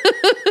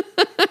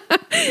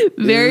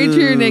 Very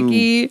true,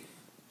 Nikki.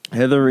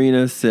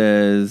 Heatherina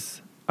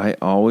says, I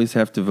always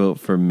have to vote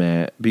for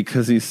Matt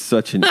because he's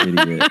such an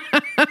idiot.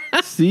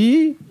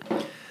 See?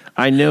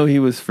 I know he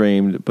was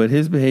framed, but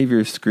his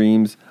behavior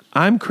screams,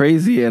 I'm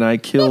crazy and I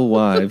kill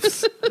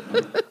wives.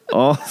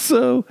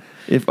 Also,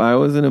 if I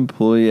was an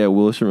employee at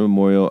Wilshire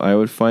Memorial, I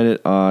would find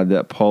it odd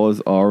that Paul is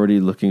already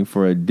looking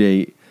for a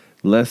date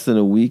less than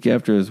a week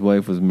after his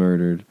wife was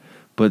murdered.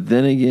 But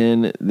then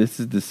again, this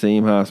is the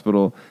same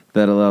hospital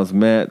that allows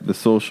Matt, the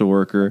social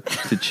worker,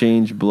 to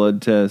change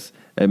blood tests,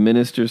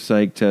 administer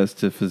psych tests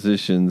to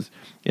physicians,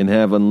 and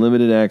have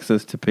unlimited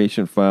access to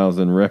patient files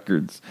and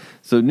records.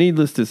 So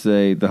needless to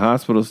say, the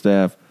hospital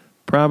staff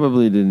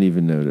probably didn't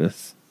even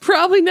notice.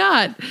 Probably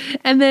not.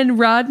 And then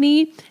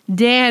Rodney,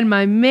 Dan,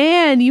 my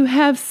man, you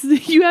have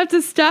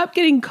to stop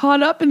getting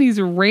caught up in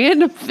these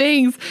random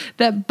things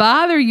that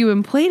bother you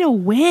and play to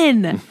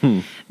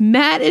win.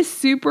 Matt is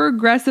super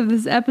aggressive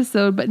this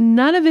episode, but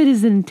none of it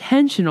is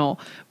intentional.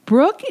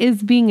 Brooke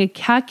is being a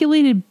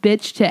calculated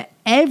bitch to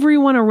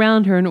everyone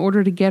around her in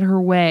order to get her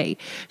way.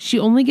 She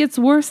only gets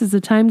worse as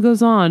the time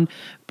goes on.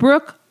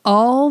 Brooke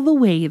all the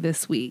way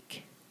this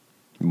week.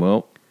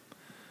 Well,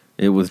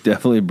 it was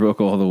definitely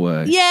Brooke all the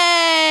way.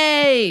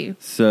 Yay!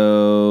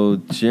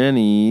 So,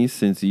 Jenny,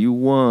 since you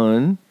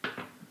won,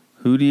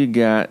 who do you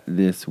got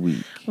this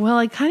week? Well,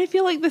 I kind of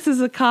feel like this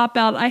is a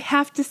cop-out. I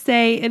have to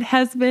say it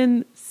has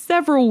been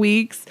several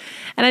weeks,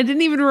 and I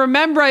didn't even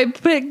remember I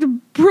picked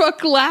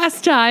Brooke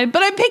last time,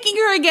 but I'm picking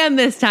her again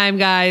this time,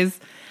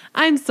 guys.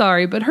 I'm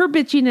sorry, but her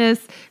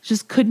bitchiness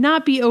just could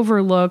not be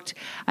overlooked.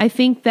 I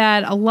think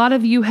that a lot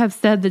of you have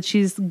said that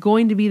she's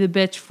going to be the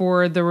bitch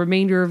for the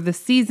remainder of the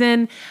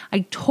season. I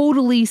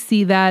totally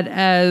see that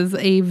as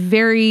a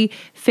very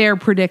fair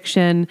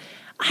prediction.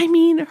 I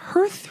mean,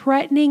 her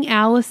threatening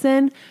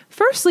Allison,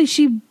 firstly,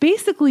 she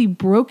basically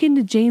broke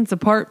into Jane's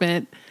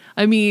apartment.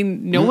 I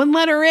mean, no one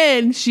let her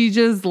in. She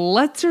just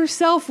lets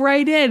herself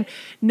right in.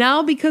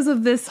 Now, because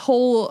of this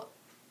whole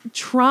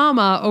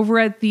trauma over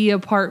at the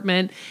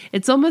apartment,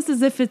 it's almost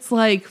as if it's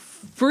like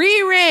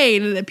free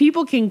reign, that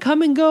people can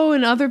come and go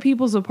in other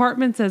people's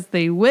apartments as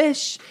they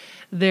wish.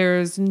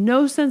 There's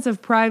no sense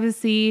of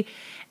privacy.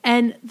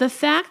 And the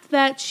fact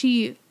that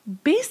she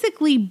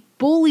basically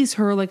bullies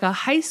her like a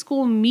high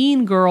school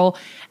mean girl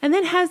and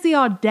then has the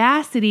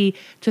audacity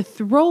to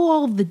throw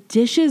all the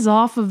dishes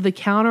off of the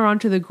counter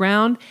onto the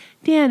ground.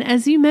 Dan,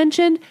 as you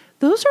mentioned,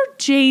 those are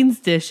Jane's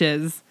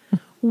dishes.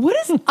 What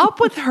is up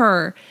with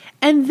her?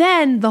 And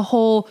then the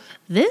whole,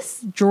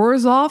 this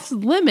drawer's off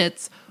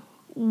limits.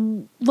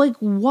 Like,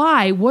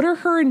 why? What are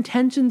her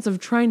intentions of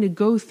trying to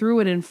go through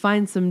it and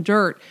find some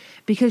dirt?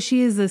 Because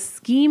she is a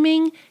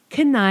scheming,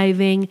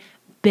 conniving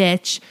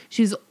bitch.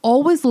 She's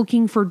always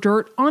looking for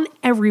dirt on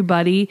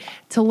everybody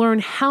to learn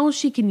how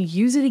she can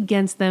use it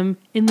against them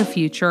in the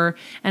future.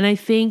 And I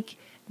think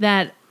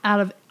that out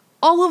of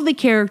all of the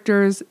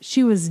characters,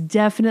 she was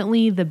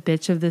definitely the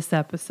bitch of this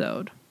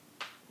episode.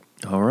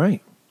 All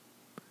right.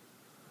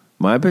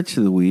 My bitch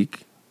of the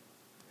week,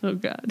 oh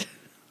God,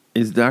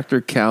 is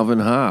Dr. Calvin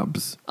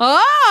Hobbs.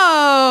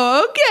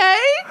 Oh,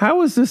 okay.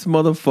 How is this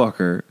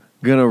motherfucker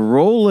gonna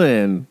roll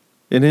in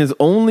his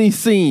only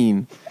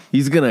scene?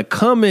 He's gonna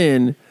come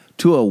in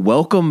to a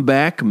welcome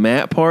back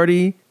Matt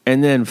party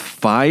and then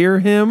fire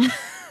him?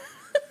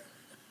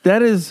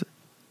 That is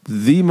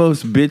the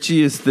most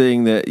bitchiest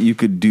thing that you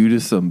could do to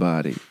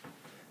somebody.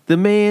 The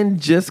man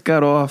just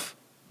got off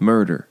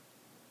murder.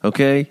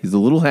 Okay? He's a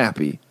little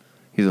happy.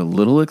 He's a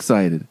little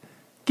excited.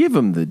 Give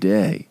him the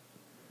day.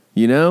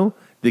 You know?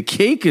 The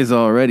cake is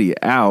already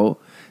out.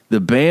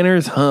 The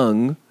banner's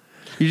hung.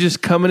 You're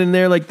just coming in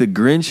there like the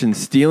Grinch and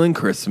stealing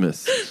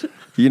Christmas.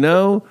 You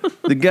know?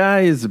 The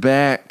guy is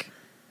back.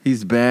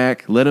 He's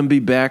back. Let him be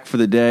back for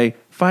the day.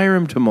 Fire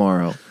him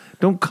tomorrow.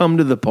 Don't come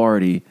to the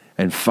party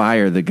and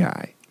fire the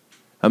guy.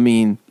 I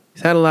mean,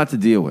 he's had a lot to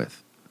deal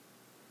with.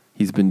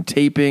 He's been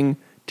taping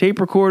tape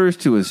recorders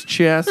to his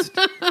chest.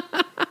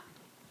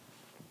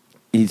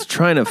 He's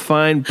trying to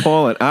find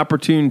Paul at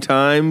opportune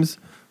times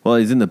while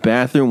he's in the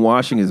bathroom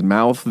washing his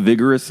mouth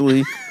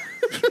vigorously.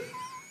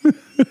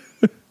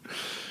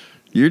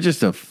 You're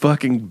just a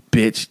fucking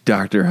bitch,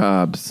 Dr.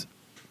 Hobbs.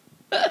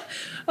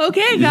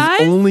 Okay, His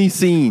guys. only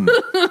scene.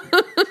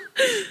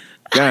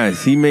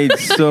 Guys, he made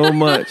so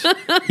much.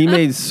 He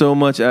made so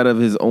much out of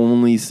his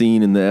only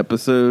scene in the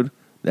episode.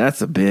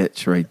 That's a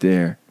bitch right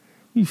there.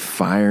 He's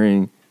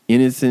firing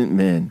innocent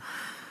men.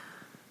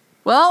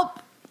 Well,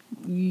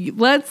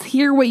 let's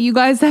hear what you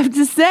guys have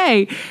to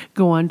say.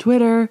 Go on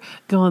Twitter,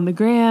 go on the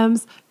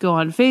Grams, go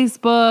on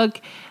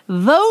Facebook,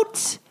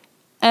 vote,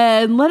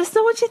 and let us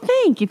know what you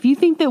think. If you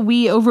think that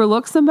we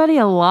overlooked somebody,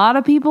 a lot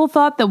of people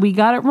thought that we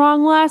got it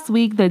wrong last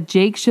week, that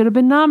Jake should have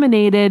been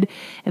nominated.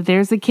 If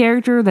there's a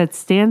character that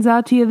stands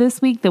out to you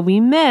this week that we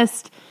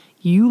missed,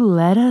 you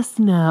let us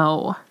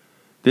know.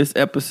 This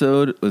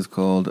episode was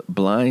called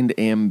Blind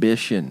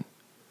Ambition.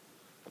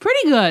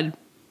 Pretty good.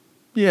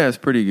 Yeah, it's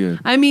pretty good.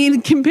 I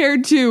mean,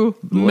 compared to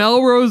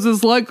Melrose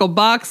is like a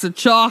box of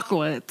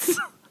chocolates.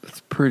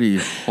 It's pretty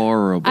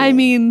horrible. I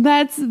mean,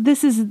 that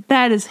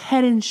is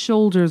head and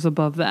shoulders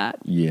above that.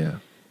 Yeah.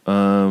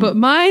 But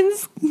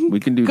mine's We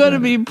can do gonna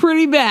better. be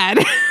pretty bad.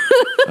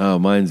 Oh,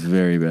 mine's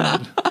very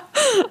bad.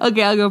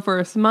 Okay, I'll go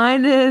first.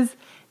 Mine is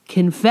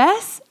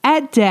Confess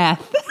at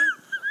Death.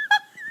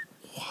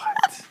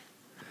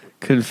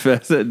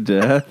 Confess at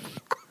death.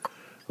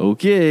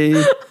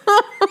 Okay.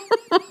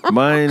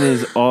 Mine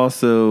is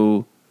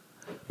also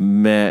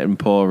Matt and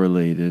Paul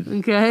related.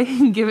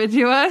 Okay, give it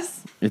to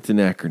us. It's an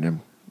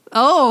acronym.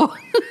 Oh,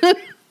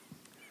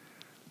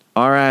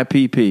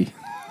 RIPP.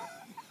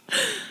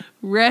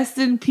 rest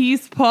in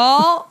peace,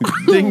 Paul.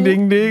 Ding,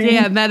 ding, ding.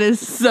 Damn, that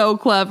is so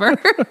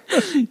clever.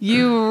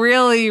 You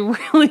really,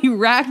 really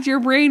racked your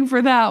brain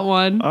for that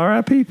one.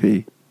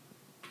 RIPP.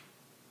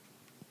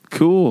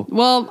 Cool.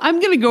 Well, I'm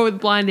going to go with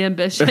Blind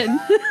Ambition.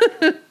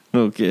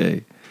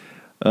 Okay.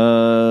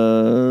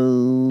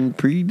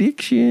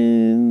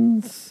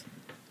 Predictions.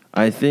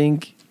 I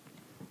think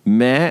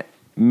Matt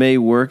may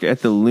work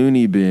at the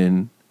loony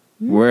bin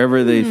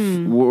wherever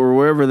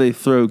they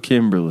throw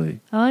Kimberly.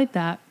 I like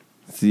that.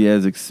 He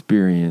has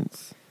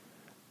experience.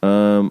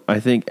 I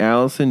think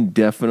Allison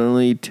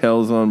definitely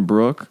tells on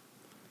Brooke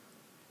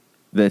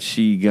that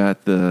she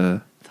got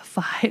the The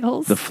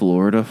files.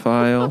 Florida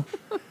file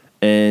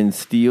and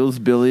steals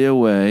Billy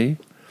away.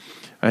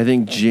 I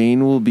think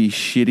Jane will be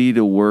shitty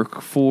to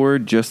work for,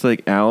 just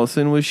like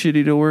Allison was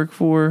shitty to work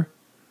for.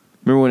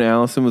 Remember when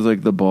Allison was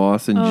like the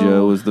boss and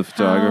Joe was the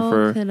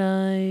photographer? How could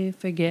I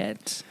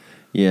forget?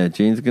 Yeah,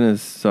 Jane's going to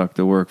suck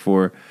to work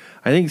for.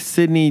 I think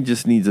Sydney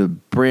just needs a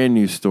brand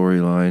new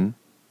storyline.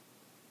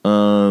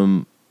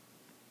 And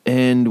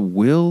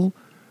will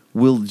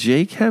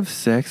Jake have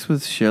sex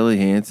with Shelly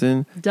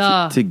Hansen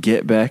Duh. to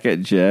get back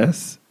at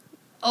Jess?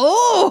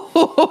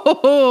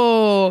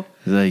 Oh!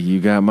 He's like, you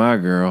got my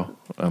girl.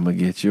 I'm going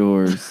to get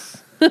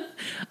yours.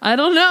 I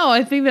don't know.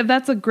 I think that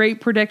that's a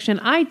great prediction.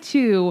 I,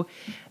 too,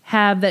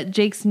 have that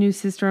Jake's new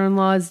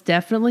sister-in-law is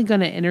definitely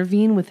going to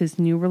intervene with his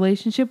new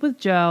relationship with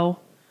Joe.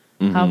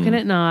 Mm-hmm. How can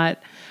it not?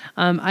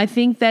 I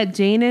think that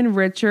Jane and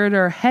Richard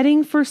are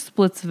heading for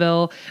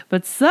Splitsville,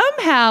 but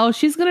somehow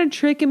she's going to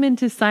trick him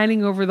into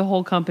signing over the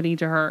whole company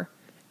to her.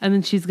 And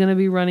then she's going to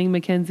be running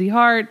Mackenzie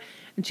Hart,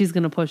 and she's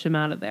going to push him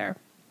out of there.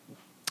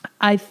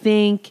 I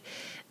think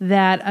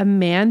that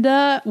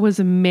Amanda was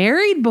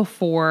married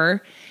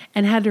before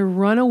and had to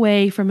run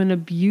away from an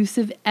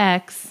abusive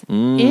ex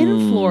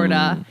in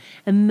Florida.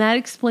 And that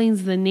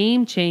explains the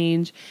name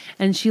change.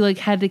 And she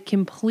had to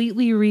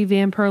completely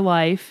revamp her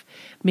life.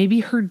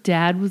 Maybe her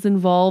dad was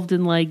involved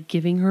in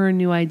giving her a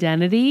new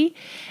identity.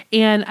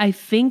 And I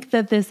think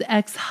that this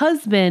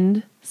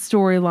ex-husband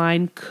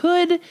storyline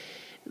could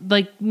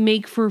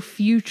make for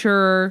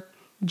future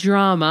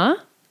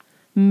drama.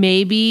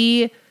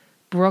 Maybe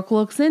Brooke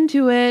looks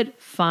into it,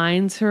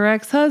 finds her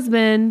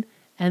ex-husband,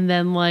 and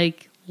then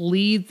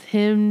leads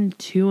him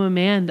to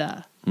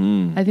Amanda.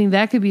 I think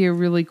that could be a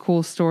really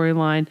cool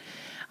storyline.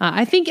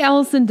 I think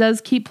Allison does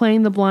keep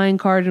playing the blind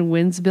card and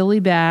wins Billy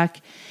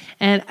back.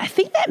 And I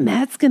think that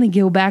Matt's going to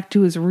go back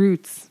to his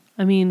roots.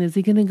 I mean, is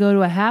he going to go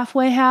to a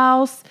halfway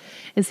house?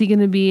 Is he going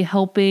to be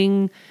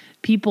helping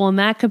people in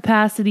that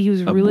capacity? He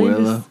was really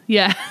Abuela.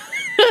 yeah.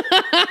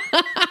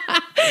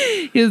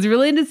 He was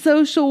really into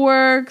social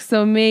work,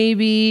 so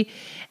maybe.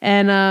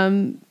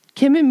 And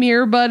Kim and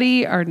Mirror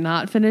Buddy are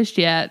not finished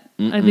yet.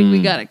 I think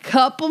we got a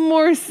couple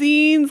more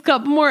scenes,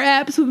 couple more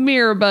apps with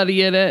Mirror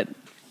Buddy in it.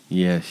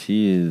 Yeah,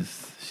 she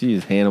is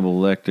Hannibal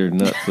Lecter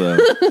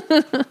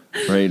nutso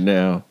right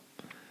now.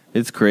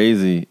 It's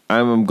crazy.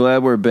 I'm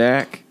glad we're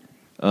back.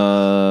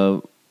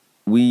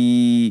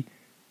 We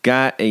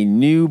got a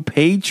new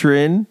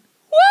patron,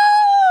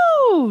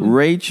 Woo!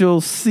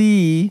 Rachel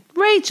C.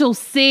 Rachel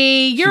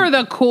C., you're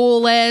the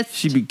coolest.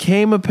 She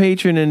became a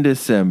patron in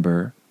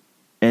December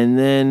and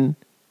then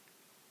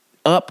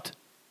upped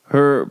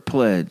her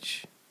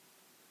pledge.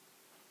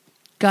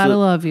 Gotta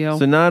love you.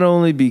 So not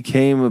only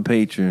became a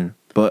patron,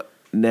 but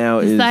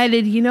now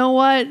Decided, you know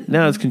what?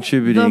 now it's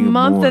contributing The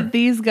month more. that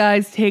these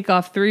guys take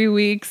off 3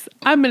 weeks,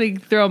 I'm going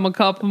to throw them a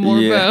couple more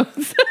Yeah.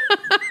 votes.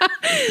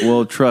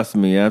 Well, trust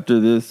me, after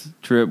this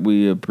trip,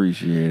 we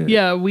appreciate it.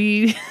 Yeah,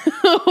 we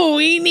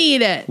we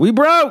need it. We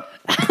broke.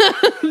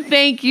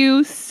 Thank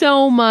you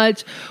so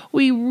much.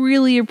 We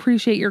really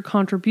appreciate your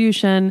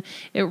contribution.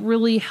 It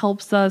really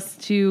helps us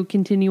to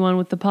continue on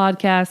with the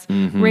podcast.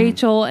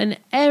 Rachel and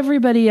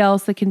everybody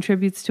else that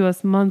contributes to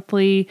us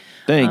monthly.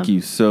 Thank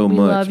you so We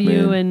much, love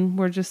you, man. and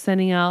we're just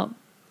sending out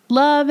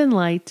love and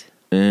light.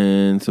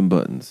 And some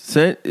buttons.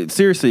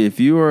 Seriously, if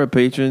you are a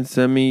patron,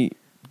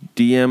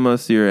 DM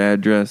us your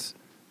address,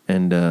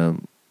 and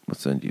we'll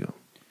send you.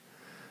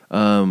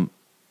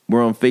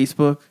 We're on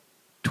Facebook,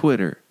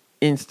 Twitter,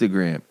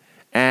 Instagram,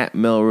 at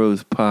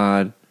Melrose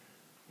Pod.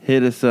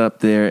 Hit us up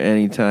there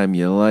anytime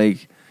you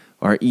like.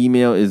 Our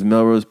email is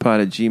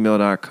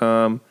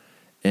melrosepod@gmail.com.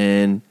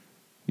 And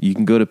you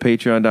can go to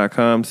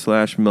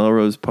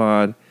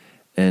patreon.com/melrosepod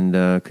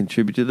and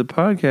contribute to the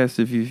podcast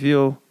if you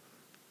feel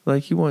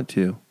like you want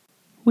to.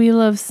 We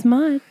love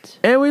smut.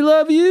 And we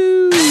love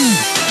you.